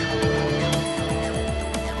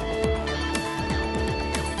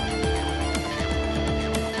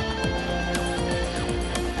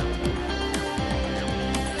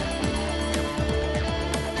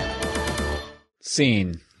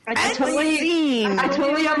 Scene. I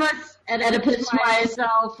totally almost Oedipus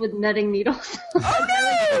myself with netting needles.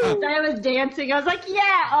 I was dancing. I was like,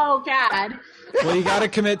 yeah, oh God. Well, you got to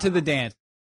commit to the dance.